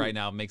easy to you right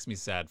now makes me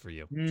sad for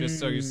you. Just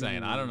so you're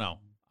saying, I don't know.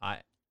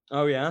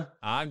 Oh yeah.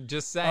 I'm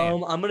just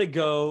saying. I'm gonna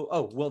go.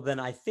 Oh well, then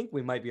I think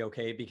we might be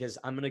okay because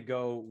I'm gonna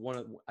go.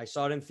 I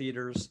saw it in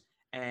theaters,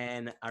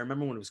 and I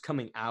remember when it was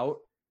coming out,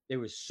 there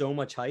was so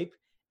much hype,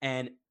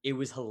 and it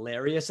was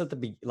hilarious at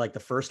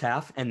the first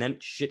half, and then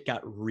shit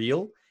got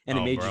real, and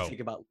it made you think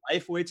about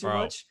life way too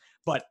much.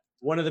 But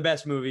one of the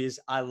best movies.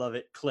 I love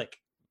it. Click.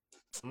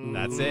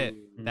 That's it.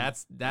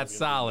 That's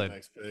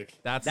solid.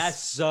 That's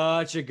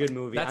such a good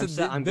movie.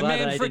 The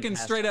man freaking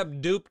straight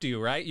up duped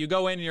you, right? You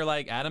go in and you're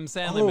like, Adam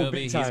Sandler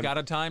movie. He's got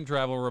a time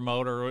travel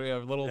remote or a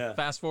little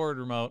fast forward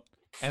remote,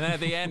 and then at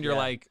the end you're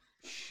like,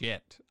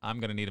 shit, I'm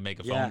gonna need to make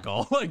a phone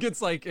call.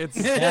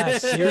 Yeah,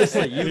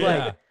 seriously,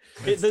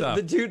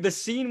 the dude, the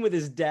scene with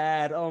his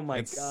dad. Oh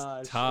my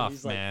gosh,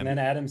 tough, man. And then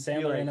Adam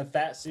Sandler in a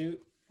fat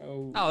suit.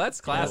 Oh,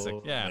 that's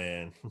classic.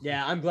 Man.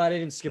 Yeah, I'm glad I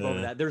didn't skip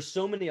over that. There's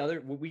so many other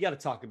we got to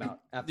talk about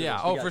after.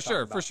 Yeah, this.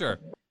 For sure.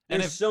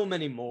 And there's so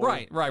many more.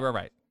 Right.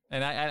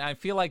 And I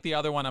feel like the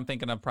other one I'm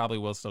thinking of probably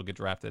will still get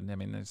drafted. I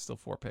mean, there's still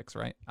 4 picks,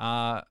 right?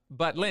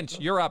 But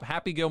Lynch, you're up.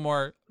 Happy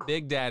Gilmore,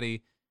 Big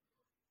Daddy,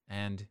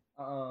 and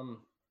I'm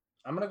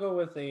gonna go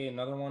with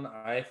another one.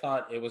 I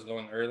thought it was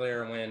going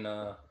earlier when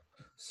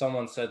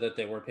someone said that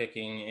they were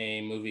picking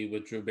a movie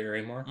with Drew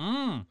Barrymore.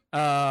 I'm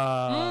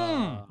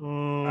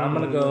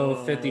gonna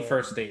go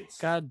 51st Dates.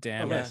 God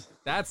damn it.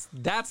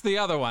 That's the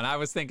other one. I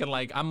was thinking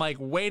I'm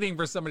waiting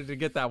for somebody to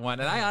get that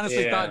one, and I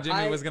honestly thought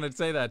Jimmy was gonna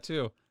say that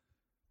too.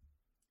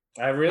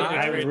 I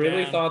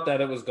really thought that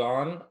it was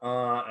gone,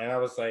 and I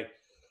was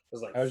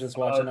just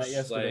watching that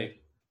yesterday,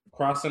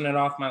 crossing it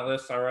off my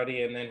list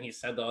already, and then he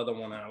said the other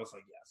one, and I was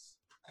like, yes.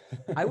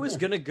 I was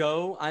gonna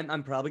go.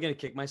 I'm probably gonna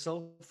kick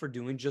myself for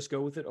doing Just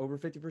Go With It over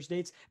 51st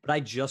Dates, but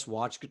I just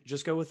watched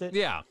Just Go With It.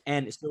 Yeah,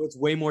 and so it's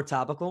way more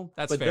topical.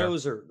 That's but fair.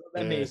 Those are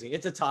amazing.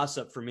 It's a toss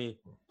up for me.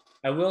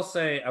 I will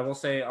say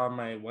on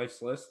my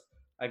wife's list,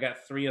 I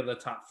got 3 of the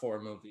top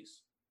 4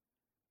 movies.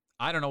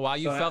 I don't know why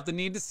you felt the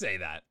need to say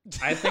that.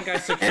 I think I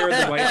secured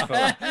the wife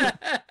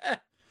vote.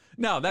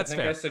 No, that's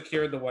fair. I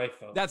secured the wife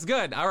vote. That's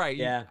good. All right.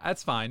 Yeah,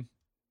 that's fine.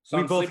 So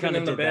I'm sleeping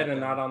in the bed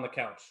and not on the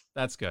couch.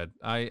 That's good.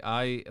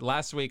 I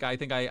last week I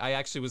think I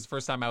actually was the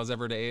first time I was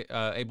ever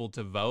able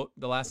to vote.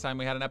 The last time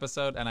we had an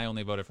episode, and I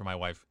only voted for my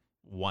wife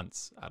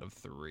once out of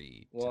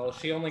 3. Well,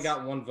 she only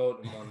got 1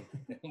 vote in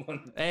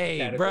one. Hey,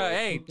 category. bro.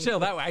 Hey, chill.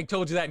 That way I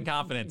told you that in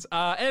confidence.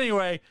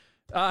 Anyway,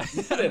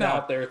 you put it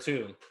out there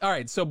too. All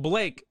right. So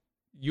Blake,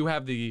 you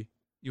had the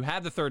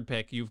 3rd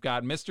pick. You've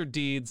got Mr.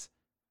 Deeds,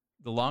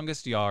 The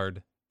Longest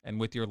Yard, and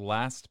with your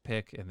last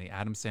pick in the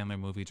Adam Sandler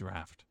movie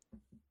draft.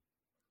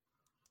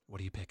 What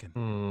are you picking?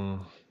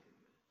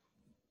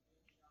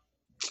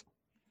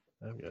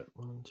 I've got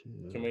 1,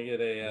 2. Can we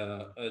get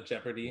a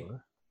Jeopardy?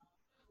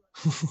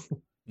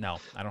 No,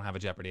 I don't have a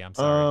Jeopardy. I'm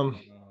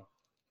sorry.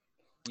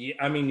 Yeah,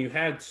 I mean, you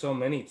had so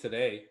many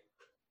today.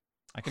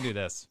 I can do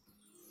this.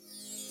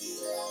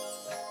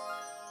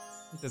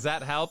 Does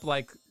that help?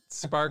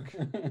 Spark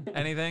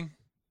anything?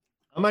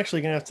 I'm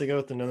actually gonna have to go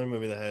with another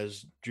movie that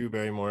has Drew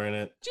Barrymore in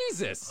it.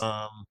 Jesus.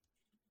 I'm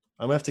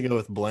gonna have to go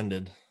with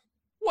Blended.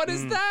 What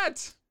is that?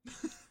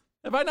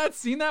 Have I not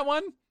seen that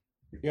one?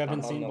 You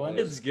haven't seen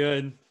Blended? It's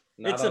good.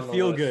 It's a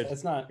feel good.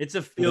 It's not. It's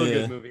a feel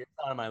good movie. It's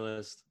not on my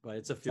list, but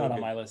it's a feel good. Not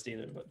on my list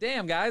either. But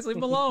damn, guys, leave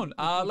him alone.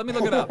 Let me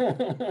look it up.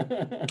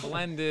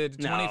 Blended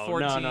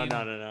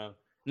 2014.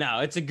 No,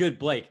 it's a good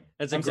Blake.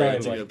 That's a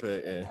great Blake.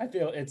 pick. Yeah. I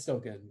feel it's still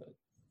good. But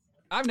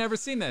I've never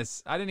seen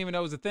this. I didn't even know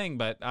it was a thing,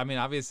 but I mean,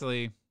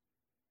 obviously,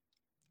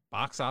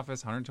 box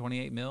office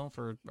 128 mil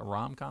for a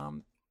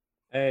rom-com.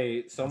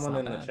 Hey, someone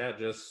in the chat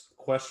just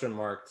question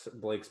marked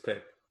Blake's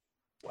pick.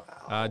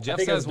 Wow. Jeff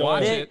says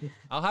watch it.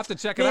 I'll have to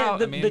check it out.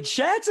 The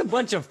chat's a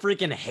bunch of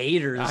freaking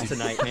haters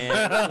tonight,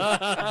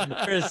 man.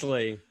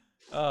 Seriously.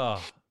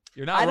 Oh,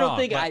 you're not wrong.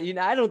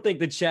 I don't think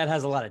the chat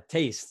has a lot of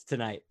taste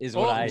tonight.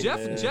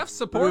 Jeff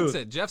supports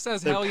it. Jeff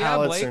says, "Hell yeah,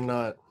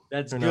 Blake."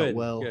 That's good.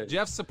 Good.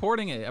 Jeff's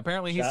supporting it.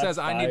 Apparently, he says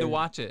I need to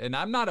watch it, and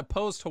I'm not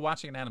opposed to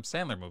watching an Adam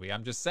Sandler movie.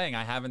 I'm just saying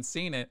I haven't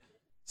seen it,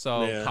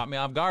 so caught me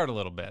off guard a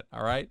little bit.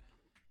 All right.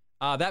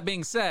 That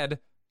being said,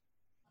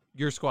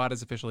 your squad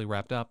is officially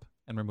wrapped up,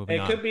 and we're moving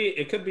on.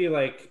 It could be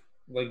like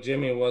like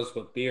Jimmy was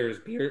with beers.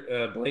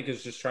 Blake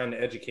is just trying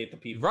to educate the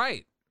people.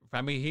 Right.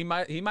 I mean, he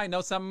might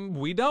know something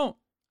we don't.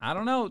 I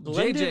don't know.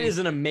 Blended JJ is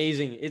an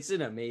amazing. It's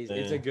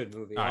a good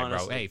movie. All right,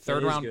 honestly. bro. Hey, It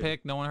third is round good.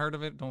 pick. No one heard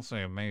of it. Don't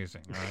say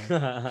amazing. All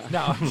right?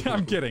 No,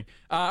 I'm kidding.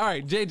 All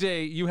right,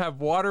 JJ, you have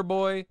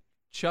Waterboy,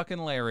 Chuck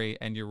and Larry,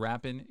 and you're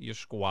wrapping your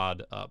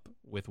squad up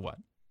with what?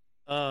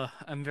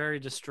 I'm very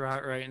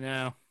distraught right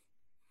now.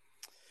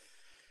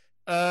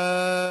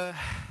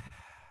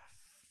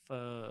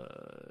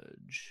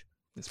 Fudge.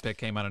 This pick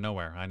came out of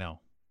nowhere. I know.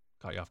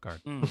 Caught you off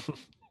guard.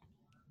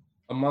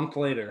 A month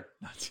later.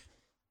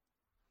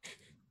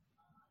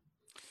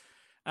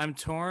 I'm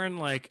torn.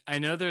 Like, I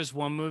know there's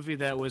one movie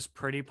that was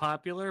pretty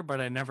popular,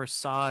 but I never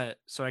saw it,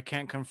 so I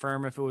can't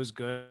confirm if it was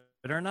good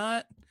or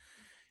not.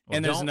 Well,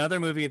 and there's don't- another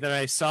movie that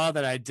I saw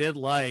that I did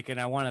like, and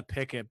I want to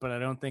pick it, but I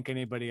don't think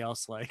anybody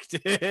else liked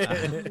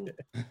it.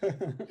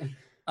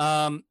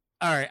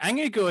 All right, I'm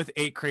gonna go with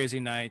 8 Crazy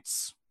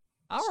Nights.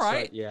 All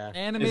right. Yeah. Is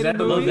Animated that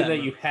the movie. movie that that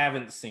movie. you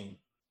haven't seen?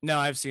 No,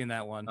 I've seen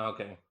that one.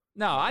 Okay.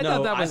 No, I No,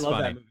 thought that was I love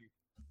funny. that movie.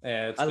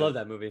 Yeah, it's I good. love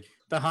that movie.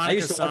 The I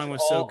used Hanukkah to watch song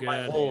was so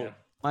good.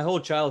 my whole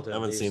childhood. I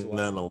haven't used to seen watch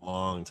that it. in a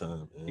long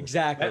time. man.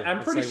 Exactly. I'm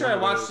It's pretty like sure I one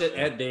of watched those- it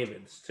at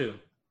David's too.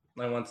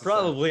 I once said.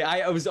 Probably.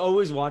 I was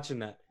always watching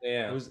that.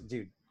 Yeah. It was,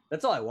 dude.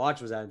 That's all I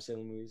watched was Adam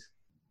Sandler movies.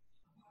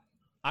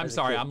 I'm as a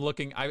sorry. kid. I'm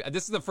looking.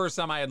 This is the first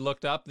time I had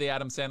looked up the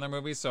Adam Sandler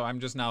movies, so I'm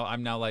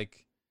now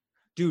like,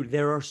 Dude,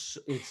 it's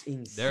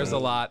insane. there's a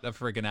lot of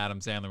freaking Adam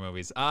Sandler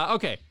movies.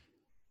 Okay.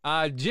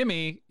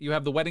 Jimmy, you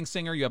have The Wedding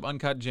Singer, you have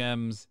Uncut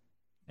Gems,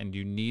 and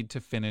you need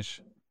to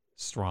finish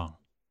strong.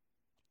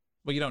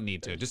 Well, you don't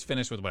need to. Just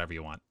finish with whatever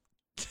you want.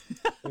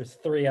 There's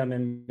 3 I'm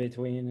in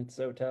between. It's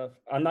so tough.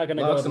 I'm not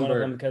gonna go with one of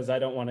Luxembourg. them because I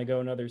don't want to go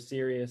another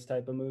serious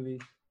type of movie.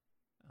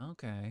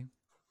 Okay.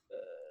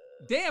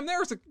 Damn,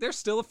 there's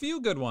still a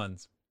few good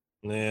ones.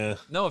 Yeah.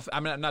 No,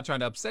 I'm not trying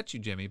to upset you,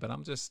 Jimmy, but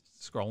I'm just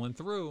scrolling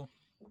through.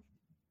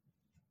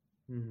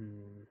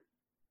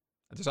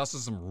 There's also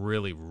some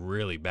really,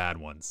 really bad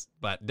ones,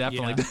 but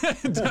definitely,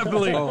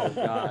 definitely. Oh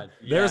God.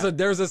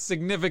 There's a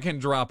significant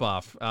drop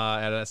off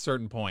at a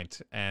certain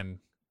point, and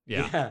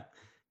yeah.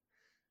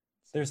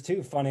 There's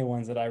 2 funny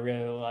ones that I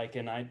really like,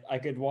 and I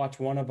could watch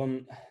one of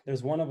them.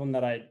 There's one of them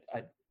that I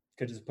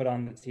could just put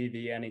on the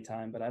TV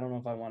anytime, but I don't know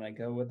if I want to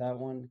go with that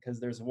one because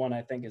there's one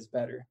I think is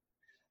better.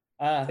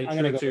 Stay I'm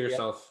gonna true go to with-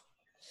 yourself.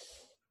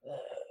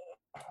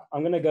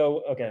 I'm gonna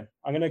go. Okay,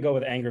 I'm gonna go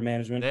with Anger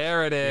Management.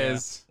 There it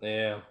is.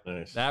 Yeah.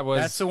 Nice. That was.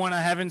 That's the one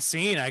I haven't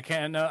seen. I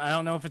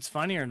don't know if it's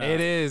funny or not.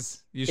 It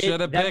is. You should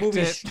have That picked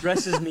movie it.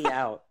 stresses me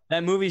out.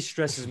 That movie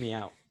stresses me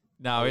out.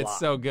 No, a it's lot.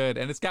 so good,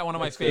 and it's got one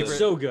of my It's good. favorite. It's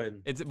so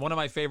good. It's one of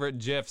my favorite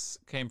GIFs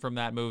came from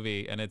that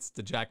movie, and it's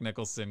the Jack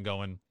Nicholson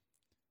going,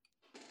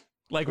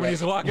 like when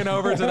he's walking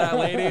over to that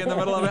lady in the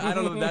middle of it. I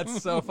don't know.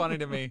 That's so funny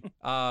to me.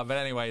 But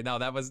anyway, no,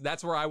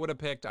 that's where I would have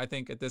picked. I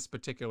think at this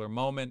particular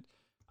moment,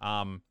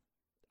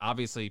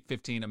 obviously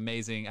 15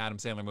 amazing Adam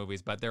Sandler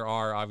movies, but there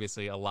are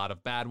obviously a lot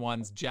of bad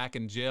ones. Jack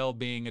and Jill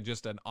being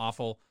just an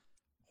awful,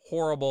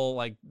 horrible,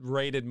 like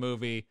rated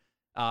movie.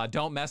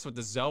 Don't Mess with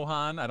the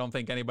Zohan. I don't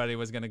think anybody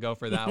was going to go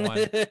for that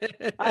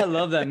one. I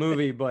love that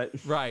movie, but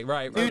Right.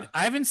 Dude, I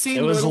haven't seen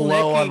It was Little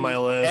low Nicky on my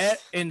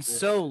list. in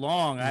so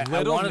long. I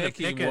Little wanted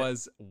Nicky to pick it.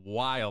 was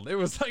wild. It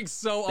was like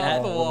so That-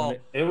 off the wall.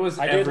 It was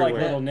I did like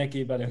everywhere. Little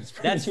Nicky, but it was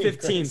that's pretty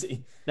 15th.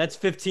 crazy. That's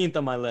 15th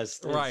on my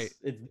list. Right.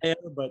 It's there,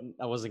 but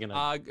I wasn't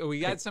gonna. We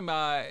got some,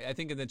 I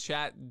think in the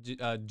chat,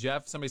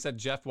 Jeff, somebody said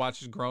Jeff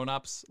watches Grown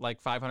Ups like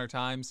 500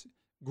 times.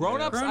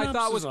 Grown Ups, Grown I Ups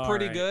thought was is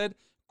pretty alright. good.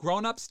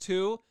 Grown Ups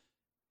 2,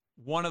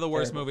 one of the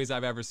worst Terrible. movies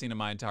I've ever seen in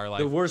my entire life.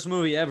 The worst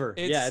movie ever.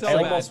 It's yeah, it's so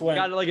like, bad. almost went-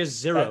 got like a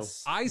 0.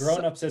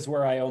 Grown Ups is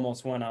where I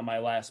almost went on my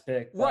last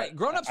pick. but Right,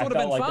 Grown Ups I would've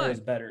felt been like fine. It was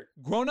better.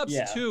 Grown Ups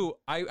Yeah. 2,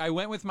 I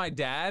went with my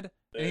dad,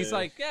 and he's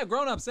like, yeah,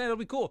 Grown Ups, it'll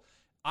be cool.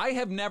 I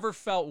have never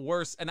felt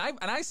worse, and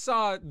I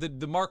saw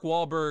the Mark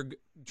Wahlberg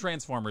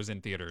Transformers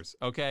in theaters,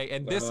 okay?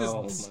 And this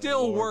Oh, my is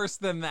still Lord. worse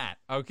than that,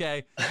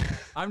 okay?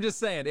 I'm just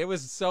saying, it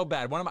was so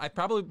bad. One of my,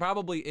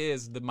 probably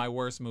is my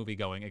worst movie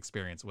going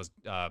experience was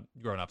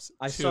Grown Ups.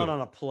 I 2. saw it on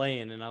a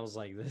plane, and I was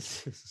like,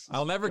 "This." Is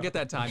I'll never get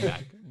that time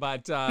back.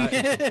 But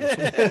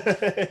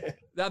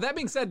now that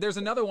being said, there's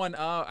another one.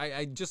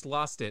 I just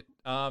lost it.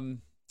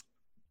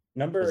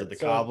 Number Was it the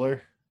so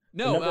cobbler?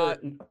 No,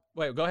 number,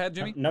 wait, go ahead,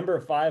 Jimmy. number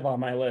 5 on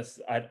my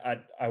list.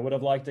 I would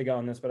have liked to go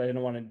on this, but I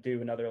didn't want to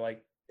do another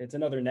it's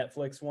another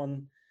Netflix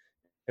one.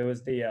 It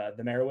was the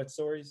Merowitz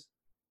stories.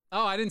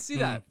 Oh, I didn't see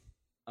that.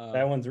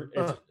 That one's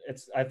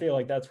it's I feel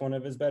like that's one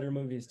of his better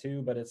movies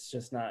too, but it's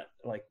just not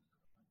like,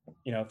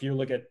 if you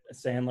look at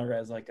Sandler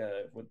as like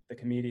with the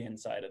comedian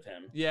side of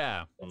him,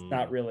 Yeah. it's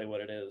not really what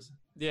it is.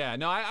 Yeah,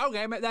 no,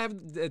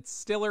 it's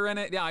Stiller in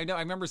it. Yeah, I know. I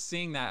remember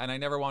seeing that, and I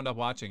never wound up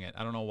watching it.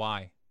 I don't know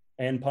why.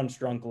 And Punch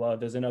Drunk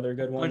Love is another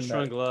good one. Punch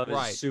Drunk Love is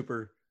Right.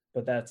 super.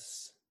 But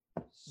that's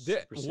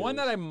One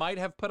that I might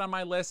have put on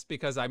my list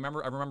because I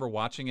remember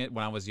watching it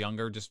when I was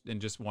younger,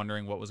 just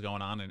wondering what was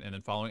going on, and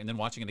then following, and then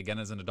watching it again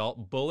as an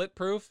adult.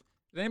 Bulletproof.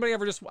 Did anybody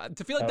ever just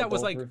to feel like that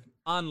was like Bulletproof.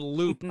 on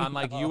loop on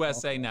like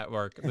USA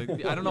Network? Like,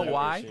 I don't know Never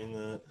why. seen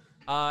that.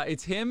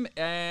 It's him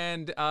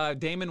and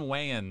Damon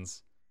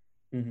Wayans.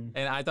 Mhm.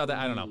 And I thought that,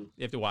 I don't know.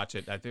 You have to watch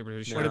it. I think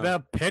we're sure. What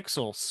about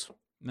Pixels?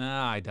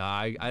 Nah, I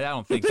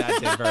don't think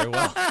that did very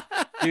well.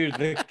 Dude,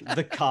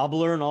 the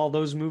Cobbler and all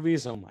those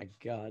movies. Oh my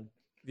god.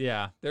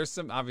 Yeah, there's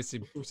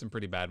obviously some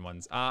pretty bad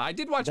ones. I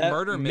did watch That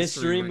Murder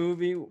Mystery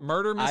movie.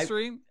 Murder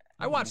Mystery.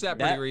 I watched that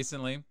pretty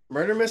recently.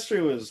 Murder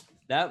Mystery was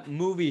That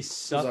movie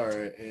sucked all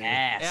right. Yeah.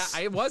 ass.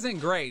 Yeah, it wasn't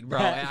great, bro.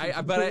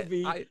 That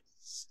movie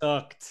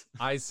sucked.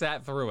 I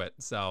sat through it,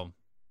 so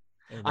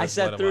I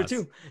sat through it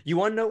too. You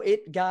want to know?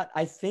 It got.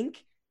 I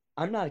think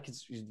I'm not.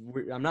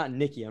 I'm not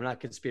Nikki. I'm not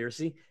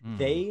conspiracy.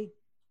 They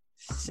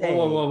say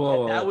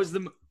Whoa. that was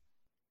the.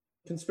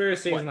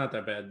 Conspiracy is not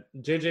that bad.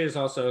 JJ is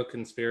also a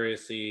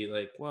conspiracy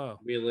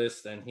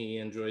realist, and he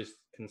enjoys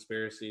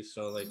conspiracies.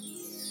 So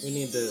we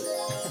need to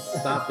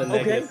stop the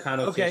negative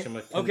connotation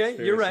with conspiracy.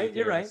 Okay,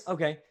 you're right.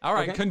 Okay. All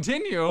right,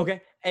 continue. Okay.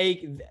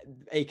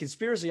 A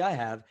conspiracy I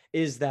have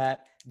is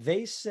that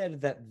they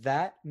said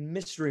that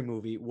mystery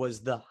movie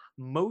was the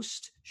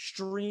most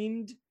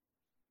streamed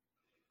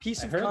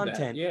piece of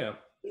content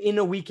in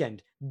a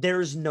weekend.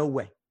 There's no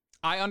way.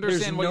 I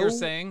understand what you're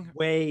saying.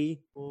 Way.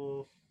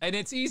 And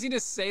it's easy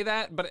to say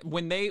that, but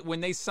when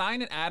they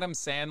sign an Adam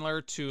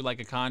Sandler to like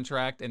a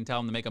contract and tell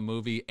him to make a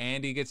movie,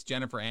 and he gets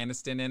Jennifer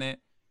Aniston in it,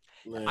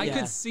 I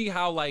could see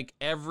how like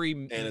every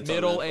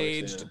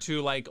middle-aged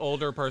to like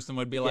older person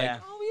would be like,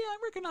 oh yeah, I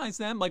recognize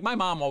them. Like my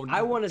mom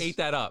would ate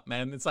that up,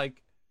 man. It's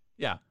like,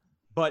 yeah.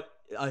 But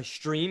a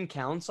stream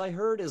counts, I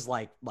heard, is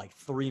like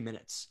 3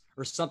 minutes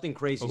or something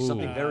crazy,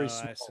 something very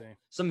small.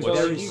 Something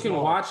very you small.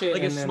 can watch it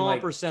like and a then, small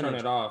percentage. Turn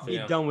it off. Be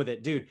done with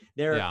it, dude.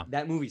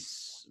 That movie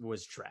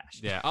was trash.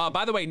 Yeah.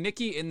 By the way,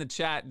 Nikki in the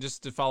chat,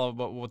 just to follow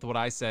up with what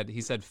I said,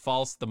 he said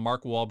false. The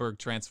Mark Wahlberg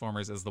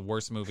Transformers is the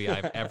worst movie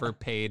I've ever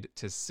paid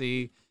to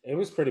see. It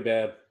was pretty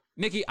bad.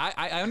 Nikki,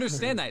 I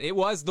understand that. It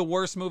was the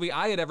worst movie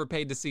I had ever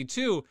paid to see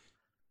too,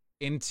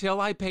 until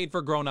I paid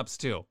for Grown Ups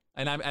 2.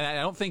 And I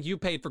don't think you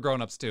paid for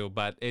Grown Ups 2,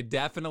 but it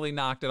definitely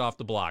knocked it off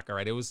the block. All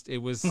right, it was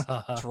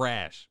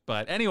trash.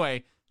 But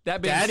anyway,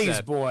 that being said,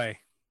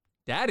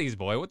 Daddy's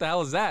Boy. What the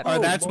hell is that? Oh,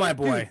 that's my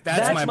boy.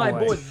 That's my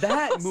boy.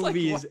 That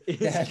movie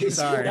is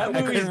sorry. That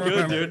movie's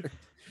good, dude.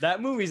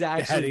 That movie's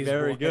actually Daddy's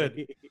very boy.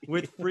 good.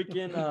 With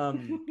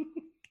freaking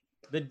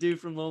the dude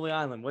from Lonely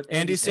Island. What?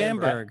 Andy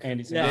Samberg.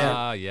 Andy Samberg.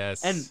 Yeah.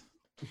 Yes.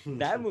 And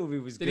that movie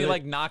was Did good. he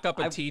like knock up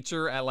a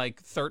teacher at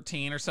like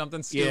 13 or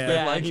something stupid?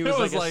 Yeah, like he it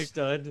was like a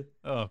stud.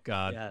 Oh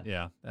god.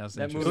 Yeah. That was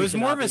That interesting. It was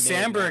more of a cannot be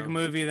made Sandberg now.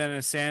 movie than a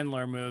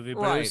Sandler movie,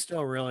 but it was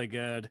still really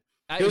good.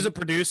 He was a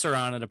producer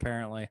on it,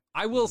 apparently.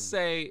 I will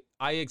say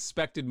I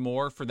expected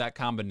more for that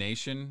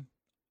combination.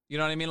 You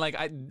know what I mean? Like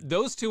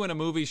those two in a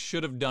movie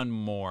should have done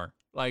more.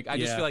 Like I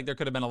just feel like there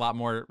could have been a lot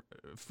more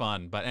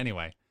fun. But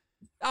anyway.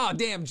 Oh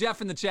damn,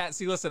 Jeff in the chat.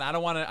 See, listen, I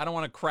don't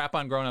want to crap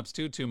on Grown Ups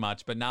too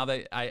much, but now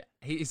that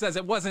he says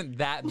it wasn't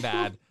that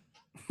bad.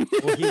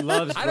 Well, he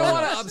loves. I don't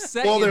want to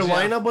upset Well, you, their Jeff.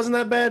 lineup wasn't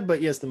that bad,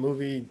 but yes, the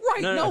movie.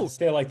 Right? No. I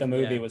still like the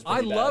movie was. I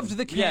Pretty bad. loved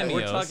the cameos. Yeah,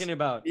 we're talking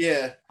about.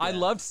 Yeah. I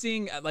loved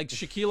seeing like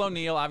Shaquille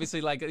O'Neal.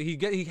 Obviously, like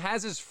he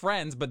has his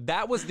friends, but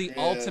that was the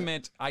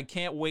ultimate. I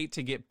can't wait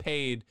to get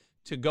paid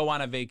to go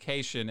on a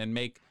vacation and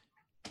make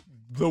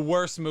the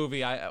worst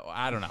movie.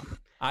 I don't know.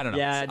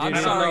 Yeah, dude, I'm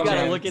sorry. you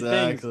gotta look at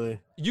things.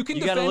 You can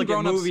You gotta defend look at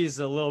Grown Ups. movies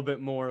a little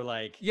bit more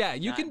like. Yeah,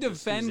 you not can just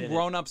who's defend in it.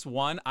 Grown Ups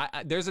 1.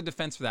 There's a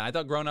defense for that. I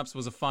thought Grown Ups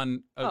was a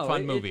fun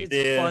movie.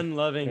 It's fun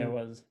loving. It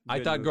was. I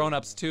good thought movie. Grown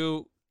Ups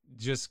 2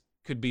 just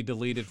could be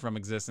deleted from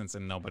existence,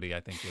 and nobody,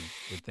 I think,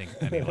 would think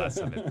any less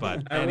of it.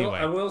 But anyway,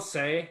 I will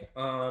say,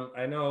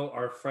 I know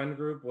our friend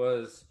group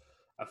was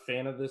a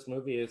fan of this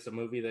movie. It's a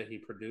movie that he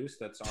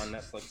produced that's on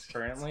Netflix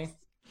currently.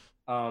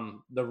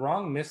 The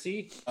Wrong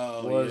Missy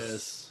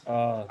was.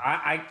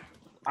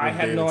 I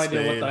had no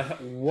idea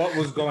what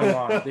was going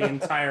on the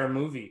entire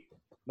movie.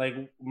 Like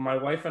my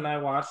wife and I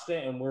watched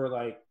it, and we were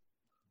like,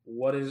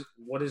 "What is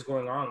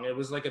going on?" It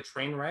was like a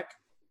train wreck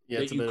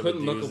that you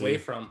couldn't look away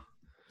from.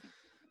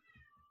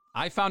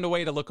 I found a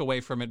way to look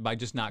away from it by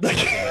just not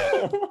clicking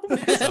it.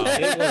 So,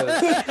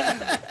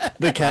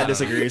 The cat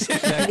disagrees. the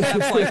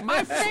cat's like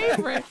my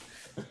favorite.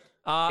 It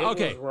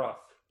Okay. was rough.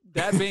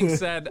 That being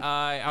said,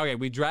 okay,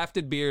 we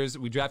drafted beers,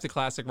 we drafted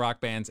classic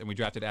rock bands, and we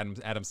drafted Adam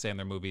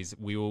Sandler movies.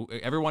 We will.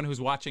 Everyone who's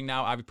watching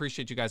now, I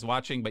appreciate you guys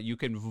watching, but you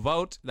can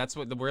vote. That's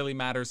what really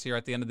matters here.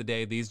 At the end of the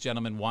day, these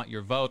gentlemen want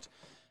your vote.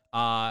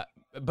 But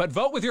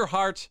vote with your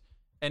heart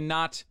and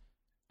not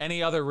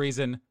any other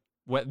reason.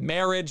 What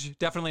marriage?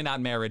 Definitely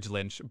not marriage,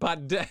 Lynch.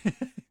 But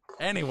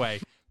anyway,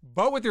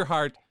 vote with your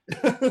heart.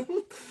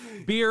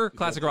 Beer,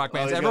 classic rock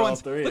bands. you got all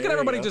Everyone's three. look at There you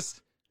everybody go. just.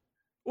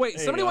 Wait,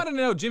 There you somebody go. wanted to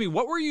know, Jimmy,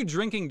 what were you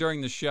drinking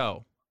during the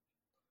show?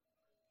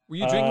 Were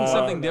you drinking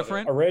something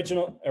different?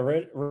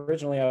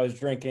 Originally, I was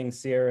drinking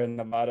Sierra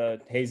Nevada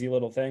hazy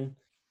little thing.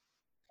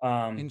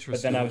 But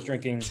then I was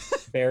drinking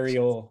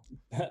burial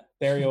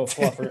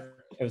fluffer.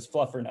 It was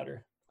fluffer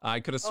nutter.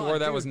 I could have swore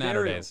that dude, was Natter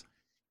burial. Days.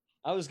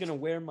 I was gonna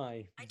wear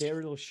my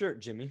burial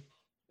shirt, Jimmy.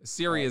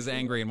 Siri is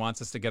angry and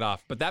wants us to get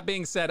off. But that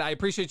being said, I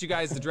appreciate you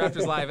guys. The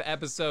Drafters Live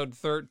episode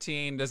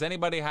 13. Does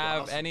anybody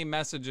have any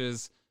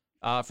messages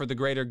for the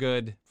greater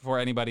good for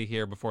anybody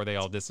here before they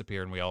all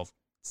disappear and we all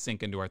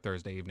sink into our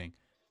Thursday evening.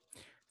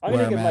 I'm going to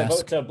Wear a give my mask.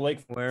 vote to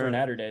Blake Wear- for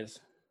Natter Days.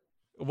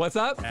 What's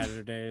up?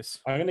 Saturdays.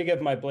 I'm going to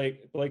give my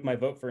Blake my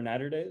vote for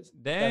Natter Days.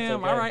 That's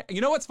Damn, okay. all right.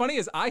 You know what's funny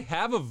is I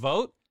have a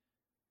vote.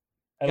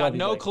 I Got love you,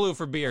 no Blake. clue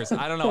for beers.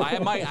 I don't know. I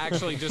might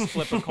actually just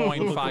flip a coin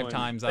Flip a 5 coin.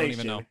 times. I don't Thanks,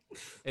 even know.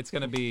 Jamie. It's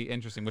going to be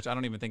interesting, which I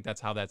don't even think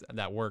that's how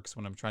that works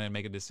when I'm trying to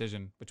make a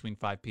decision between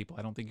 5 people.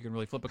 I don't think you can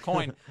really flip a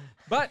coin,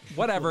 but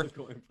whatever.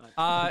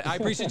 I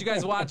appreciate you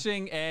guys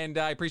watching, and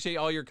I appreciate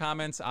all your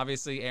comments.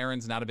 Obviously,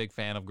 Aaron's not a big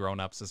fan of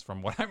grown-ups, is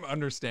from what I'm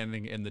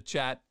understanding in the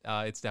chat.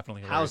 It's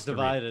definitely hilarious House to read.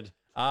 divided.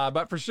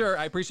 But for sure,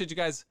 I appreciate you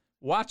guys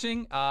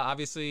watching.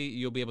 Obviously,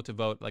 you'll be able to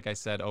vote, like I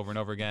said, over and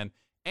over again.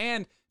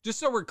 And just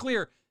so we're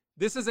clear,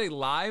 this is a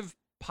live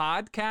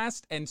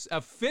podcast, and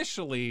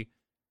officially,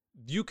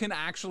 you can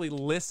actually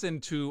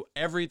listen to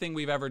everything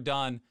we've ever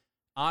done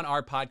on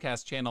our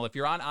podcast channel. If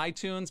you're on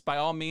iTunes, by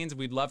all means,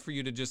 we'd love for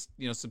you to just,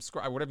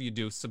 subscribe, whatever you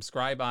do,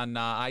 subscribe on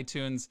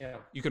iTunes. Yeah.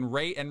 You can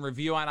rate and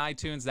review on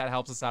iTunes. That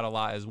helps us out a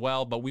lot as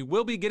well. But we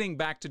will be getting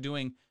back to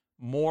doing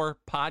more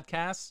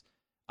podcasts,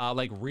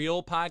 like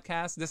real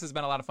podcasts. This has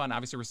been a lot of fun.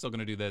 Obviously, we're still going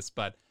to do this,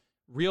 but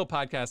real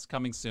podcasts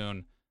coming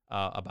soon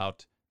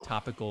about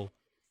topical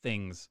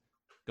things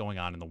going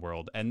on in the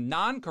world and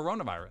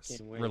non-coronavirus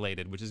Can't wait.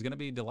 related, which is going to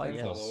be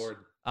delightful. Thank the Lord.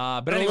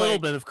 But A anyway, little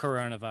bit of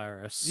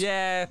coronavirus.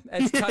 yeah,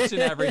 it's touching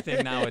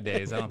everything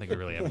nowadays. I don't think we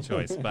really have a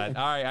choice. But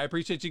all right, I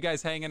appreciate you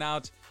guys hanging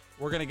out.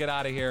 We're going to get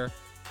out of here.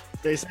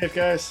 Stay safe,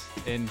 guys.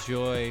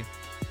 Enjoy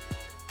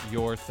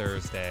your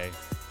Thursday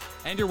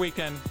and your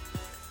weekend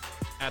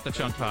at the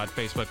Chunk Pod,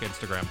 Facebook,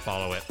 Instagram.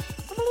 Follow it.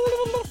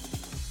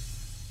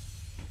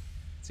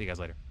 See you guys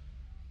later.